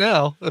rescue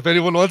now if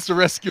anyone wants to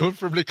rescue him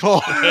from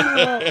Nicole.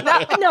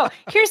 No,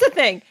 here's the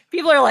thing.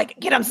 People are like,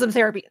 get him some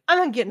therapy. I'm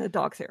not getting the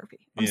dog therapy.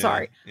 I'm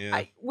sorry.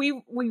 Yeah.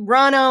 We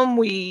run him.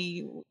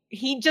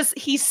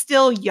 He's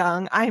still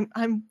young.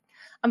 I'm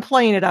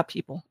playing it up,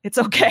 people. It's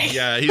okay.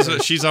 Yeah,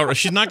 she's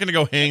not going to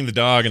go hang the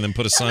dog and then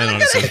put a sign on it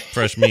that says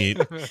fresh meat.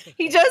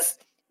 He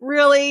just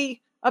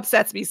really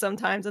upsets me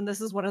sometimes, and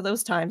this is one of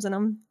those times,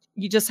 and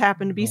you just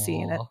happen to be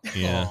seeing it.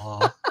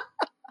 Yeah.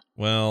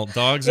 Well,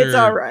 dogs It's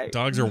are all right.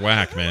 Dogs are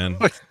whack, man.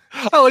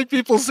 I like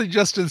people's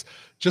suggestions.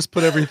 Just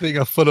put everything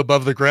a foot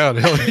above the ground.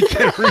 He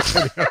can't reach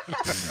it.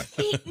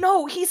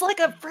 He's like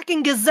a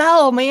freaking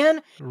gazelle,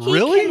 man.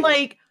 Really? He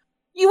can,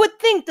 you would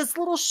think this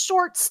little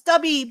short,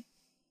 stubby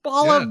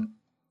ball of.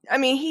 I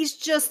mean, he's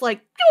just like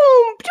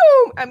boom,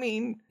 boom. I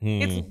mean,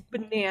 it's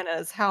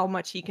bananas how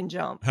much he can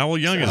jump. How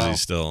young is he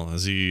still?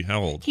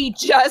 How old? He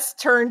just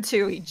turned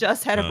 2. He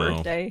just had a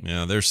birthday.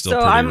 Yeah, they're still. So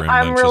pretty I'm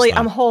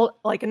rambunctious,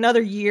 though.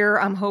 another year.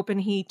 I'm hoping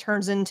he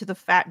turns into the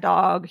fat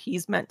dog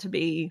he's meant to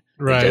be.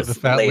 Right, the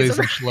fat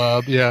lazy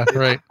schlub. Yeah,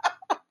 right.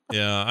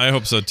 Yeah, I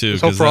hope so too.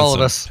 Let's hope for all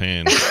of us.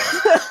 Pain.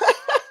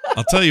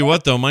 I'll tell you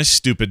what, though, my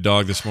stupid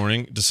dog this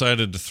morning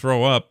decided to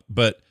throw up,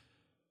 but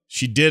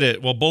she did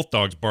it. Well, both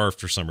dogs barfed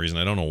for some reason.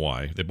 I don't know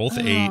why. They both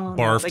ate,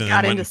 barfed, and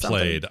then went and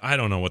played. I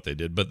don't know what they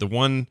did, but the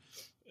one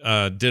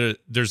did it.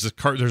 There's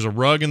a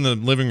rug in the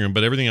living room,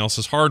 but everything else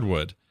is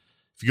hardwood.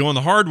 If you go on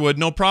the hardwood,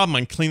 no problem.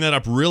 I can clean that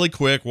up really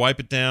quick, wipe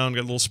it down,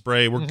 get a little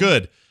spray. We're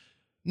good.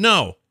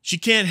 No, she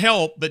can't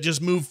help but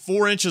just move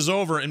 4 inches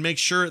over and make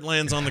sure it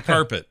lands on the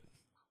carpet.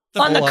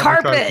 On the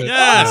carpet.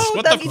 Yes. Oh,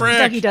 what Dougie, the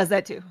frick? Dougie does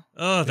that too.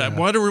 Oh, that.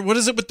 What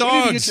is it with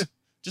dogs?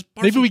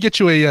 Maybe we get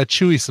you a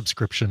Chewy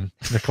subscription,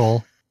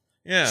 Nicole.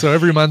 Yeah. So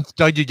every month,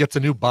 Dougie gets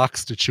a new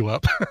box to chew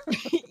up.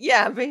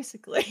 Yeah,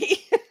 basically.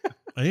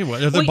 Hey,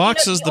 are the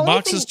boxes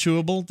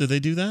chewable? Did they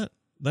do that?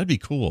 That'd be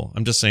cool.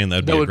 I'm just saying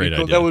that'd be a great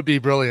idea. That would be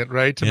brilliant,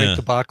 right? To make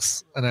the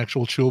box an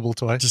actual chewable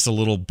toy. Just a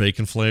little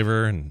bacon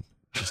flavor and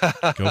just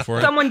go for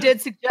it. Someone did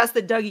suggest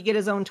that Dougie get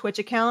his own Twitch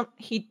account.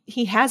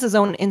 He has his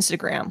own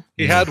Instagram.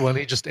 He had one.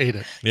 He just ate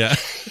it. Yeah.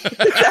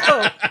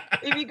 So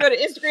if you go to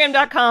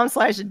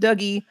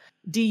Instagram.com/Dougie,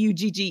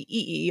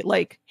 Duggee,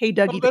 like Hey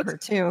Dougie the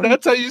cartoon.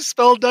 That's how you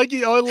spell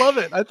Dougie? Oh, I love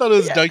it. I thought it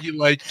was Dougie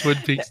like Twin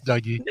Peaks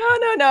Dougie.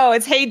 No.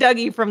 It's Hey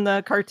Dougie from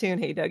the cartoon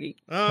Hey Dougie.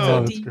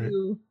 Oh, that's great.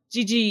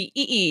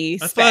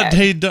 Duggee. I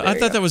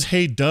thought that was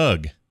Hey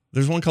Doug.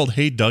 There's one called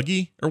Hey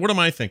Dougie? Or what am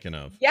I thinking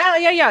of?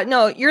 Yeah.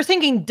 No, you're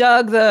thinking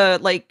Doug, the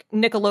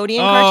Nickelodeon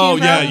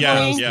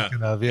cartoon.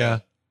 Yeah.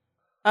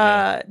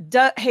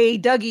 Hey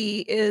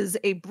Dougie is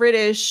a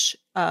British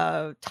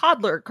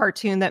toddler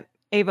cartoon that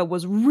Ava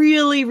was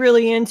really,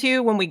 really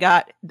into when we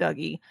got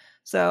Dougie.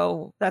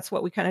 So that's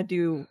what we kind of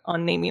do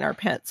on naming our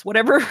pets.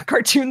 Whatever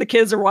cartoon the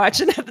kids are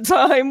watching at the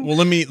time. Well,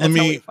 let me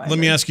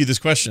ask you this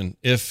question.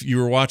 If you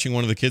were watching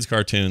one of the kids'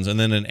 cartoons and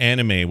then an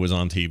anime was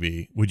on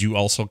TV, would you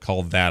also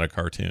call that a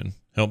cartoon?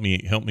 Help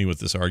me with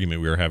this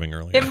argument we were having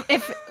earlier.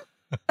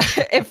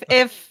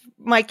 If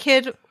my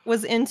kid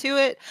was into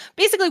it,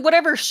 basically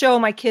whatever show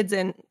my kid's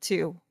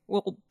into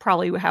will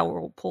probably how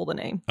we'll pull the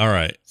name. All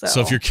right.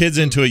 So if your kid's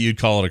into it, you'd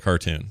call it a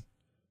cartoon.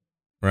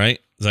 Right?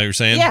 Is that what you're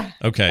saying? Yeah.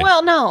 Okay.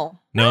 Well, no.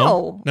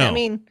 No. I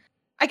mean,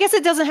 I guess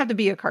it doesn't have to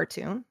be a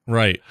cartoon.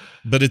 Right.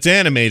 But it's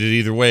animated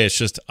either way. It's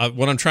just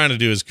what I'm trying to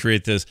do is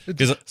create this.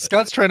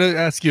 Scott's trying to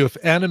ask you if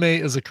anime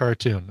is a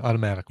cartoon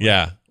automatically.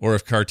 Yeah. Or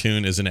if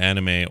cartoon is an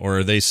anime, or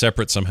are they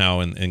separate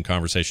somehow in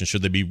conversation?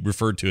 Should they be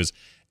referred to as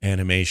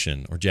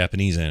animation or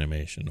Japanese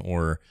animation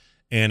or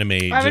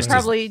anime? I would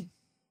probably,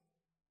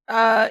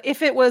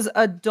 if it was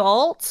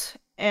adult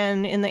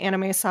and in the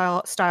anime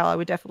style, I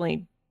would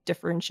definitely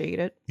differentiate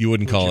it. You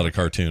wouldn't call it a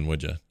cartoon,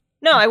 would you?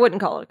 No, I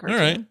wouldn't call it a cartoon.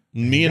 All right.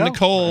 Me and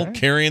Nicole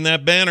carrying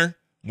that banner,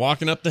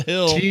 walking up the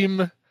hill.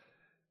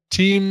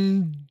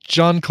 Team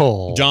John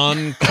Cole.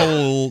 John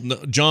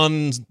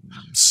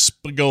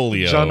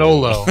Spagolio. John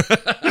Olo.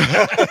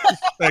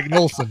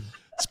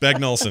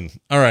 Spagnolson.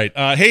 All right.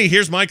 Hey,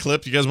 here's my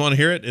clip. You guys want to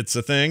hear it? It's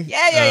a thing.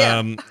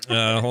 Yeah.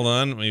 Hold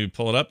on. Let me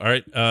pull it up. All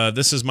right.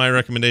 This is my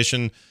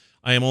recommendation.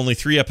 I am only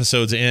 3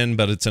 episodes in,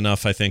 but it's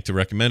enough, I think, to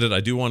recommend it.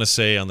 I do want to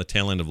say on the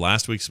tail end of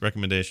last week's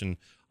recommendation,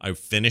 I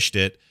finished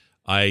it.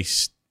 I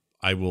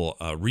will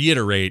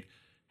reiterate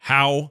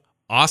how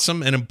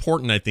awesome and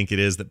important I think it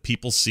is that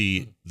people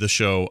see the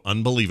show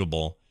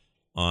Unbelievable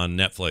on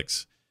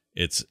Netflix.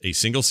 It's a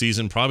single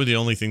season, probably the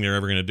only thing they're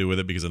ever going to do with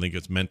it, because I think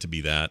it's meant to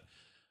be that.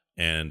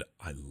 And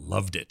I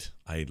loved it.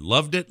 I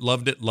loved it.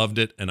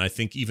 And I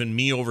think even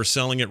me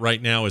overselling it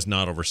right now is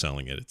not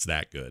overselling it. It's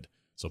that good.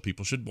 So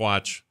people should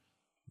watch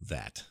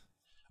that.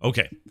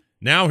 Okay,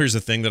 now here's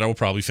the thing that I will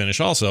probably finish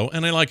also,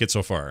 and I like it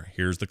so far.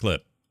 Here's the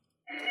clip.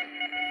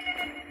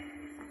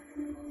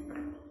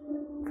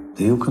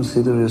 Do you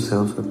consider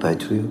yourself a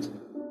patriot?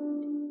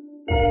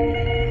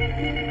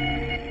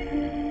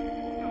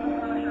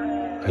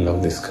 I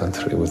love this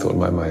country with all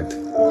my might.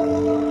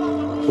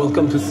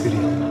 Welcome to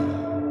Syria.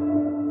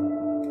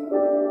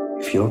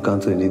 If your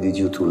country needed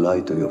you to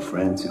lie to your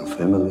friends, your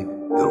family,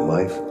 your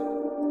wife,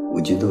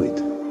 would you do it?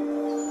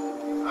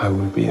 I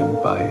will be a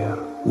buyer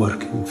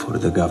working for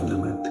the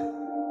government.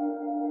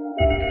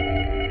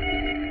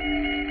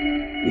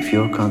 If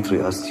your country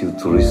asked you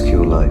to risk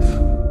your life,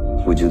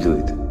 would you do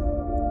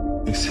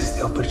it? This is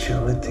the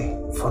opportunity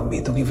for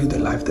me to give you the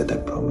life that I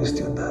promised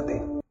you, Daddy.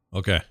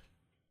 Okay.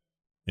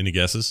 Any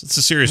guesses? It's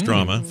a serious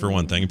drama, for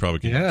one thing. You probably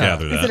can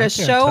gather that. Is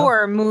it a show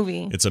or a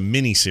movie? It's a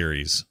mini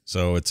series,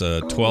 so it's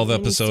a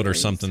 12-episode or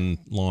something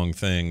long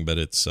thing, but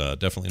it's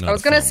definitely not. I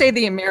was going to say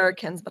The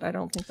Americans, but I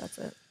don't think that's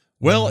it.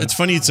 Well, it's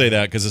funny you'd say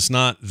that because it's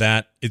not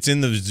that. It's in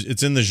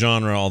the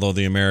genre, although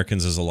The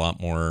Americans is a lot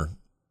more.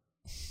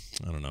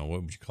 I don't know,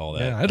 what would you call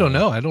that? Yeah, I don't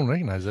know. I don't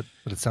recognize it,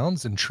 but it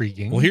sounds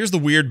intriguing. Well, here's the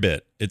weird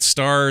bit. It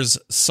stars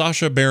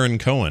Sacha Baron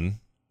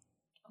Cohen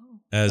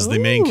as the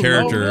main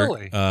character. Oh,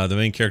 really? The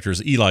main character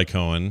is Eli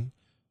Cohen,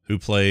 who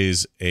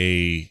plays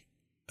a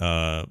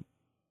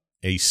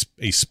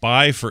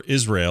spy for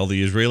Israel,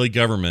 the Israeli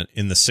government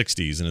in the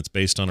 60s, and it's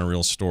based on a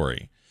real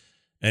story.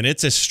 And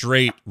it's a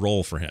straight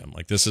role for him.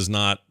 Like, this is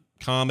not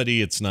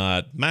comedy. It's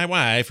not my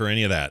wife or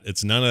any of that.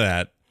 It's none of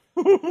that.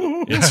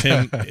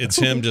 It's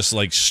him just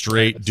like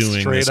straight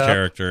doing this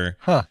character.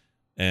 Huh.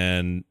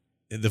 And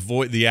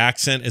the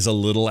accent is a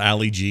little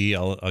Ali G.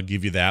 I'll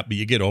give you that, but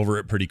you get over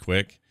it pretty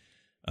quick.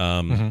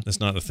 It's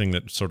not a thing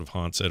that sort of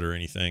haunts it or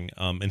anything.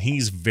 And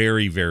he's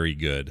very, very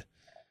good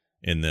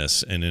in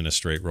this and in a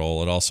straight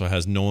role. It also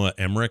has Noah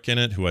Emmerich in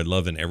it, who I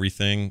love in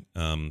everything.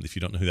 If you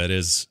don't know who that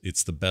is,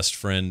 it's the best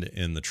friend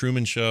in The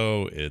Truman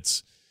Show.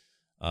 It's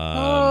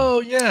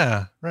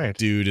right,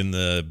 dude in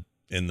the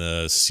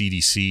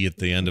CDC at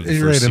the end of the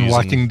first season. In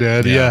Walking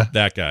Dead, yeah.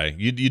 That guy.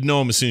 You'd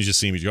know him as soon as you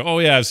see him. You go, oh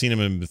yeah, I've seen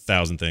him in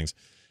 1,000 things.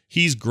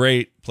 He's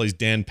great. Plays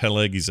Dan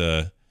Peleg. He's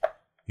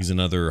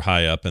another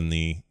high up in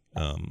the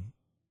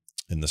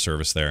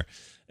service there.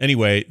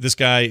 Anyway, this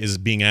guy is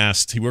being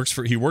asked. He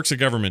works a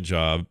government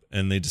job,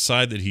 and they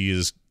decide that he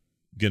is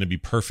going to be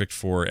perfect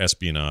for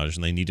espionage,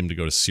 and they need him to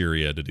go to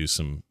Syria to do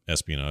some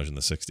espionage in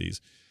the 60s.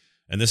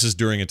 And this is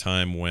during a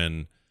time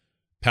when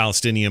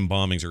Palestinian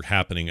bombings are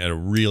happening at a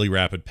really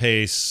rapid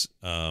pace.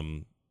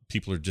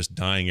 People are just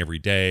dying every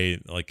day,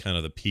 like kind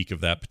of the peak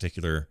of that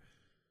particular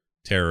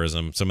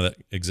terrorism. Some of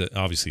that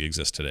obviously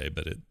exists today,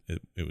 but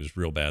it was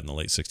real bad in the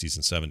late 60s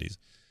and 70s.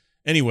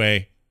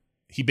 Anyway,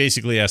 he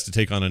basically has to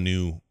take on a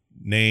new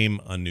name,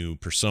 a new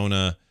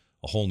persona,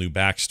 a whole new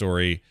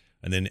backstory,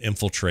 and then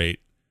infiltrate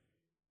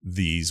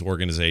these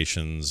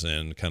organizations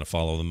and kind of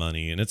follow the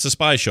money. And it's a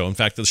spy show. In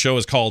fact, the show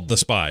is called The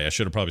Spy. I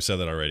should have probably said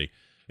that already.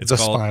 It's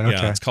called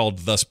it's called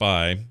The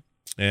Spy.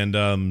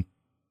 And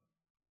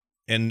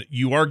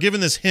you are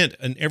given this hint,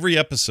 and every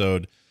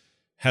episode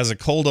has a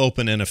cold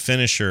open and a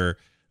finisher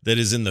that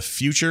is in the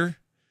future,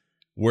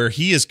 where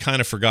he has kind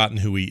of forgotten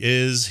who he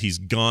is. He's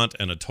gaunt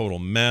and a total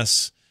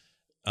mess.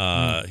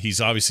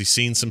 He's obviously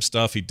seen some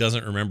stuff. He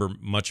doesn't remember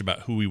much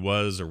about who he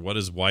was or what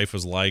his wife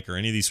was like or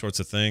any of these sorts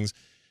of things.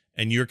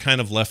 And you're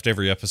kind of left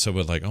every episode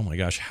with like, oh my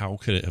gosh, how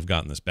could it have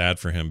gotten this bad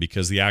for him?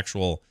 Because the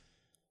actual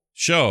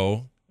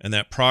show and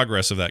that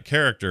progress of that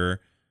character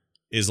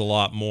is a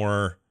lot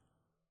more.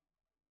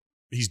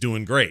 He's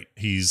doing great.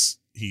 He's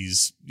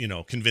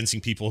convincing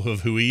people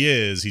of who he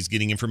is. He's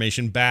getting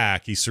information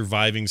back. He's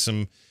surviving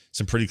some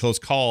pretty close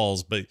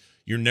calls, but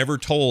you're never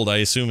told, I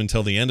assume,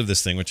 until the end of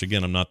this thing, which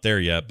again, I'm not there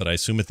yet, but I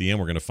assume at the end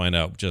we're going to find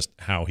out just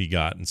how he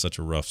got in such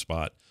a rough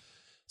spot.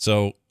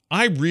 So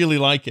I really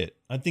like it.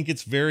 I think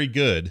it's very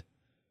good.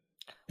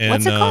 And,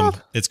 what's it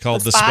called? It's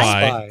called The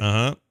Spy.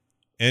 Uh-huh.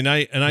 And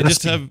I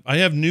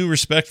have new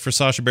respect for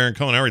Sacha Baron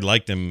Cohen. I already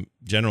liked him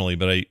generally,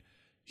 but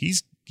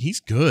he's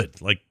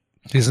good. Like,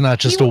 he's not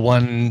just a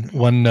one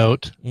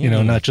note,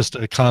 not just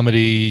a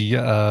comedy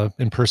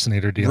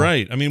impersonator deal.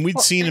 Right. I mean, we'd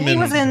seen him He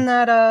was in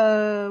that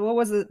what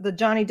was it? The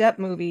Johnny Depp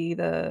movie,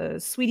 the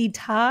Sweety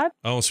Todd.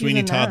 Oh,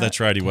 Sweety Todd. That's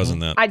right. He was in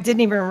that. I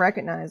didn't even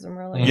recognize him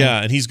really.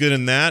 Yeah, and he's good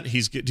in that.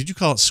 He's good. Did you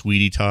call it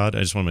Sweety Todd?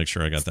 I just want to make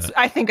sure I got that.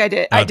 I think I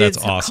did. Oh, I did.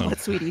 That's awesome. Call it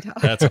Sweety Todd.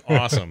 That's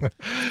awesome.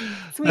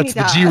 Sweety That's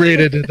the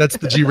G-rated. That's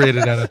the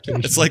G-rated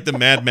adaptation. It's like the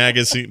Mad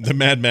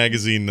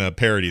Magazine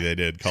parody they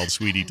did called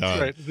Sweety Todd.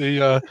 Right.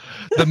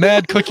 The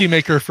Mad Cookie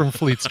Maker from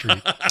Fleet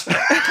Street.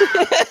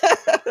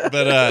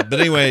 But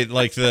anyway,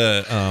 like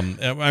I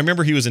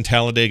remember he was in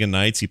Talladega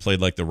Nights. He played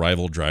like the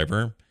rival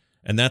driver,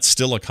 and that's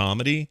still a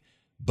comedy.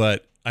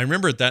 But I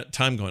remember at that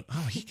time going,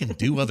 oh, he can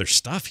do other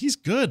stuff. He's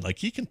good. Like,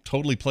 he can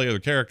totally play other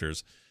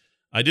characters.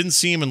 I didn't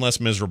see him in Les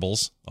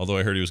Miserables, although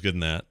I heard he was good in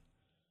that.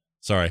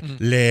 Sorry.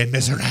 Les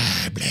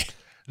Miserables.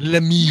 Les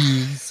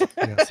Mis.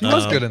 Yes, he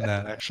was good in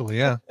that, actually,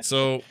 yeah.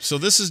 So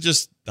this is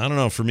just, I don't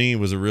know, for me, it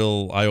was a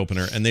real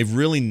eye-opener. And they've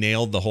really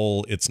nailed the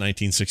whole It's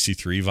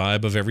 1963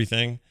 vibe of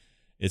everything.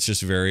 It's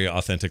just very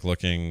authentic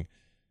looking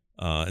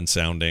and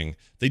sounding.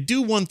 They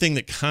do one thing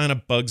that kind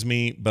of bugs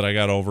me, but I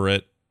got over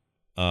it.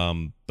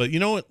 But you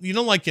know,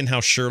 like in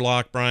how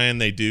Sherlock, Brian,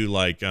 they do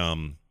like,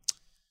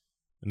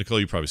 Nicole,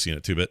 you've probably seen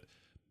it too, but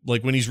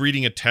like when he's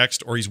reading a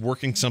text or he's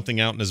working something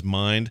out in his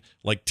mind,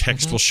 like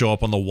text will show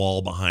up on the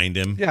wall behind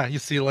him. Yeah, you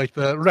see like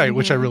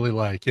which I really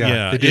like.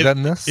 Yeah, they do that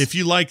in this. If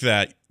you like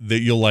that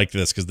you'll like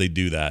this because they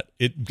do that.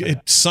 It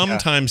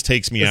sometimes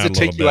takes me Does out it a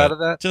little take you bit. out of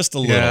that? Just a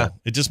little. Yeah.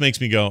 It just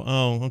makes me go,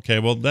 oh, okay,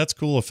 well, that's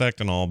cool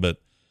effect and all, but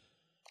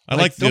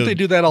I don't they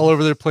do that all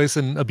over their place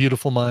in A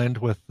Beautiful Mind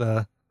with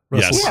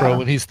Russell Crowe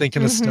when he's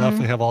thinking of stuff?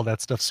 They have all that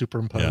stuff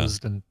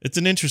superimposed, and it's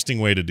an interesting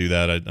way to do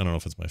that. I don't know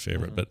if it's my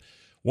favorite, but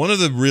one of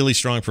the really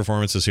strong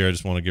performances here, I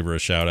just want to give her a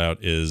shout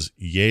out, is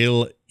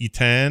Yale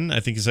Etan. I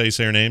think is how you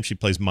say her name. She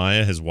plays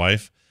Maya, his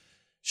wife.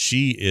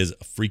 She is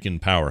a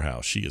freaking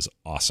powerhouse. She is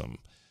awesome.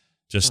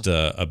 Just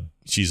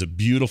she's a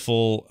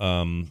beautiful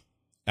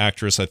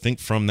actress, I think,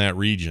 from that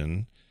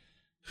region,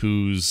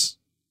 who's,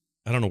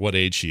 I don't know what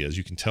age she is.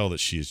 You can tell that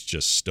she is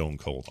just stone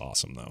cold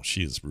awesome, though.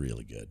 She is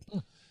really good.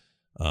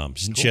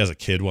 She has a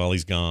kid while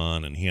he's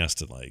gone, and he has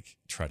to like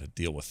try to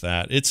deal with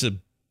that.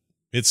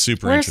 It's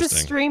super Where's interesting.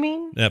 this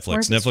streaming?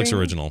 Netflix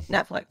original.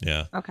 Netflix.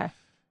 Yeah. Okay.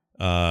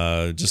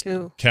 Just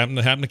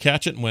happened to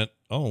catch it and went,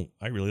 oh,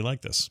 I really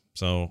like this.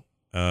 So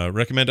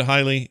recommend it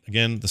highly.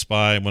 Again, The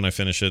Spy. When I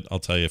finish it, I'll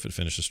tell you if it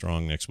finishes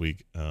strong next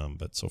week.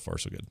 But so far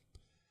so good.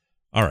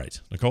 All right,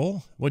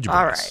 Nicole, what'd you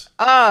bring us?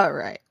 All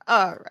right.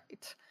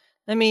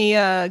 Let me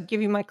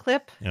give you my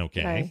clip.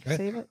 Okay.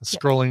 Save it.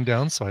 Scrolling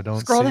down so I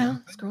don't Scroll see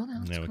down.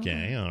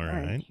 Okay. All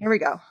right. Here we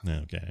go.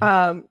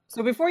 Okay.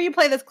 So before you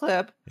play this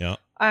clip, yeah,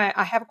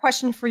 I have a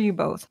question for you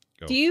both.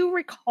 Go. Do you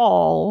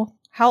recall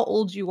how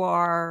old you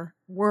were?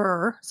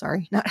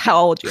 Sorry, not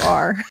how old you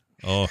are.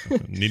 Oh,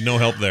 need no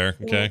help there.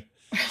 Okay.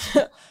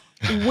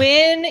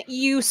 When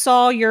you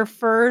saw your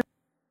first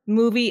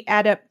movie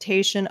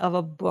adaptation of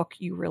a book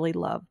you really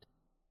loved.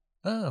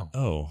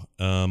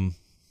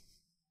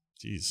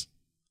 Geez.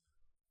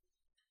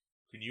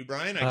 Can you,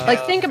 Brian?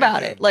 Think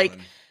about it. Like,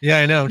 yeah,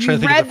 I know. I'm trying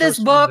you to think of read the this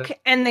first one book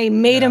and they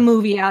made a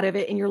movie out of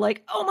it, and you're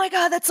like, "Oh my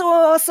god, that's so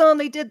awesome!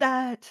 They did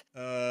that."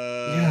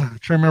 Yeah, I'm trying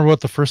to remember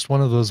what the first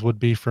one of those would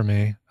be for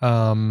me.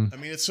 I mean,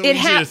 it's so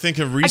easy to think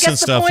of recent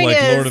stuff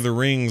like Lord of the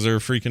Rings or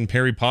freaking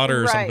Harry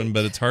Potter or something,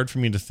 but it's hard for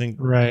me to think.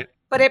 Right.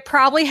 But it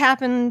probably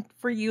happened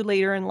for you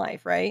later in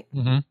life, right?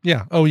 Mm-hmm.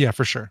 Yeah. Oh, yeah,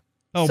 for sure.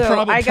 Oh,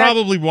 So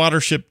probably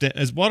Watership Dan.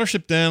 Is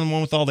Watership Dan the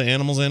one with all the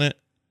animals in it?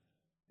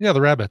 Yeah,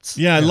 the rabbits.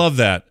 Yeah, I love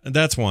that.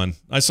 That's one.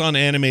 I saw an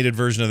animated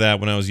version of that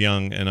when I was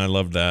young, and I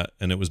loved that.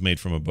 And it was made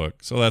from a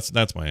book, so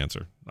that's my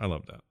answer. I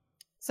love that.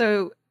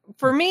 So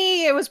for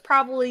me, it was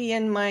probably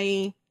in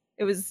my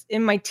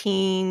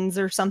teens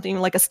or something.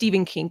 Like a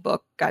Stephen King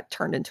book got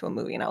turned into a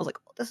movie, and I was like,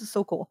 "Oh, this is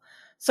so cool."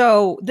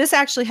 So this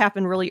actually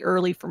happened really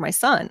early for my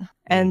son,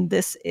 and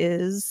this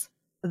is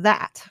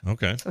that.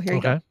 Okay. So here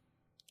you go.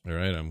 All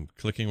right, I'm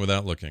clicking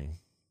without looking.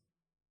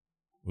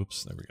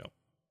 Oops, there we go.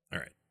 All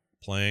right,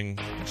 playing.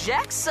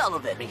 Jack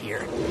Sullivan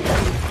here.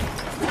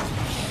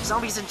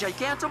 Zombies and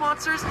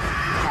gigantomonsters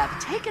have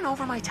taken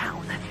over my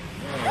town.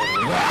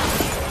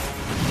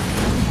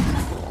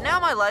 Now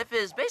my life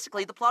is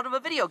basically the plot of a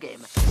video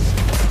game.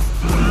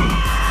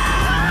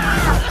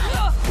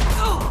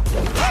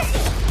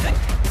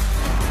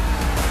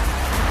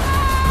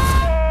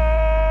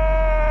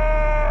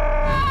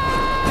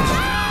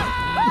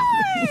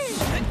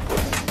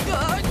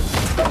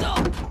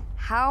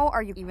 How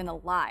are you even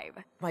alive?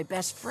 My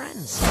best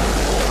friends.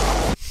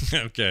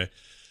 Okay,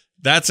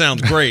 that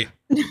sounds great.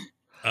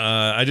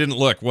 I didn't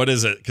look. What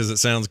is it? Because it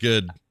sounds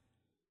good.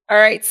 All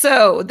right,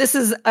 so this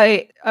is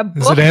a book.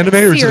 Is it anime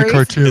or is it a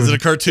cartoon? Is it a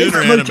cartoon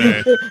or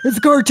anime? It's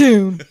a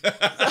cartoon.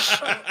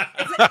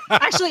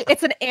 Actually,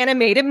 it's an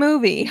animated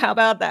movie. How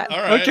about that? All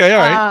right. Okay, all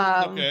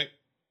right. Okay.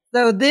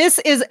 So this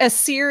is a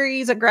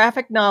series, a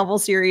graphic novel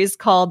series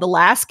called The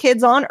Last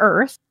Kids on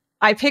Earth.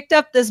 I picked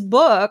up this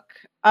book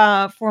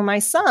for my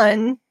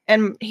son,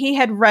 and he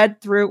had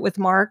read through it with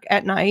Mark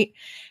at night.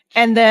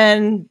 And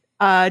then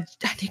I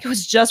think it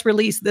was just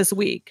released this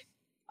week.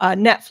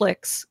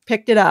 Netflix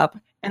picked it up,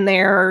 and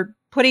they're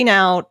putting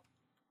out,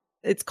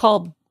 it's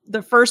called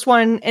the first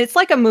one. It's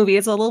like a movie.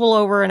 It's a little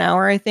over an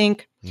hour, I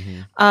think.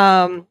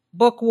 Mm-hmm.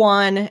 Book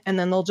 1, and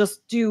then they'll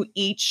just do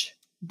each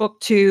book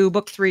 2,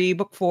 book 3,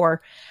 book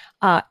 4.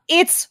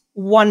 It's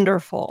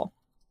wonderful.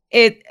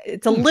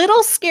 It's a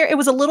little scary. It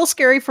was a little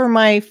scary for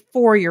my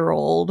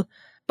 4-year-old,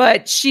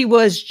 but she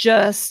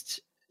just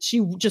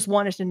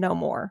wanted to know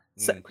more.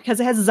 So, because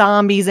it has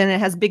zombies and it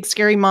has big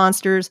scary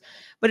monsters,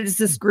 but it's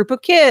this group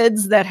of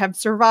kids that have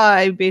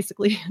survived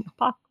basically an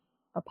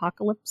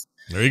apocalypse.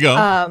 There you go.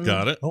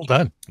 Got it. Well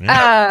done.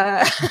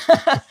 Yeah.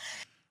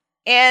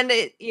 And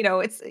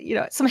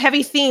it's some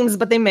heavy themes,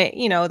 but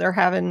they're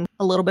having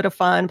a little bit of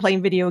fun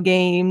playing video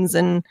games,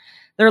 and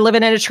they're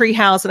living in a tree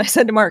house. And I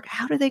said to Mark,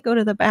 how do they go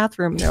to the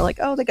bathroom? And they're like,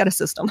 oh, they got a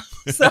system.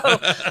 So,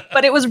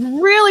 but it was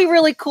really,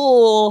 really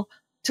cool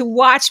to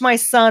watch my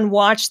son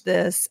watch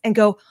this and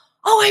go,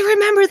 oh, I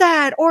remember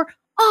that. Or,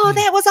 oh,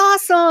 that was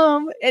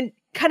awesome. And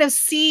kind of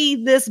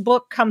see this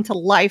book come to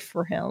life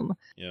for him.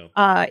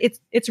 Yeah.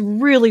 It's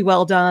really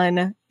well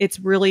done. It's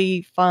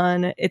really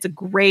fun. It's a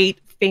great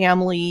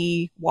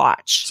family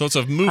watch. So it's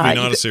a movie,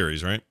 not a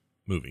series, right?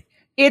 Movie.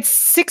 It's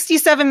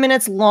 67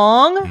 minutes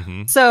long.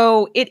 Mm-hmm.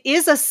 So it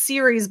is a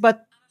series,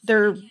 but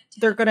they're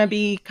going to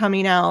be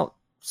coming out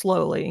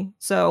slowly.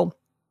 So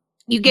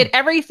you get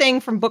everything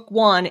from book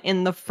 1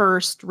 in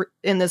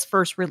this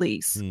first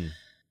release.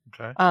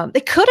 Okay.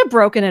 They could have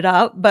broken it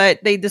up,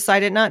 but they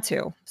decided not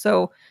to.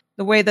 So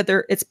the way that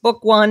it's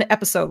book 1,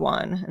 episode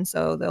 1, and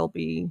so there'll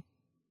be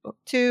book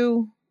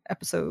 2,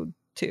 episode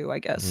 2, I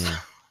guess.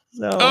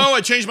 So Oh,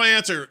 I changed my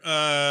answer.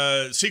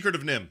 Secret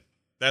of Nim.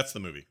 That's the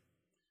movie.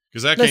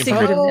 Because that The came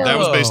Secret from, of Nim. that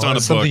was based on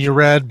a Something book. you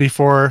read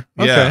before.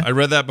 Yeah, Okay. I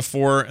read that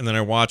before, and then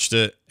I watched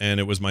it, and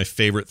it was my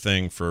favorite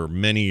thing for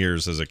many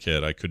years as a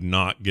kid. I could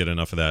not get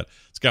enough of that.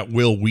 It's got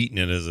Will Wheaton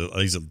in it.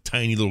 He's a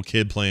tiny little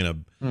kid playing a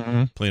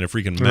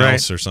freaking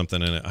mouse or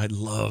something in it. I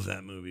love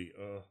that movie.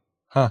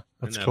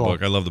 That's that cool.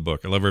 book. I love the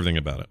book. I love everything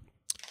about it.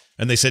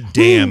 And they said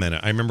 "damn" in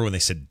it. I remember when they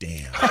said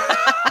 "damn."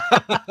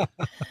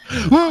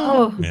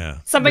 Oh, Yeah.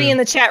 Somebody in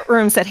the chat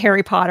room said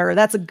Harry Potter.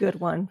 That's a good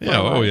one. Yeah,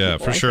 oh yeah,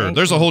 for sure.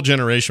 There's a whole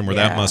generation where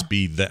that Yeah. must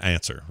be the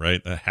answer,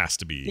 right? That has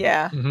to be.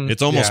 Yeah.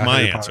 It's almost Yeah, my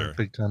Harry answer. Potter,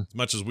 big time. As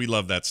much as we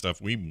love that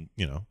stuff,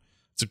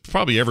 it's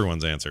probably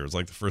everyone's answer. It's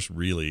like the first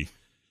really,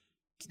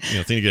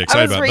 thing to get I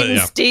excited was about. reading But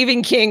yeah,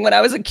 Stephen King when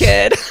I was a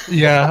kid.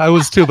 Yeah, I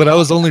was too, but I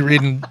was only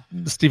reading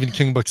Stephen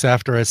King books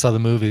after I saw the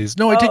movies.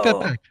 No, I take that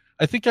back.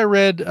 I think I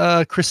read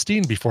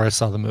Christine before I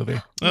saw the movie.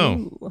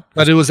 Oh.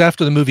 But it was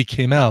after the movie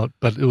came out,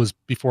 but it was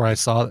before I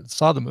saw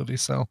the movie,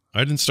 so.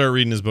 I didn't start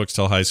reading his books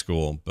till high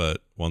school,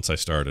 but once I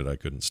started, I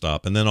couldn't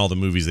stop. And then all the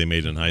movies they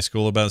made in high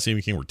school about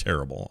Stephen King were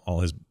terrible.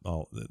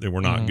 They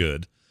were not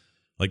good.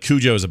 Like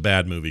Cujo is a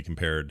bad movie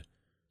compared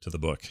to the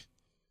book.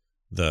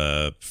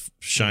 The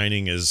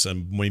Shining is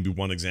maybe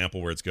one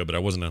example where it's good, but I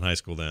wasn't in high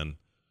school then.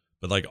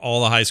 But like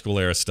all the high school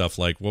era stuff,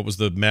 like what was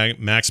the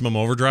Maximum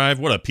Overdrive?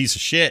 What a piece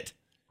of shit.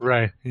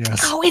 Right.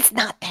 Yes. Oh, it's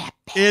not that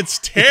bad. It's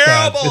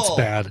terrible. It's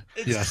bad.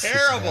 It's Yes, it's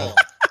terrible.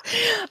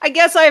 I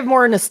guess I have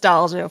more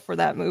nostalgia for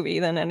that movie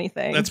than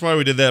anything. That's why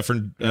we did that for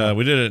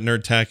we did it at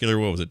Nerdtacular.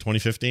 What was it?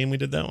 2015 we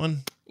did that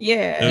one?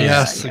 Yeah.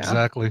 Yes, yeah.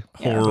 exactly.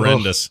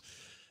 Horrendous.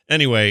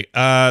 Anyway,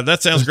 that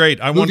sounds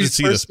great. I wanted to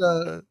see this.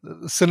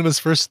 Cinema's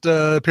first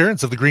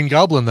appearance of the Green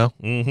Goblin, though.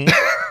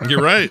 Mm-hmm.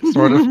 You're right.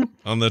 Sort of.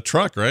 On the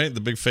truck, right?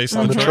 The big face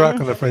On on the the truck,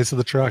 on the face of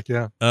the truck,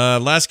 yeah.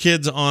 Last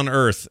Kids on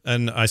Earth.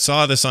 And I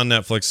saw this on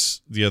Netflix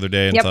the other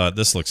day and thought,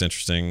 this looks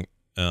interesting.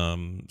 So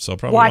I'll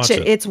probably watch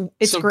it. It's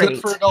so great.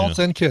 Good for adults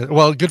and kids.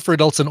 Well, good for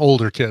adults and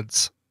older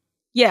kids.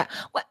 Yeah.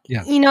 Well,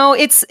 Yeah.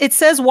 It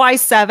says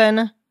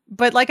Y7,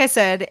 but like I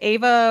said,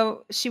 Ava,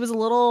 she was a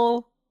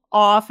little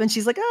off and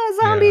she's like,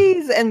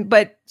 zombies.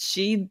 But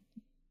she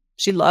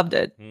loved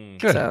it.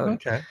 Good. So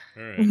Okay.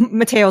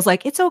 Mateo's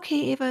like, it's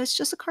okay, Ava, it's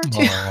just a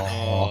cartoon.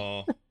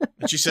 Oh.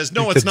 And she says,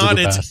 no, Kids it's are not.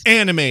 the It's best.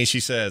 anime, she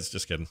says.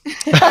 Just kidding.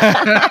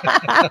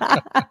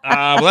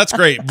 Well, that's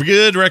great.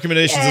 Good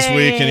recommendations this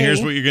week. And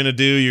here's what you're going to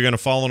do. You're going to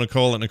follow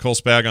Nicole at Nicole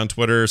Spag on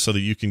Twitter so that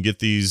you can get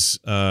these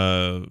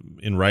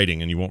in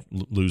writing and you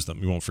won't lose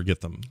them. You won't forget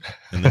them.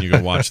 And then you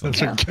go watch them.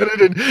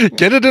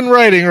 Get it in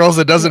writing, or else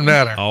it doesn't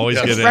matter. Always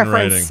Yes. get it in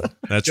writing.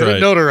 That's Get right.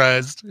 it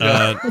notarized.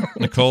 Yeah.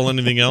 Nicole,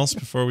 anything else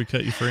before we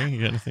cut you free? You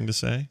got anything to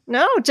say?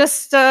 No,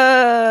 just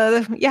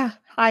hi.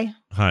 Hi.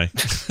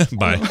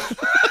 Bye.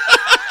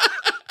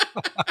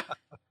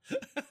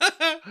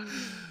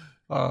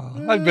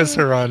 I miss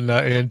her on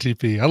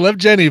ANTP. I love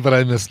Jenny, but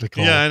I miss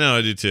Nicole. Yeah, I know.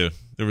 I do too.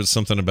 There was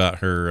something about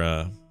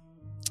her.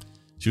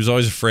 She was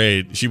always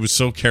afraid. She was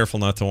so careful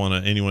not to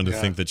want anyone to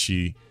think that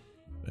she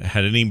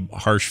had any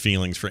harsh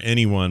feelings for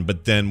anyone,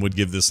 but then would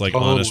give this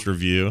honest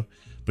review.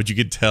 But you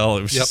could tell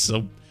it was just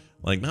so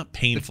not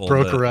painful. It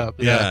broke but, her up.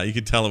 Yeah, you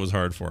could tell it was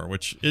hard for her,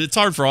 which it's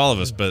hard for all of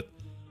us, but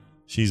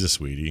she's a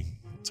sweetie.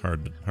 It's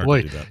hard to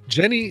do that.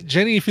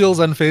 Jenny feels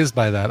unfazed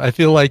by that. I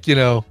feel like,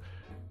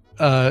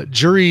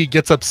 Jury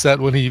gets upset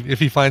if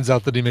he finds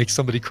out that he makes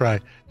somebody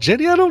cry.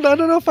 Jenny, I don't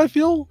know if I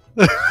feel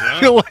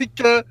feel like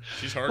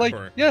she's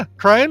hardcore.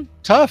 Crying,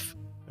 tough.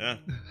 Yeah.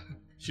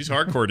 She's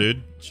hardcore,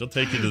 dude. She'll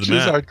take you to the She's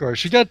mat. hardcore.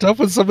 She got tough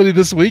with somebody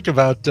this week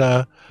about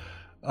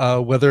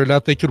whether or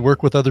not they could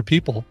work with other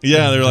people.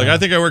 Yeah, they were like, I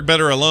think I work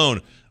better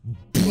alone.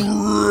 She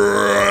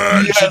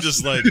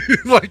just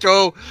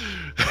that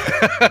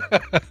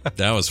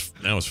was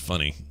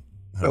funny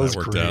how that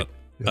worked out.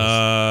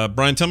 Yes.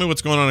 Brian, tell me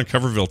what's going on in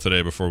Coverville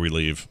today before we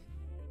leave.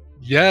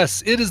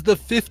 Yes, it is the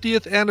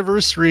 50th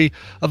anniversary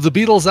of the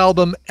Beatles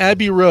album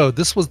Abbey Road.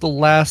 This was the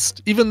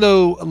last, even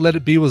though Let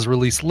It Be was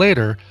released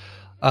later,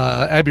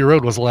 Abbey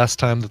Road was the last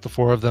time that the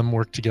four of them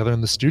worked together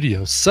in the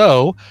studio.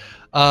 So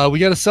we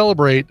got to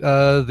celebrate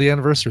the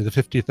anniversary, the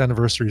 50th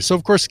anniversary. So,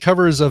 of course,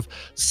 covers of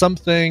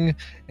Something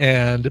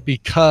and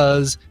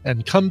Because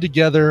and Come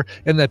Together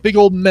and that big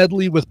old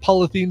medley with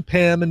Polythene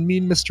Pam and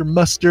Mean Mr.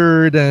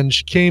 Mustard and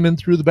She Came In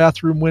Through the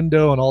Bathroom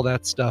Window and all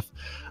that stuff.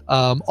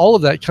 All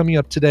of that coming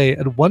up today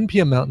at 1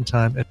 p.m. Mountain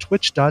Time at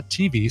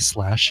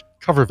twitch.tv/Coverville.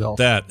 Coverville.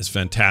 That is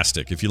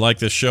fantastic. If you like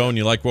this show and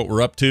you like what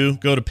we're up to,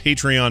 go to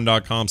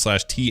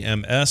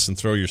patreon.com/TMS and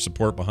throw your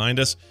support behind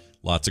us.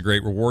 Lots of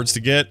great rewards to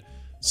get.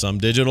 Some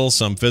digital,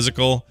 some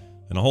physical,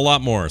 and a whole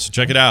lot more. So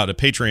check it out at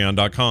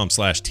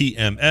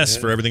patreon.com/TMS.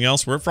 For everything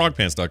else, we're at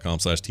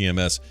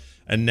frogpants.com/TMS.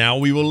 And now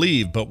we will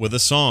leave, but with a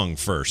song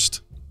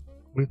first.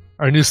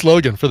 Our new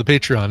slogan for the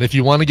Patreon. If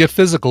you want to get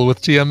physical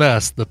with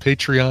TMS, the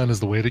Patreon is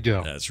the way to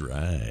go. That's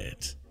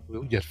right.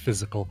 We'll get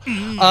physical.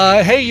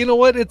 Hey, you know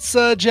what? It's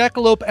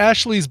Jackalope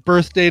Ashley's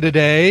birthday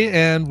today,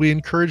 and we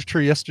encouraged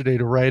her yesterday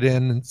to write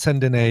in and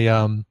send in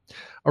a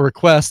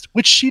request,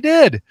 which she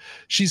did.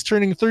 She's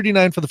turning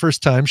 39 for the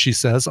first time, she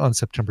says, on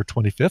September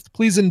 25th.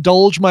 Please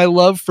indulge my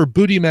love for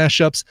booty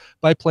mashups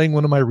by playing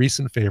one of my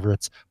recent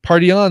favorites.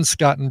 Party on,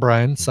 Scott and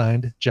Brian,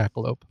 signed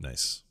Jackalope.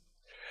 Nice.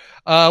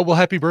 Well,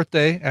 happy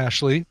birthday,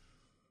 Ashley.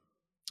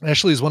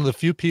 Ashley is one of the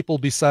few people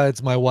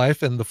besides my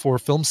wife and the 4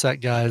 film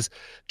set guys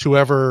to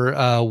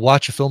ever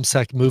watch a film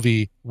set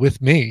movie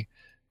with me.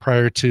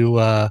 Prior to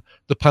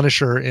The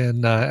Punisher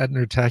at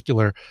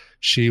Nerdtacular,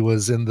 she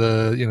was in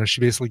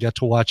she basically got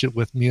to watch it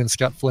with me and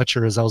Scott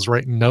Fletcher as I was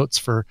writing notes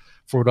for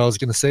what I was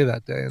going to say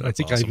that day. And I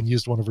think awesome. I even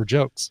used one of her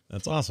jokes.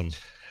 That's awesome.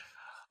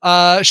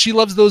 She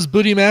loves those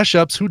booty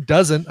mashups. Who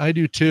doesn't? I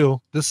do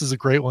too. This is a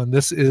great one.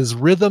 This is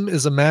Rhythm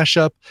is a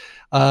Mashup.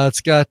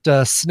 It's got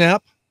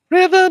Snap.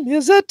 Rhythm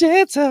is a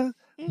dancer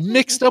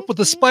mixed up with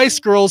the Spice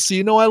Girls, so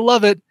you know I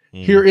love it.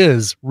 Here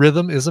is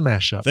Rhythm is a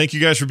Mashup. Thank you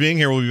guys for being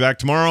here. We'll be back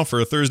tomorrow for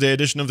a Thursday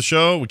edition of the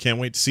show. We can't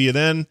wait to see you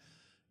then.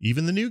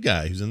 Even the new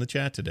guy who's in the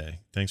chat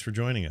today. Thanks for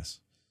joining us.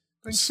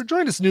 Thanks for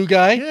joining us, new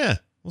guy. Yeah,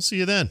 we'll see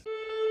you then.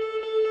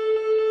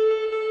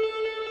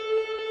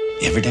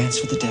 You ever dance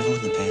with the devil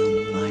in the pale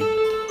moonlight?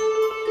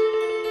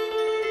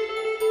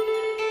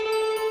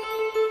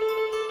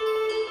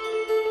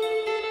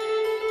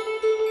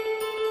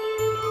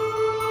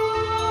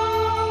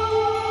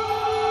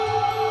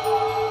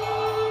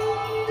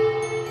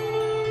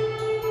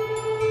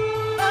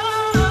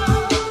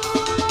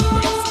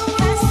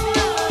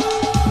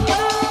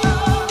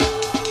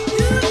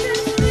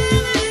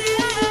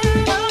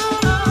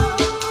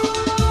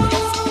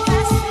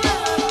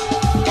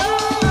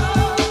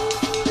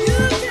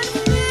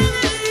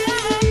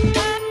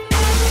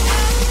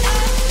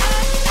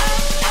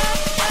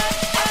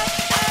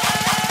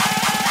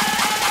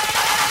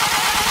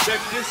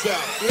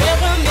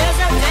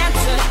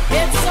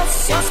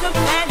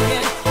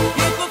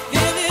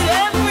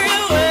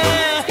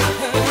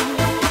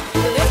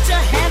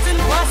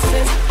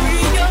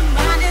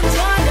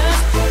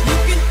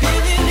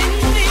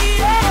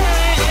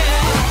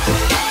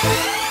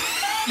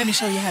 Let me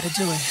show you how to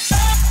do it.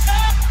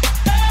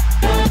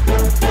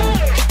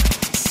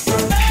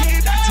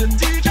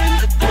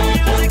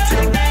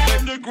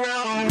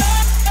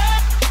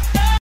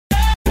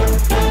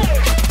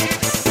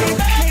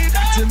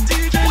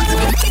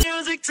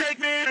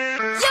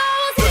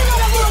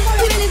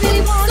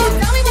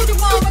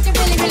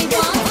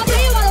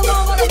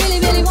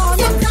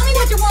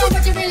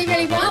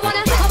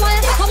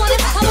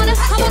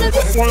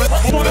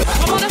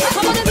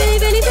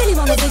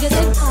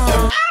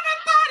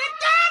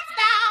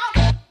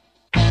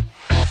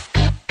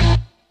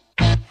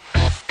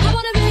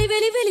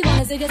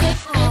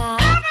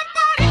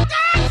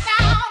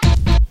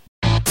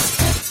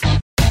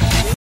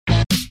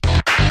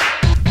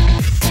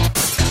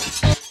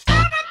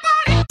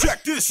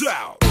 Check this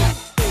out.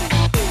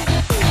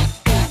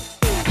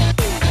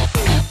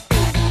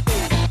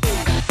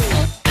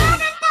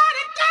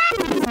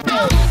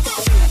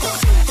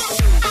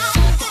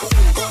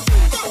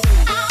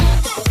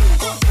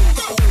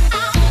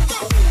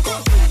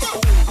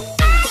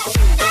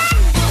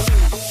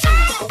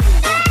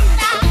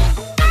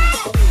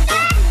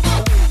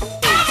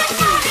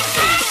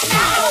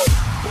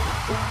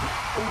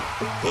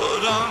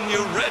 Put on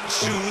your red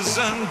shoes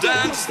and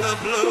dance the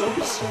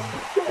blues.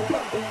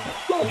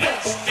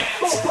 Let's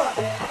dance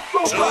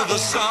to the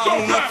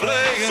song they're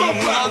playing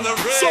on the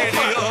radio.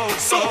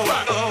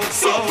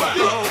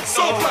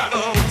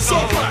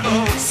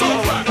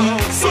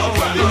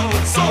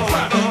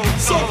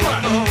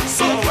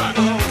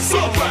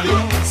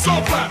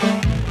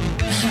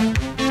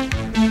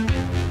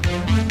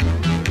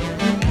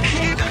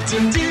 Hey, Dr.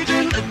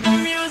 DJ, let the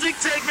music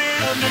take me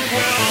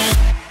underground.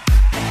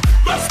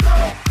 Let's go.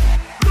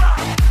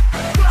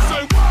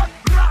 Say what?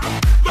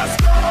 Let's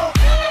go.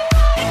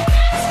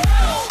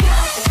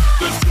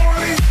 This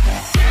party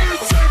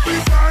is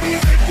everybody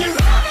making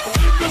hot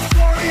in this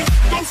party.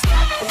 Don't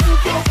stop,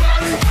 move your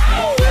body.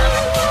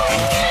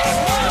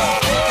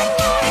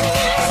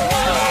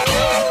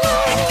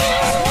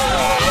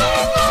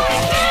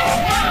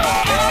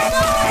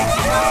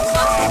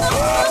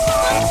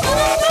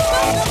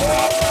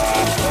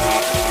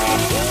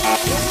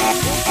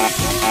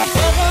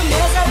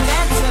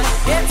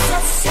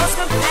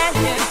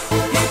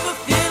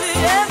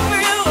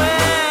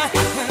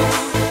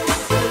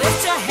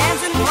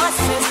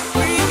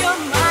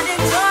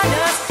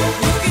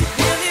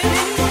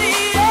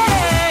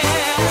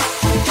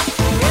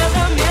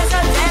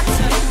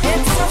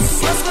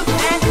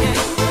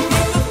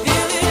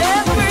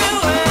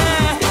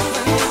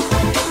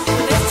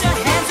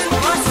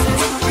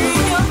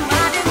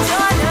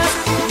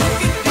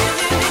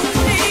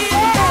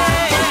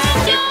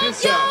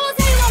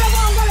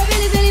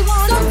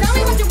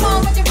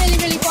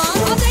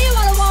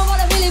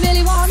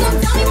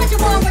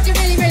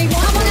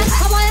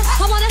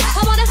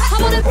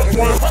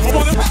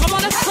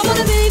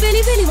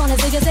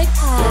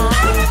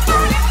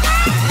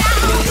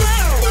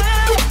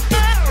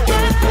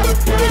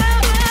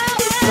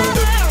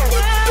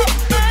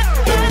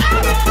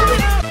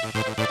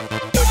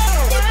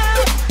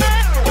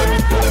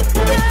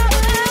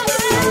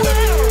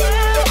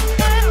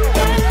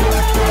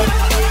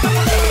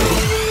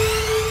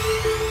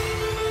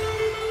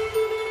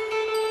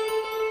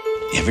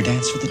 You ever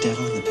dance with the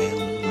devil in the pale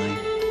moonlight?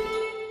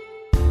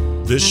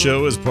 This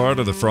show is part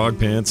of the Frog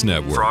Pants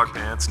Network. Frog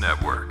Pants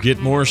Network. Get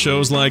more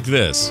shows like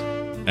this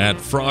at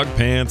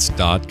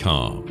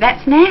frogpants.com.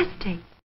 That's nasty.